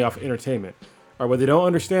of money off entertainment. Or what they don't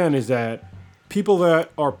understand is that people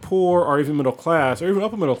that are poor or even middle class or even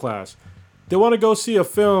upper middle class, they want to go see a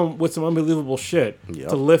film with some unbelievable shit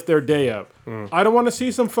to lift their day up. I don't want to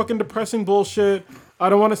see some fucking depressing bullshit. I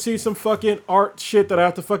don't want to see some fucking art shit that I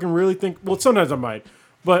have to fucking really think. Well, sometimes I might.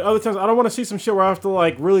 But other times, I don't want to see some shit where I have to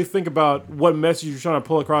like really think about what message you're trying to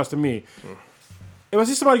pull across to me. If I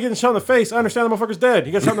see somebody getting shot in the face, I understand the motherfucker's dead.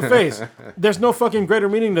 He got shot in the face. There's no fucking greater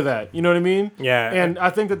meaning to that. You know what I mean? Yeah. And I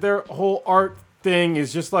think that their whole art thing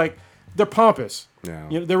is just like, they're pompous.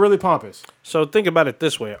 Yeah. They're really pompous. So think about it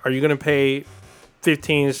this way. Are you going to pay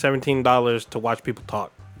 $15, $17 to watch people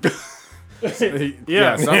talk?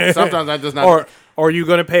 Yeah. Sometimes I just not. Or are you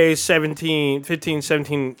going to pay $15,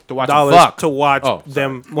 $17 To watch them fuck. to watch Oh,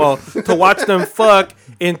 them? Well, to watch them fuck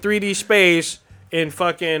in 3D space in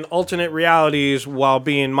fucking alternate realities while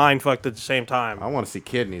being mind fucked at the same time. I want to see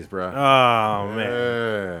kidneys, bro. Oh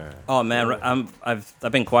man. Oh man, I've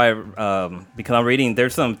been quiet because I'm reading.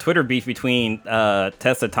 There's some Twitter beef between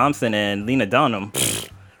Tessa Thompson and Lena Dunham.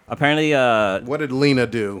 Apparently, What did Lena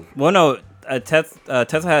do? well, no,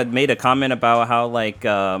 Tessa had made a comment about how, like,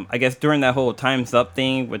 I guess during that whole Time's Up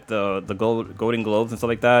thing with the Golden Globes and stuff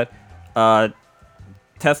like that,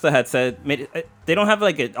 Tessa had said, they don't have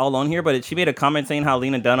like it all on here, but she made a comment saying how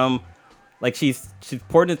Lena Dunham, like, she's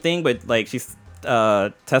supporting the thing, but like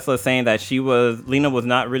Tesla saying that Lena was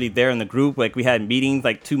not really there in the group. Like, we had meetings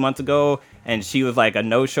like 2 months ago, and she was like a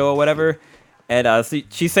no-show or whatever. And so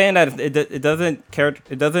she's saying that it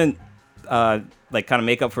doesn't like kind of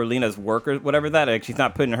make up for Lena's work or whatever that. Like, she's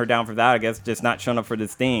not putting her down for that. I guess just not showing up for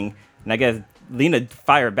this thing. And I guess Lena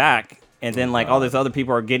fired back, and then like all these other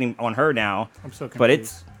people are getting on her now. I'm so confused. But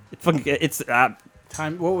it's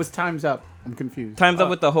Time. What was Time's Up? I'm confused. Time's up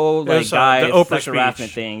with the whole like It's, guy the Oprah sexual speech.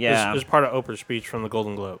 harassment thing. Yeah, It's part of Oprah's speech from the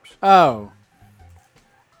Golden Globes. Oh.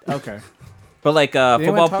 Okay. but like anyone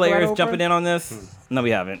football talk about players Oprah? jumping in on this. No,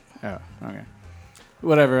 we haven't. Oh. Okay.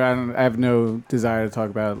 Whatever. I have no desire to talk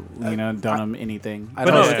about Lena Dunham anything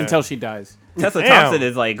until she dies. Tessa Damn. Thompson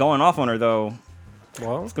is like going off on her though.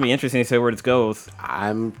 Well, It's gonna be interesting to see where this goes.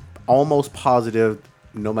 I'm almost positive,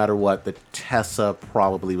 no matter what, that Tessa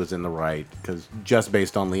probably was in the right, because just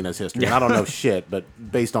based on Lena's history, and I don't know shit, but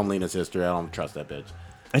based on Lena's history, I don't trust that bitch.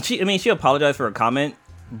 And she apologized for her comment,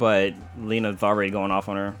 but Lena's already going off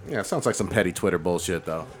on her. Yeah, it sounds like some petty Twitter bullshit,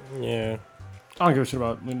 though. yeah. I don't give a shit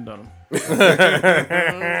about Lena Dunham. She's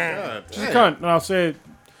a cunt, and I'll say it.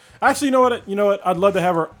 Actually, you know what? I'd love to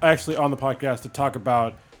have her actually on the podcast to talk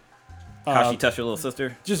about How she touched her little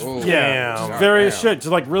sister. just Damn. just various shit,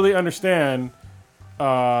 just like really understand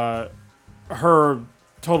her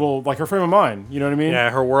total, like her frame of mind. You know what I mean? Yeah,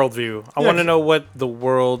 her worldview. I Yeah, want to 'cause- know what the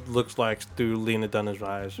world looks like through Lena Dunham's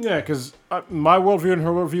eyes. Yeah, because my worldview and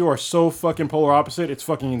her worldview are so fucking polar opposite. It's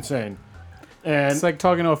fucking insane. And It's like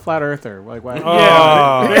talking to a flat earther. Like, why?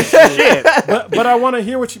 Oh, shit. but I want to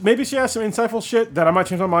hear what maybe she has some insightful shit that I might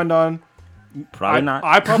change my mind on. Probably not.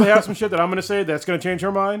 I probably have some shit that I'm going to say that's going to change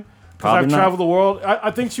her mind. Because Probably I've not. traveled the world.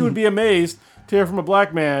 I think she would be amazed to hear from a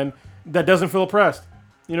black man that doesn't feel oppressed.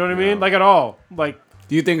 You know what I mean? Like at all. Like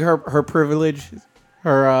Do you think her privilege,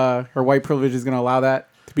 her white privilege, is going to allow that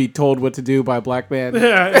to be told what to do by a black man?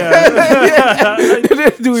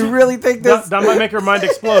 Do we really think this? that might make her mind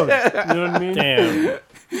explode. You know what I mean? Damn.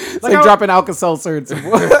 It's like dropping Alka-Seltzer. And some-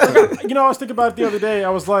 You know, I was thinking about it the other day. I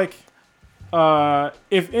was like,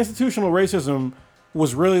 if institutional racism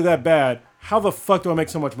was really that bad, how the fuck do I make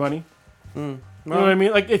so much money? You know what I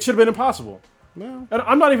mean? Like, it should have been impossible. And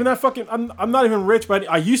I'm not even that fucking. I'm not even rich, but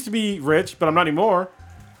I used to be rich, but I'm not anymore.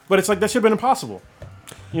 But it's like that should have been impossible.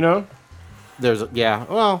 You know?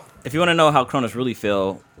 Well, If you want to know how Cronus really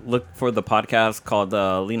feel, look for the podcast called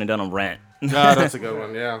Lena Dunham Rant. that's a good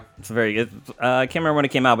one, yeah. It's very good. I can't remember when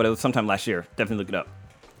it came out, but it was sometime last year. Definitely look it up.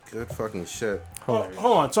 Good fucking shit. Hold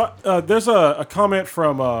on. So there's a comment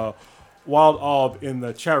from Wild Alb in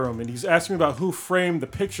the chat room, and he's asking me about who framed the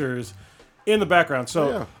pictures in the background.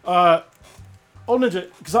 So, Old Ninja,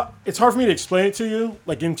 because it's hard for me to explain it to you,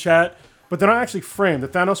 like in chat, but they're not actually framed. The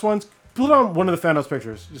Thanos ones, put on one of the Thanos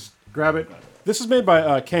pictures. Just grab it. This is made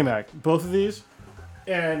by K-Mac, both of these.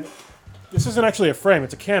 And this isn't actually a frame,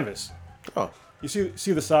 it's a canvas. Oh. You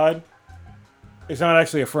see the side? It's not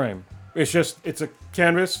actually a frame. It's a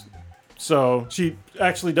canvas. So she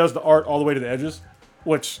actually does the art all the way to the edges,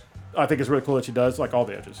 which I think is really cool that she does, like all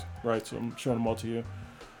the edges, right? So I'm showing them all to you.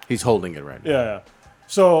 He's holding it right now. Yeah.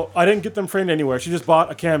 So I didn't get them framed anywhere. She just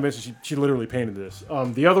bought a canvas and she literally painted this.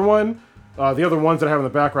 The other ones that I have in the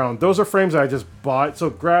background, those are frames that I just bought. So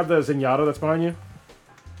grab the Zenyatta that's behind you.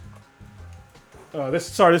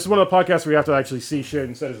 This is one of the podcasts where you have to actually see shit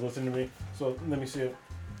instead of just listening to me. So let me see it.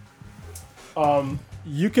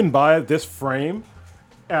 You can buy this frame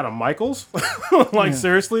at a Michael's,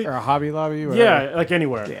 seriously. Or a Hobby Lobby. Or Yeah, like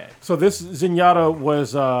anywhere. Yeah. So this Zenyatta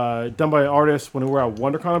was done by an artist when we were at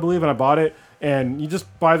WonderCon, I believe, and I bought it. And you just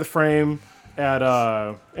buy the frame at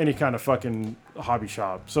any kind of fucking hobby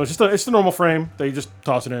shop. So it's the normal frame that you just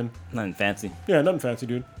toss it in. Nothing fancy. Yeah, nothing fancy,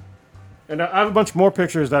 dude. And I have a bunch more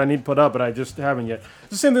pictures that I need to put up, but I just haven't yet.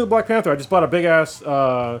 It's the same thing with Black Panther. I just bought a big ass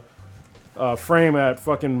frame at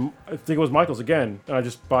fucking, I think it was Michael's again, and I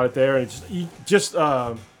just bought it there. And you just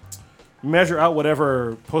measure out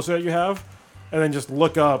whatever poster that you have, and then just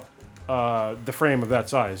look up the frame of that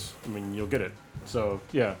size. I mean, you'll get it. So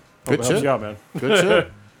yeah, hope Good it helps shit. you out, man. Good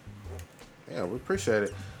shit. Yeah, we appreciate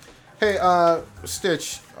it. Hey,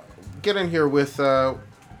 Stitch, get in here with what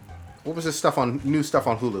was this new stuff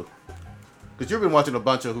on Hulu? Because you've been watching a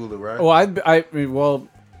bunch of Hulu, right? Well,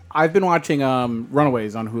 I've been watching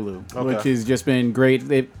Runaways on Hulu, Okay. which has just been great.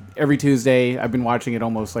 Every Tuesday, I've been watching it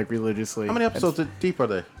almost like religiously. How many episodes deep are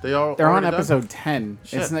they? They're They're on already done? episode 10.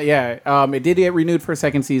 Shit. It's not, yeah. It did get renewed for a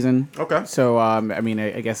second season. Okay. So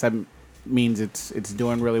I guess that means it's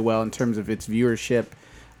doing really well in terms of its viewership.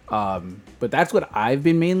 But that's what I've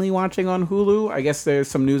been mainly watching on Hulu. I guess there's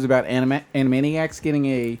some news about Animaniacs getting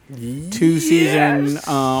a 2-season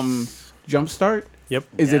jumpstart. Yep.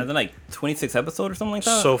 Is They're like 26 episodes or something like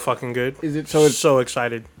that. So fucking good. Is it so? So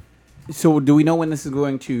excited. So do we know when this is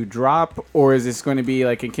going to drop, or is this going to be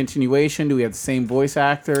like a continuation? Do we have the same voice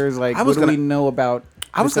actors? Like, I was what do we gonna- know about?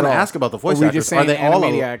 I was this at gonna all? ask about the Or voice we actors. just saying Are they all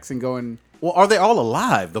Animaniacs and going? Well, are they all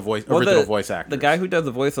alive? The original voice actors. The guy who does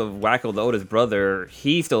the voice of Wacko, the oldest brother,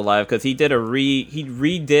 he's still alive because he did he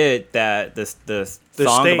redid the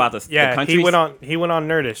song about the countries. he went on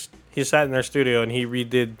Nerdist. He sat in their studio and he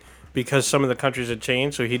redid, because some of the countries had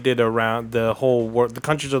changed, so he did around the whole world, the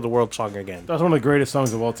countries of the world song again. That's one of the greatest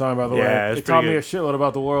songs of all time, by the Yeah, way. it's It taught me pretty a shitload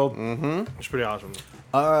about the world. It's pretty awesome.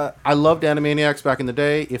 I loved Animaniacs back in the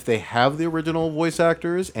day. If they have the original voice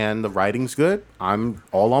actors and the writing's good, I'm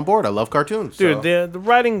all on board. I love cartoons. Dude, so. the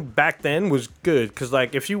writing back then was good, because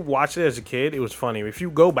like if you watched it as a kid, it was funny. If you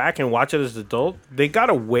go back and watch it as an adult, they got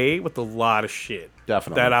away with a lot of shit.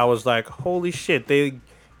 Definitely. That I was like, holy shit, they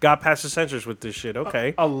got past the censors with this shit.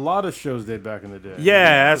 Okay. A lot of shows did back in the day.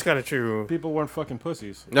 Yeah, that's kind of true. People weren't fucking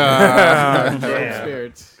pussies. Yeah.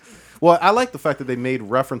 Spirits. Well, I like the fact that they made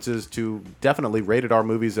references to definitely rated R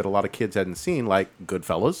movies that a lot of kids hadn't seen, like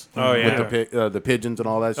Goodfellas. Oh, yeah. With the pigeons and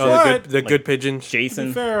all that shit. Oh, What? the good pigeons. To be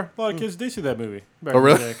Jason. fair, a lot of kids did see that movie. Back Oh, in the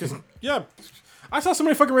really? day, 'cause, yeah, I saw so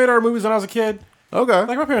many fucking radar movies when I was a kid. Okay.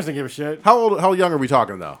 Like my parents didn't give a shit. How young are we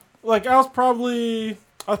talking, though? Like I probably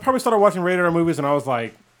started watching radar movies when I was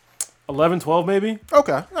like 11, 12 maybe.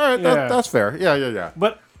 Okay. All right. Yeah. That's fair. Yeah.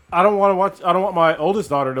 But I don't want my oldest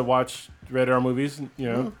daughter to watch radar movies. You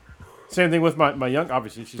know, same thing with my young.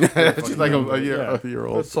 Obviously, she's She's like a yeah. year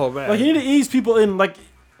old. That's so bad. Like you need to ease people in. Like,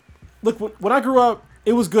 look, when I grew up,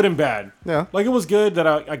 it was good and bad. Yeah. Like it was good that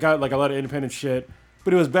I got like a lot of independent shit,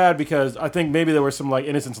 but it was bad because I think maybe there was some like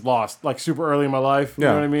innocence lost, like super early in my life. You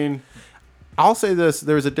Yeah. know what I mean? I'll say this: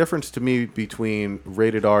 there's a difference to me between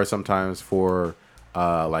rated R sometimes for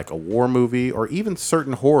like a war movie or even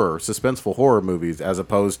certain suspenseful horror movies, as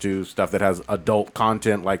opposed to stuff that has adult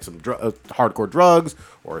content like some hardcore drugs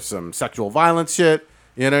or some sexual violence shit.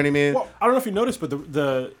 You know what I mean? Well, I don't know if you noticed, but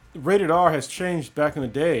the rated R has changed back in the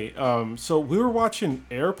day. So we were watching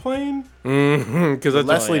Airplane. Because that's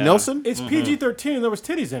Leslie yeah. Nielsen? It's PG-13 and there was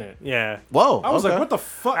titties in it. yeah. Whoa. I was okay. like, what the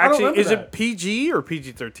fuck? I don't Actually, remember is that. it PG or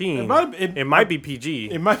PG-13? It might be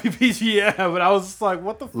PG. It might be PG, yeah, but I was just like,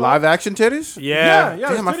 what the fuck? Live action titties? Yeah. Yeah,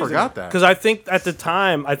 Damn, I there's titties in forgot it. that. Because I think at the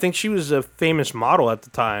time, she was a famous model at the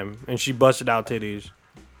time, and she busted out titties.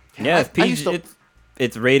 Yeah, it's I used PG. to-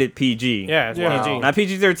 It's rated PG. Yeah, it's Yeah. PG. Not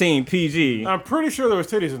PG-13. PG. I'm pretty sure there was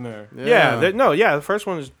titties in there. The first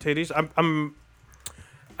one is titties.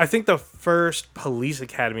 I think the first Police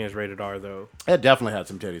Academy is rated R though. It definitely had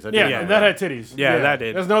some titties. I Yeah, did know and that had titties. Yeah, that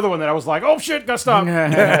did. There's another one that I was like, oh shit, gotta stop.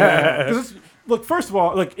 'Cause look, first of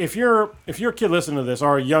all, look, if you're a kid listening to this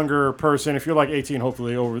or a younger person, if you're like 18,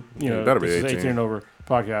 hopefully over, better be this is 18. 18 and over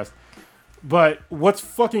podcast. But what's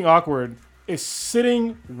fucking awkward is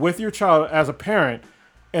sitting with your child as a parent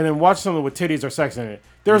and then watch something with titties or sex in it.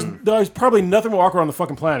 There's probably nothing more awkward on the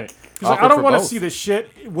fucking planet. Because I Awkward don't for want to both. see this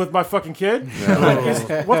shit with my fucking kid.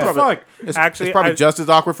 Like, what the fuck? Actually, It's probably I- just as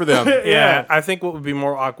awkward for them. Yeah, I think what would be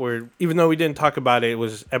more awkward, even though we didn't talk about it,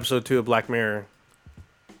 was episode 2 of Black Mirror.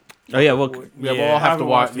 Oh yeah, well, Yeah, we'll all have to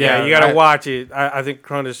watch. Yeah, you gotta I- watch it. I think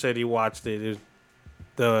Cronus said he watched it.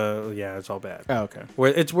 It's all bad. Oh, okay.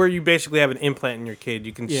 Where you basically have an implant in your kid.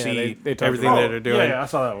 You can Yeah, see they talked everything about that they're doing. Yeah, I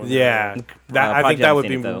saw that one. Yeah, that, I Prodigy think that haven't would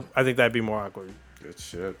seen be. it, though. I think that'd be more awkward. Good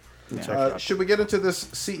shit. Yeah. Should we get into this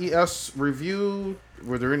CES review?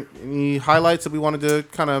 Were there any highlights that we wanted to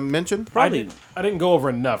kind of mention? probably. I didn't go over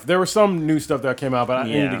enough. There was some new stuff that came out, but I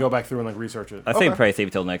need Yeah. to go back through and like research it. I say Okay. probably save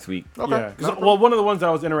it till next week. Okay. Yeah, 'cause, well, one of the ones that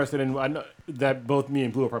I was interested in, I know, that both me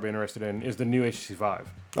and Blue are probably interested in, is the new HTC Vive.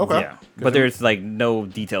 Okay. Yeah, but there's like no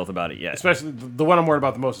details about it yet. Especially the one I'm worried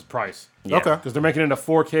about the most is price, Yeah. Okay. because they're making it a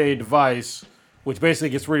 4K device, which basically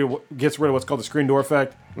gets rid of what's called the screen door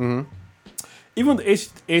effect. Mm-hmm. Even with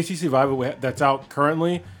the HTC Vive that's out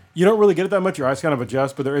currently, you don't really get it that much. Your eyes kind of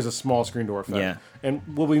adjust, but there is a small screen door effect. Yeah. And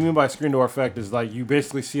what we mean by screen door effect is like you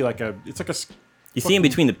basically see You see in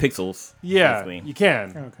between the pixels. yeah, basically. you can.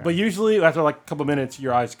 Okay. But usually after like a couple minutes,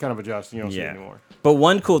 your eyes kind of adjust and you don't see it Yeah. anymore. But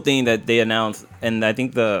one cool thing that they announced, and I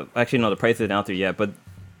think the price isn't out there yet, but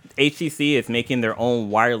HTC is making their own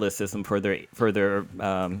wireless system for their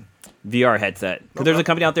VR headset. Because there's a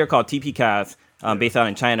company out there called TPCast, based out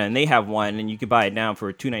in China, and they have one, and you can buy it now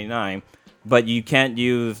for $299. But you can't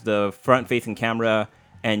use the front-facing camera,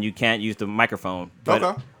 and you can't use the microphone. But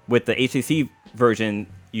Okay. with the HTC version,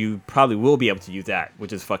 you probably will be able to use that,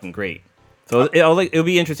 which is fucking great. So it'll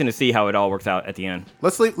be interesting to see how it all works out at the end.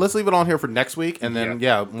 Let's leave it on here for next week, and then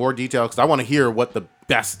more detail because I want to hear what the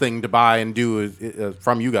best thing to buy and do is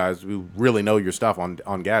from you guys who really know your stuff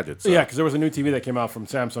on gadgets. So. Yeah, because there was a new TV that came out from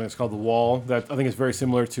Samsung. It's called the Wall. That I think is very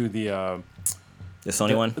similar to the The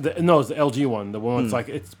Sony one? no, it's the LG one. The one that's like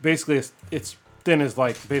it's basically it's thin as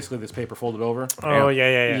like basically this paper folded over. Oh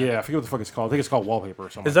yeah. Yeah, I forget what the fuck it's called. I think it's called wallpaper or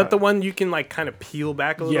something. Is that the one you can like kind of peel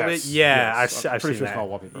back a little bit? Yeah, yes. I'm I've pretty seen sure it's that. called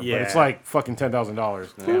wallpaper. Yeah, But it's like fucking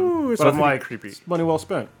 $10,000. Ooh, But I'm something like, creepy. it's money well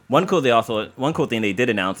spent. One cool thing they did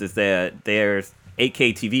announce is that there's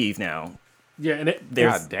 8K TVs now. Yeah, and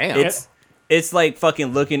There's, God damn. It's like fucking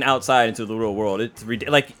looking outside into the real world. It's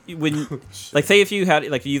like when, like, say if you had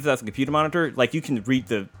like you use it as a computer monitor, like you can read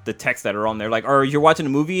the text that are on there. Like, or you're watching a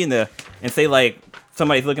movie and say like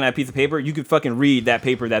somebody's looking at a piece of paper, you could fucking read that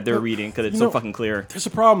paper that they're reading because it's you so know- fucking clear. There's a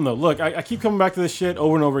problem though. Look, I keep coming back to this shit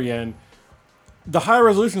over and over again. The high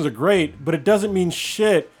resolutions are great, but it doesn't mean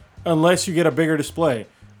shit unless you get a bigger display.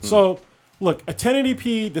 So, look, a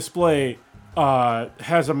 1080p display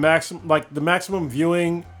has a maximum, like the maximum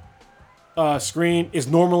viewing screen is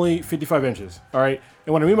normally 55 inches. All right,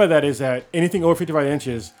 and what I mean by that is that anything over 55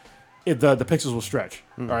 inches, the pixels will stretch.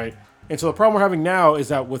 All right, and so the problem we're having now is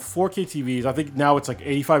that with 4K TVs, I think now it's like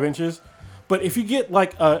 85 inches. But if you get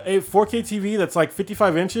like a 4K TV that's like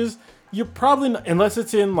 55 inches, you're probably not, unless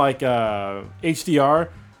it's in like HDR,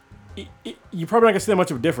 you're probably not gonna see that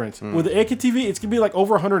much of a difference. With the 8K TV, it's gonna be like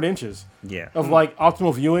over 100 inches Yeah. of like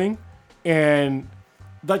optimal viewing, and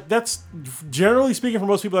like that's generally speaking for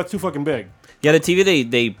most people that's too fucking big. Yeah, the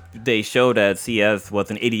TV they showed at CS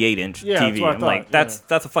was an 88-inch Yeah, that's TV. what I I'm thought, like,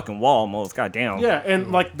 that's a fucking wall almost. Goddamn. Yeah,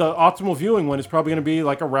 and like the optimal viewing one is probably gonna be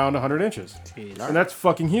like around 100 inches, and that's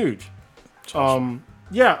fucking huge.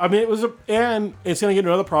 Yeah, I mean and it's gonna get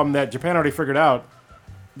another problem that Japan already figured out.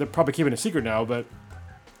 They're probably keeping it a secret now, but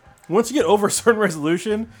once you get over a certain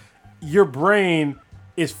resolution, your brain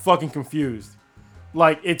is fucking confused.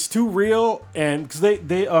 Like it's too real, and because they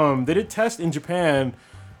did test in Japan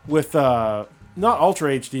with not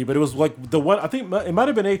Ultra HD, but it was like the one I think it might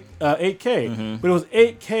have been 8K, but it was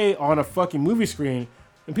 8K on a fucking movie screen,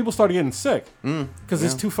 and people started getting sick because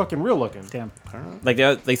it's too fucking real looking. Damn. Like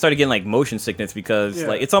they started getting like motion sickness because Yeah.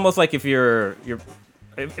 like it's almost like if you're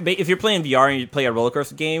playing VR and you play a roller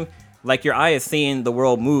coaster game, like your eye is seeing the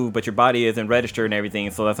world move, but your body isn't registered and everything.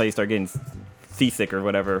 So that's how you start getting seasick or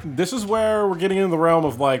whatever. This is where we're getting into the realm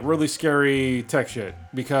of like really scary tech shit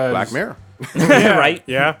because Black Mirror. Right?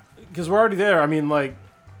 Yeah. because we're already there. I mean, like,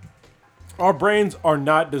 our brains are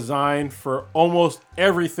not designed for almost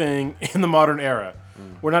everything in the modern era.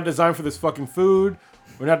 We're not designed for this fucking food.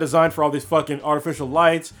 We're not designed for all these fucking artificial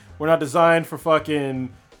lights. We're not designed for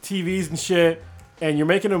fucking TVs and shit. And you're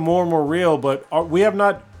making it more and more real, but we have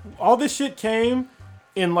not. All this shit came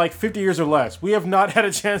in like 50 years or less. We have not had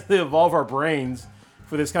a chance to evolve our brains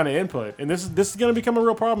for this kind of input, and this is going to become a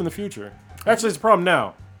real problem in the future. Actually, it's a problem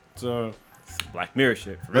now. So. Black Mirror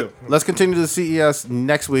shit. For real. Let's continue to CES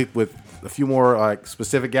next week with a few more like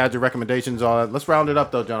specific gadget recommendations. Let's round it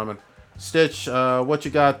up though, gentlemen. Stitch, what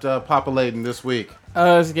you got populating this week?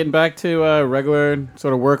 Just getting back to regular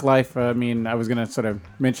sort of work life. I mean, I was gonna sort of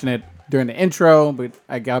mention it during the intro, but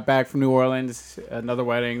I got back from New Orleans, another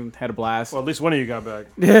wedding, had a blast. Well, at least one of you got back.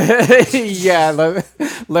 Yeah,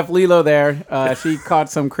 left Lilo there. She caught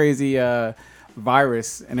some crazy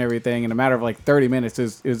virus and everything in a matter of like 30 minutes.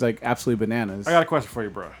 It was like absolutely bananas. I got a question for you,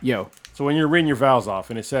 bro. Yo. So when you're reading your vows off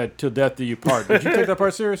and it said "till death do you part," did you take that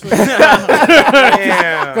part seriously?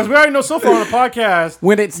 Yeah. Because we already know so far on the podcast,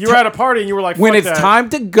 When it's you were at a party and you were like, when "Fuck it's that." time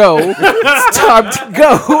to go, it's time to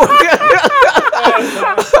go.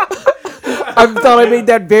 I thought I made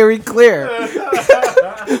that very clear.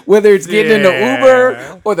 Whether it's getting in the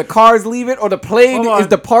Uber or the car's leaving or the plane Hold on. is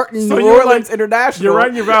departing So New you're Orleans like- International. You're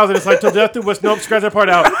writing your vows and it's like "till death do us." Nope, scratch that part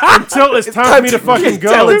out. Until it's time for me to fucking go.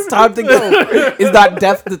 Until it's time to go. Is not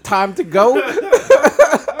death the time to go?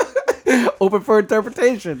 Open for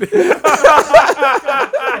interpretation.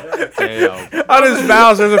 Damn. On his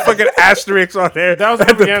vows, there's a fucking asterisk on there. That was the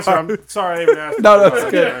perfect answer. I'm sorry I even asked. No,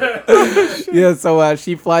 it's good. Yeah, so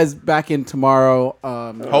she flies back in tomorrow.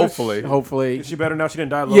 Hopefully. Hopefully. Is she better now? She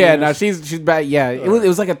didn't die. of Yeah, loneliness? no, she's back. Yeah, it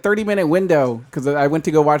was like a 30-minute window because I went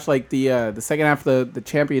to go watch like the second half of the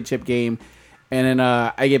championship game, and then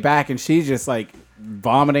I get back and she's just like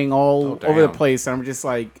vomiting all over the damn. place, and I'm just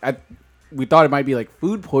like, we thought it might be like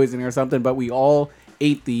food poisoning or something, but we all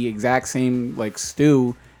ate the exact same like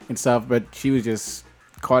stew and stuff, but she was just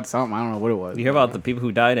caught something. I don't know what it was. You hear about the people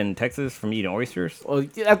who died in Texas from eating oysters? Well,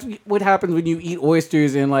 that's what happens when you eat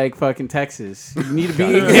oysters in like fucking Texas. You need to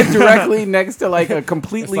be directly next to like a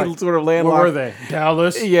completely It's like, sort of Where landlocked. were they?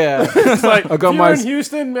 Dallas. Yeah. It's like I got if you're my- in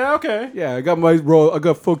Houston. Yeah, okay. Yeah, I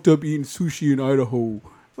got fucked up eating sushi in Idaho.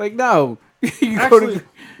 Like, no. You go Actually, to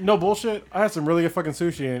no bullshit. I had some really good fucking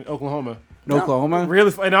sushi in Oklahoma. Oklahoma.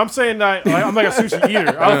 Really, and I'm saying that like, I'm like a sushi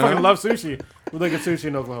eater. I fucking love sushi. Really good sushi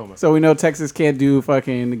in Oklahoma. So we know Texas can't do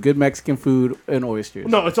fucking good Mexican food and oysters.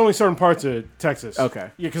 No, it's only certain parts of Texas. Okay.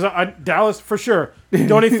 Yeah, because Dallas for sure.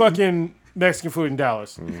 Don't eat fucking Mexican food in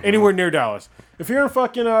Dallas. Anywhere near Dallas. If you're in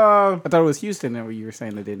fucking I thought it was Houston that you were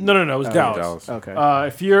saying they didn't. no, it was Dallas. Dallas. Okay.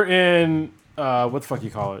 If you're in what the fuck you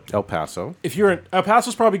call it? El Paso. If you're in El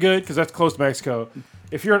Paso's probably good because that's close to Mexico.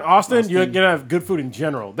 If you're in Austin, you're gonna have good food in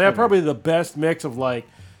general. They have probably the best mix of like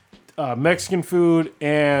Mexican food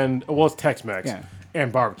and it's Tex-Mex Yeah.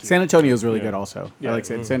 and barbecue. San Antonio's really good also. Yeah. I like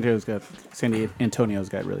San Antonio's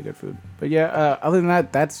got really good food. But yeah, other than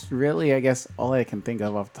that, that's really, I guess, all I can think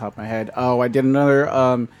of off the top of my head. Oh, I did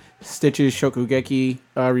another Stitches Shokugeki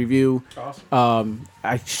review. Awesome.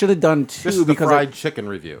 I should have done two This is the because fried chicken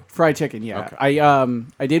review. fried chicken, yeah. Okay.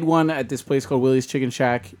 I did one at this place called Willie's Chicken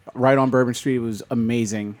Shack right on Bourbon Street. It was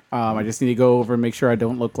amazing. I just need to go over and make sure I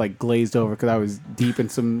don't look like glazed over because I was deep in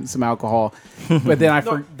some alcohol. But then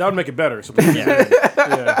No, that would make it better. So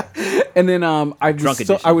yeah. and then I Drunk was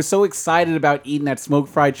so, edition. I was so excited about eating that smoked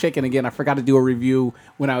fried chicken again. I forgot to do a review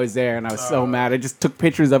when I was there, and I was so mad. I just took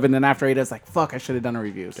pictures of it, and then after I ate it, I was like, "Fuck, I should have done a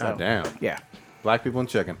review." So God damn. yeah. Black people and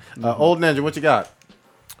chicken. Old Ninja, what you got?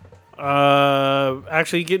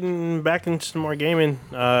 Actually getting back into some more gaming.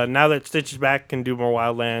 Now that Stitch is back, can do more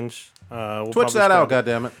Wildlands. We'll Twitch probably that out, start-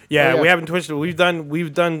 goddammit. Yeah, Oh, yeah. we haven't twitched it. We've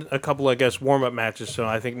done a couple, I guess, warm up matches. So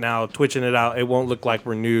I think now twitching it out, it won't look like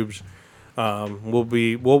we're noobs.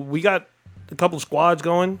 We got a couple squads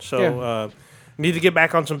going, so Yeah. need to get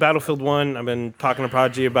back on some Battlefield 1. I've been talking to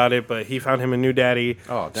Prodigy about it, but he found him a new daddy.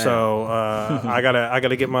 Oh, damn. So I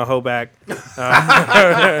gotta get my hoe back.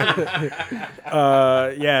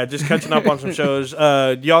 Yeah, just catching up on some shows.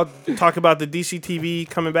 Y'all talk about the DCTV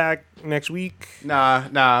coming back next week. Nah,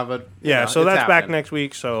 but Yeah, you know, so it's that's back happening. next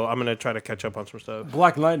week. So I'm gonna try to catch up on some stuff.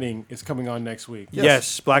 Black Lightning is coming on next week.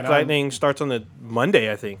 Yes, Black And I'm- Lightning starts on the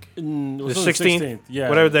Monday, I think. It The was on 16th. Yeah.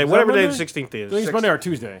 Whatever Is that day Monday? the 16th I is. think it's Monday or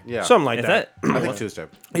Tuesday. Yeah, Something like Is that. that? I think Tuesday.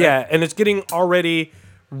 Yeah, and it's getting already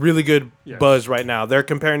really good Yes. buzz right now. They're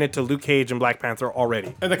comparing it to Luke Cage and Black Panther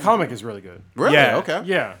already. And the comic is really good. Really? Yeah. Okay.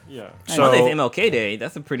 Yeah. So Monday's MLK Day.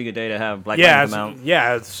 That's a pretty good day to have Black yeah, Lightning come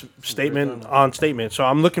out. it's statement on statement. So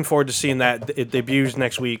I'm looking forward to seeing that. It debuts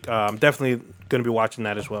next week. I'm definitely going to be watching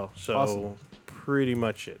that as well. So Awesome. pretty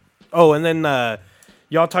much it. Oh, and then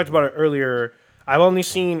y'all talked about it earlier. I've only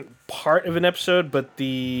seen part of an episode, but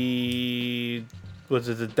the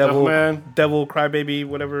Devilman. Devil Crybaby,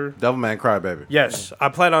 whatever. Devilman Crybaby. Yes, I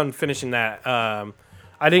plan on finishing that.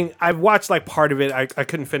 I watched like part of it. I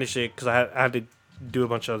couldn't finish it because I had to do a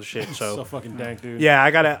bunch of other shit. So fucking dank, dude. Yeah,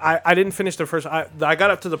 I didn't finish the first. I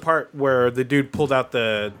got up to the part where the dude pulled out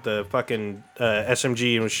the fucking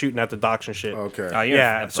SMG and was shooting at the docks and shit. Okay. Oh, you're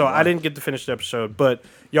Yeah, so I didn't get to finish the episode, but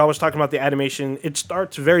y'all was talking about the animation. It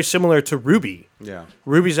starts very similar to Ruby. Yeah.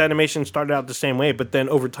 Ruby's animation started out the same way, but then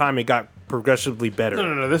over time it got progressively better.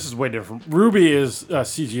 No. This is way different. Ruby is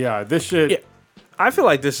CGI. This shit. Yeah. I feel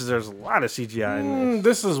like there's a lot of CGI in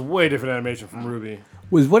this. This is way different animation from Ruby.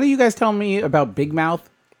 Was what are you guys telling me about Big Mouth?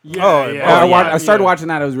 Yeah, Oh, yeah. I started watching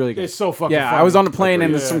that. It was really good. It's so fucking. Yeah, fun. I was on the plane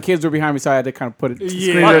and Yeah. some kids were behind me, so I had to kind of put it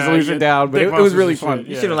screen Yeah, resolution yeah, down. But big it was monsters really and fun. shit,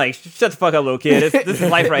 You yeah. should have like, shut the fuck up, little kid. This is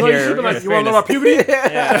life right Well, you here. should've, like, You're you want to know about experiencing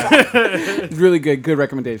puberty? It's really good. Good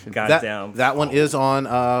recommendation. this. That, Goddamn. that one is on.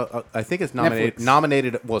 I think it's nominated. Netflix.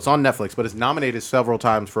 Nominated. Well, it's on Netflix, but it's nominated several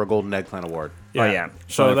times for a Golden Eggplant Award. Oh yeah.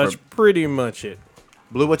 So that's pretty much it.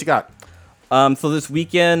 Blue, what you got? So this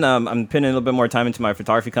weekend, I'm putting a little bit more time into my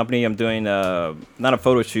photography company. I'm doing not a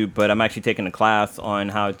photo shoot, but I'm actually taking a class on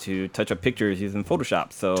how to touch up pictures using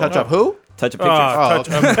Photoshop. So Touch up who? touch up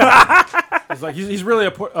pictures. Oh, okay. It's like he's really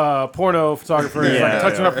a porno photographer. He's like Yeah,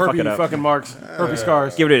 touching up fuck it herpes up. fucking marks, herpes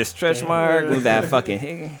scars. Give it a stretch mark. Move that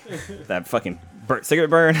fucking cigarette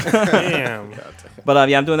burn. Damn. But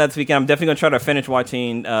yeah, I'm doing that this weekend. I'm definitely gonna try to finish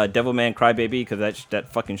watching Devilman Crybaby because that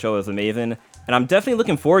fucking show is amazing. And I'm definitely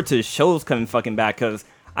looking forward to shows coming fucking back because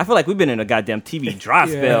I feel like we've been in a goddamn TV dry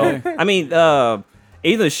spell. I mean,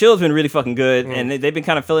 Agents of the Shield's been really fucking good, and they've been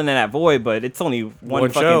kind of filling in that void, but it's only one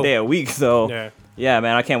fucking show. day a week. So Yeah. yeah,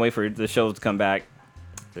 man, I can't wait for the shows to come back.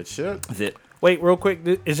 Good shit. That's it. Wait, real quick.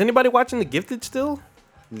 Is anybody watching The Gifted still?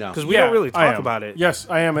 No. Because we don't really I talk am. about it. Yes,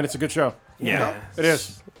 I am, and it's a good show. Yeah. It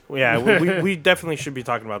is. Yeah, we definitely should be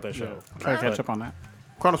talking about that show. Try to catch up on that.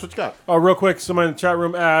 Kronos, what you got? Oh, real quick, someone in the chat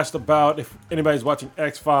room asked about if anybody's watching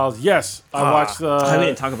X-Files. Yes, I watched we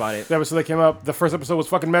didn't talk about it. the episode that came up. The first episode was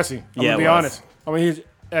fucking messy. I'm Yeah, gonna be it was. honest. I'm a huge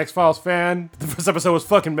X-Files fan. The first episode was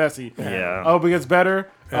fucking messy. Yeah. I hope it gets better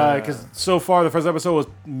because so far the first episode was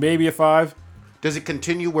maybe a 5. Does it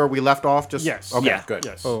continue where we left off? Just Yes. Okay, Yeah. good.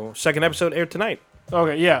 Yes. Oh, second episode aired tonight.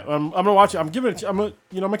 Okay. Yeah. I'm gonna watch it. I'm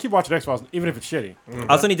gonna keep watching X-Files even if it's shitty.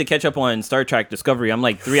 I also need to catch up on Star Trek Discovery. I'm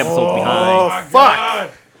like 3 episodes behind. Oh,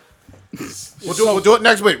 fuck. We'll do it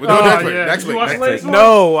next week. We'll do it next week. yeah. Next Did week. you watch Next the week. latest one?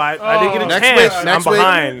 No, I didn't get a Next chance. week, next I'm week.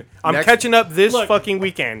 behind. I'm Next- catching up this Look. fucking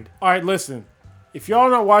weekend. All right. Listen, if y'all are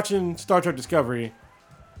not watching Star Trek Discovery,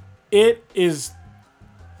 it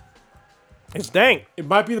It's dank.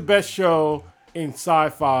 might be the best show in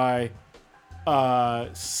sci-fi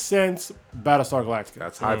since Battlestar Galactica.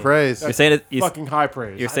 That's high praise. You're saying Fucking high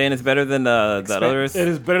praise. you're saying it's better than the others? It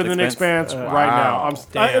is better than Expanse? Expanse right now. I'm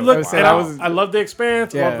Damn. look, I was saying, and I was- I love the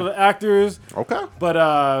Expanse. I Yeah. love the actors, Okay.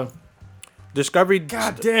 but Discovery.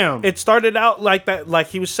 god damn, It started out like that, like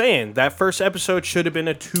he was saying. That first episode should have been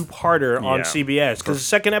a 2-parter on Yeah. CBS because the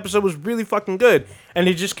second episode was really fucking good, and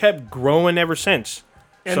it just kept growing ever since.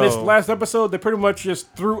 and So- this last episode they pretty much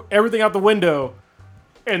just threw everything out the window,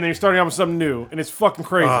 and then you're starting out with something new, and it's fucking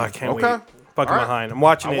crazy. Oh, I can't Okay. wait. Fucking All right. behind. I'm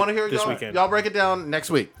watching I want to it hear this y'all, weekend. y'all break it down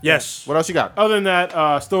next week. Yes. What else you got? Other than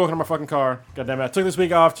that, still working on my fucking car. God damn it, I took this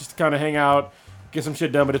week off just to kind of hang out, get some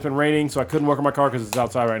shit done, but it's been raining, so I couldn't work on my car because it's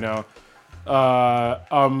outside right now.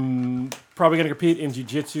 I'm probably gonna compete in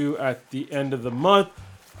jiu-jitsu at the end of the month.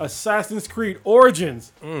 Assassin's Creed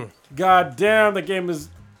Origins. God damn, the game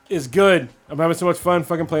is good. I'm having so much fun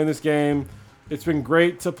fucking playing this game. It's been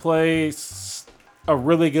great to play a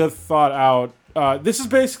really good thought out. This is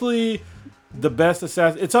basically the best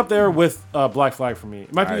Assassin. It's up there with Black Flag for me.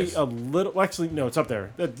 It might Nice. be a little. Well, actually, no, it's up there.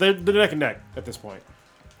 They're neck and neck at this point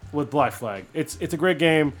with Black Flag. It's a great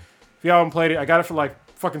game. If you haven't played it, I got it for like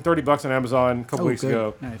fucking $30 on Amazon a couple weeks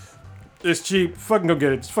ago. Nice. It's cheap. Fucking go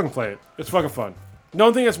get it. Just fucking play it. It's fucking fun. The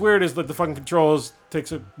only thing that's weird is that the fucking controls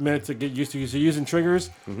takes a minute to get used to. So you're using triggers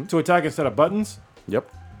to attack instead of buttons. Yep.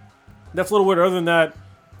 That's a little weird. Other than that,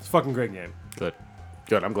 it's a fucking great game. Good.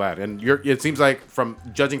 Good. I'm glad. And it seems like from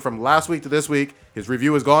judging from last week to this week, his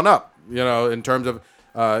review has gone up. You know, in terms of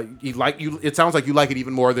it sounds like you like it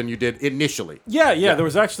even more than you did initially. Yeah. There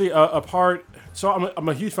was actually a part. So I'm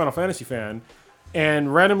a huge Final Fantasy fan,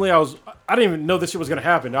 and randomly I didn't even know this shit was gonna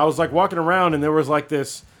happen. I was like walking around and there was like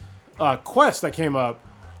this quest that came up,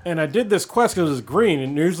 and I did this quest because it was green,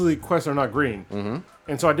 and usually quests are not green. Mm-hmm.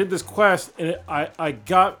 And so I did this quest, and I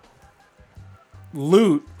got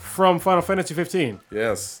loot from Final Fantasy 15.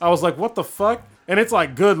 Yes. I was like, what the fuck? And it's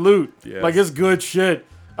like good loot. Yes. Like it's good shit.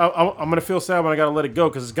 I'm gonna feel sad when I gotta let it go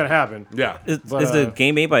because it's gonna happen. Yeah. Is But, the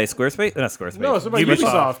game made by Squarespace? Not Squarespace. No, it's about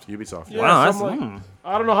Ubisoft. Ubisoft. Ubisoft. Yeah, Wow, so I'm that's- like,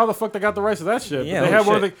 I don't know how the fuck they got the rights to that shit. Yeah, but they holy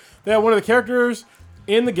had one of shit. the characters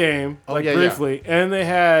in the game, like yeah, yeah. briefly, and they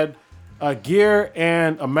had gear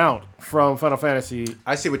and amount from Final Fantasy.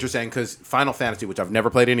 I see what you're saying because Final Fantasy, which I've never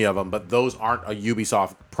played any of them, but those aren't a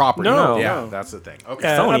Ubisoft property. No, yeah, no. that's the thing. Okay,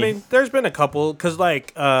 Yeah, Sony. I mean, there's been a couple because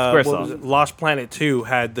like what Squaresoft. was it? Lost Planet 2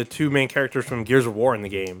 had the two main characters from Gears of War in the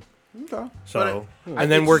game. okay. So,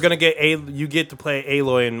 and then we're gonna get you get to play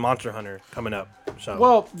Aloy and Monster Hunter coming up. So,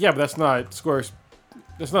 Well, yeah, but that's not Square.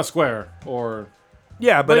 That's not Square or.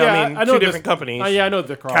 yeah, but yeah, I mean, know two this- different companies. Yeah, I know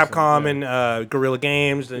the Capcom and Guerrilla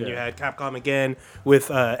Games. Then you Yeah. had Capcom again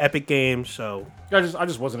with Epic Games. So, I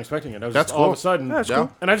just wasn't expecting it. I was That's just all of cool. a sudden. That's Yeah.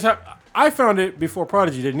 cool. And I found it before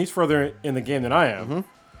Prodigy did, and he's further in the game than I am. And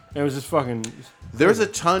it was just fucking. There's a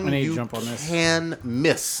ton I need to you jump on this. can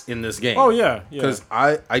miss in this game. Oh yeah, yeah. Because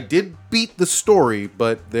I did beat the story,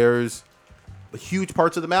 but there's huge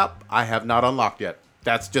parts of the map I have not unlocked yet.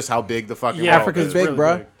 That's just how big the fucking Yeah, world Africa's is. big, really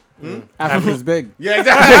bruh. big. Africa's big. Yeah,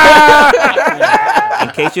 exactly.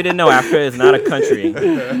 In case you didn't know, Africa is not a country;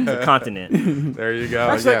 it's a continent. There you go.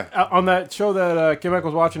 Actually, yeah. on that show that Kim Eck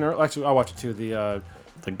was watching, actually I watched it too, the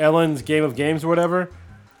Ellen's Game of Games or whatever.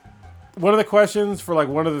 One of the questions for like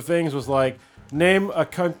one of the things was like name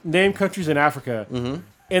countries in Africa.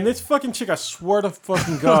 And this fucking chick, I swear to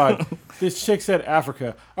fucking God, this chick said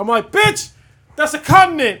Africa. I'm like, bitch, that's a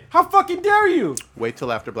continent. How fucking dare you? Wait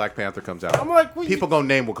till after Black Panther comes out. I'm like, what People gonna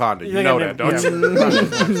name Wakanda. You Yeah, know yeah, that,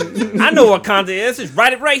 don't yeah. you? I know what Wakanda is. Just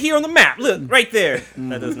write it right here on the map. Look, right there.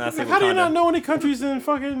 That does not say How do you not Wakanda. know any countries in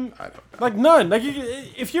fucking like none? Like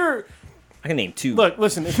if you're I can name two.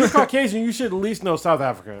 listen, if you're Caucasian, you should at least know South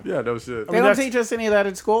Africa. Yeah, no shit. They don't that's- teach us any of that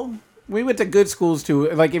at school. We went to good schools too.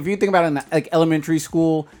 Like if you think about it in like elementary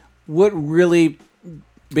school, what really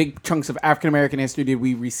big chunks of African American history did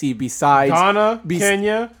we receive besides Ghana, bes-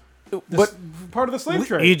 Kenya, But part of the slave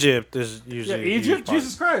trade. Egypt is Yeah, usually a huge Egypt. part.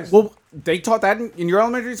 Jesus Christ. well, they taught that in your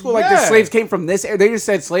elementary school. Like the Yeah. slaves came from this. They just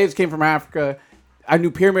said slaves came from Africa. I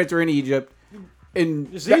knew pyramids are in Egypt.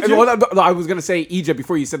 And It's Egypt? I was gonna say Egypt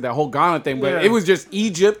before you said that whole Ghana thing, but Yeah. it was just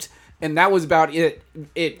Egypt, and that was about it.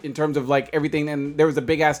 It in terms of like everything, and there was a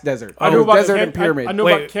big ass desert. I There knew was about desert Ken- and pyramid. I knew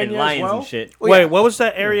Wait, about and Kenya and as lions well. and shit. Well, Wait, yeah. what was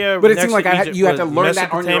that area? But it next seemed like to I had, Egypt? you had to Was learn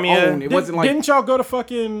that on your Mesopotamia? own. It wasn't like Didn't y'all go to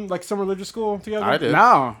fucking like some religious school together? I did. No.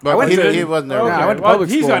 I But went he, to- he wasn't there. Okay. with I me. went to Well, public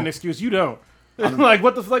he's school. got an excuse. You don't. Like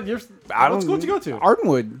what the fuck? What school did you go to?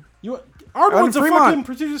 Ardenwood. You Ardwood's a Fremont. fucking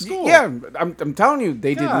prestigious school. Yeah, I'm telling you,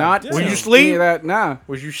 they did God not. damn. Were you teach asleep? any of that? Nah,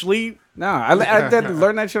 Was you sleep? nah. I had to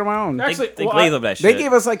learn that shit on my own. Actually, They well, glaze I- over that They shit.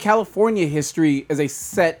 gave us like California history as a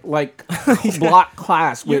set like block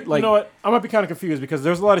class You, with like you know what? I might be kind of confused because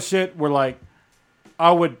there's a lot of shit where like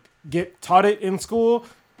I would get taught it in school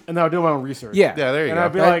and then I would do my own research. yeah Yeah, there you And go.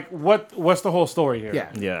 I'd be like, what's the whole story here? yeah.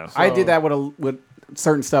 Yeah. I So- did that with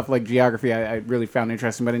certain stuff like geography. I really found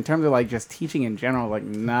interesting, but in terms of like just teaching in general, like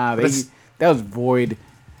nah, that was void.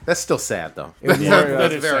 That's still sad though. was more-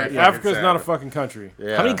 That is very sad. fucking Africa's sad. not a fucking country.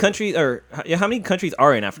 Yeah. How many countries how many countries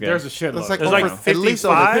are in Africa? There's a shitload. It's like, There's over, like at least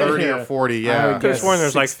over 55? 30 Yeah. or 40. I Yeah. would Could have guess sworn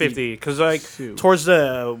there's like 62. 50 because like towards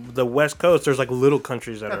the west coast there's like little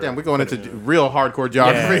countries that are. Damn, we're going into real hardcore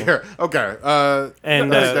geography Yeah. here. Okay.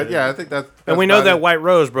 And, I think I think that's and we know about that it. White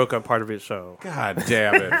Rose broke up part of it, so God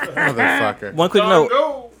damn it, motherfucker. One quick note.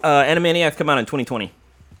 Animaniacs come out in 2020.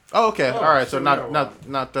 Oh, okay. All right. So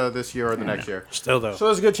not this year or the next year. still though. So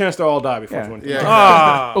there's a good chance they'll all die before Yeah. 20. Yeah.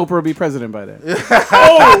 Ah, Oprah will be president by then.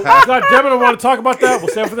 Oh, God damn it! I want to talk about that. We'll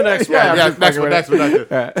save it for the next one. Yeah. just Next fucking one.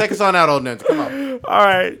 with Next one. Take us on out, old ninja. Come on. all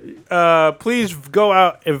right. Please go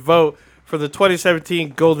out and vote for the 2017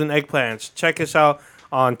 Golden Eggplants. Check us out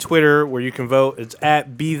on Twitter where you can vote. It's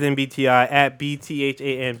at BThanBTI, at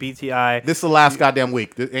BTHANBTI. This is the last goddamn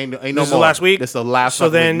week. This ain't no This more. is the last week? This is the last. So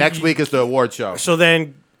fucking week. then Next you- week is the award show. So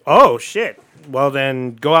then, oh shit. Well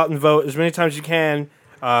then, go out and vote as many times as you can.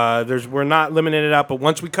 We're not limiting it out, but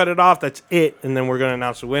once we cut it off, that's it, and then we're gonna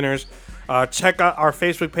announce the winners. Check out our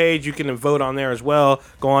Facebook page. You can vote on there as well.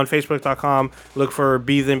 Go on Facebook.com. Look for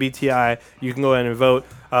BThanBTI. You can go ahead and vote.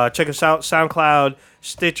 Check us out: SoundCloud,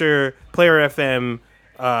 Stitcher, Player FM,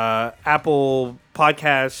 Apple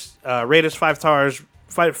Podcasts. Rate us 5 stars.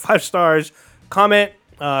 5 stars. Comment.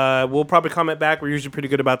 We'll probably comment back. We're usually pretty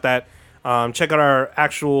good about that. Check out our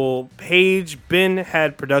actual page,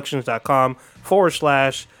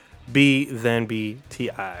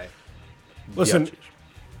 binheadproductions.com/BThanBTI. Listen,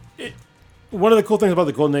 one of the cool things about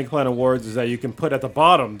the Golden Eggplant Awards is that you can put at the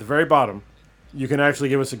bottom, the very bottom, you can actually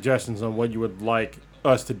give us suggestions on what you would like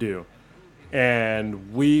us to do,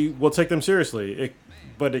 and we will take them seriously.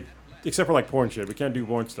 Except for like porn shit, we can't do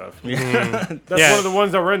porn stuff. That's Yeah. one of the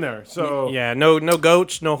ones that were in there. So Yeah, no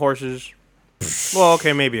goats, no horses. Well,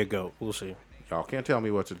 okay, maybe a goat. We'll see. Y'all can't tell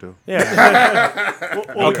me what to do. Yeah.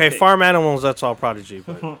 Okay, farm animals, that's all Prodigy,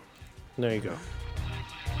 but there you go.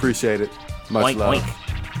 Appreciate it. Much Oink, love. oink.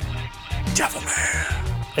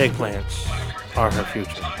 Eggplants are her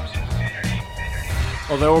future.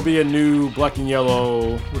 Well, there will be a new Black and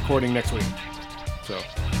Yellow recording next week. So,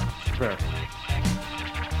 prepare.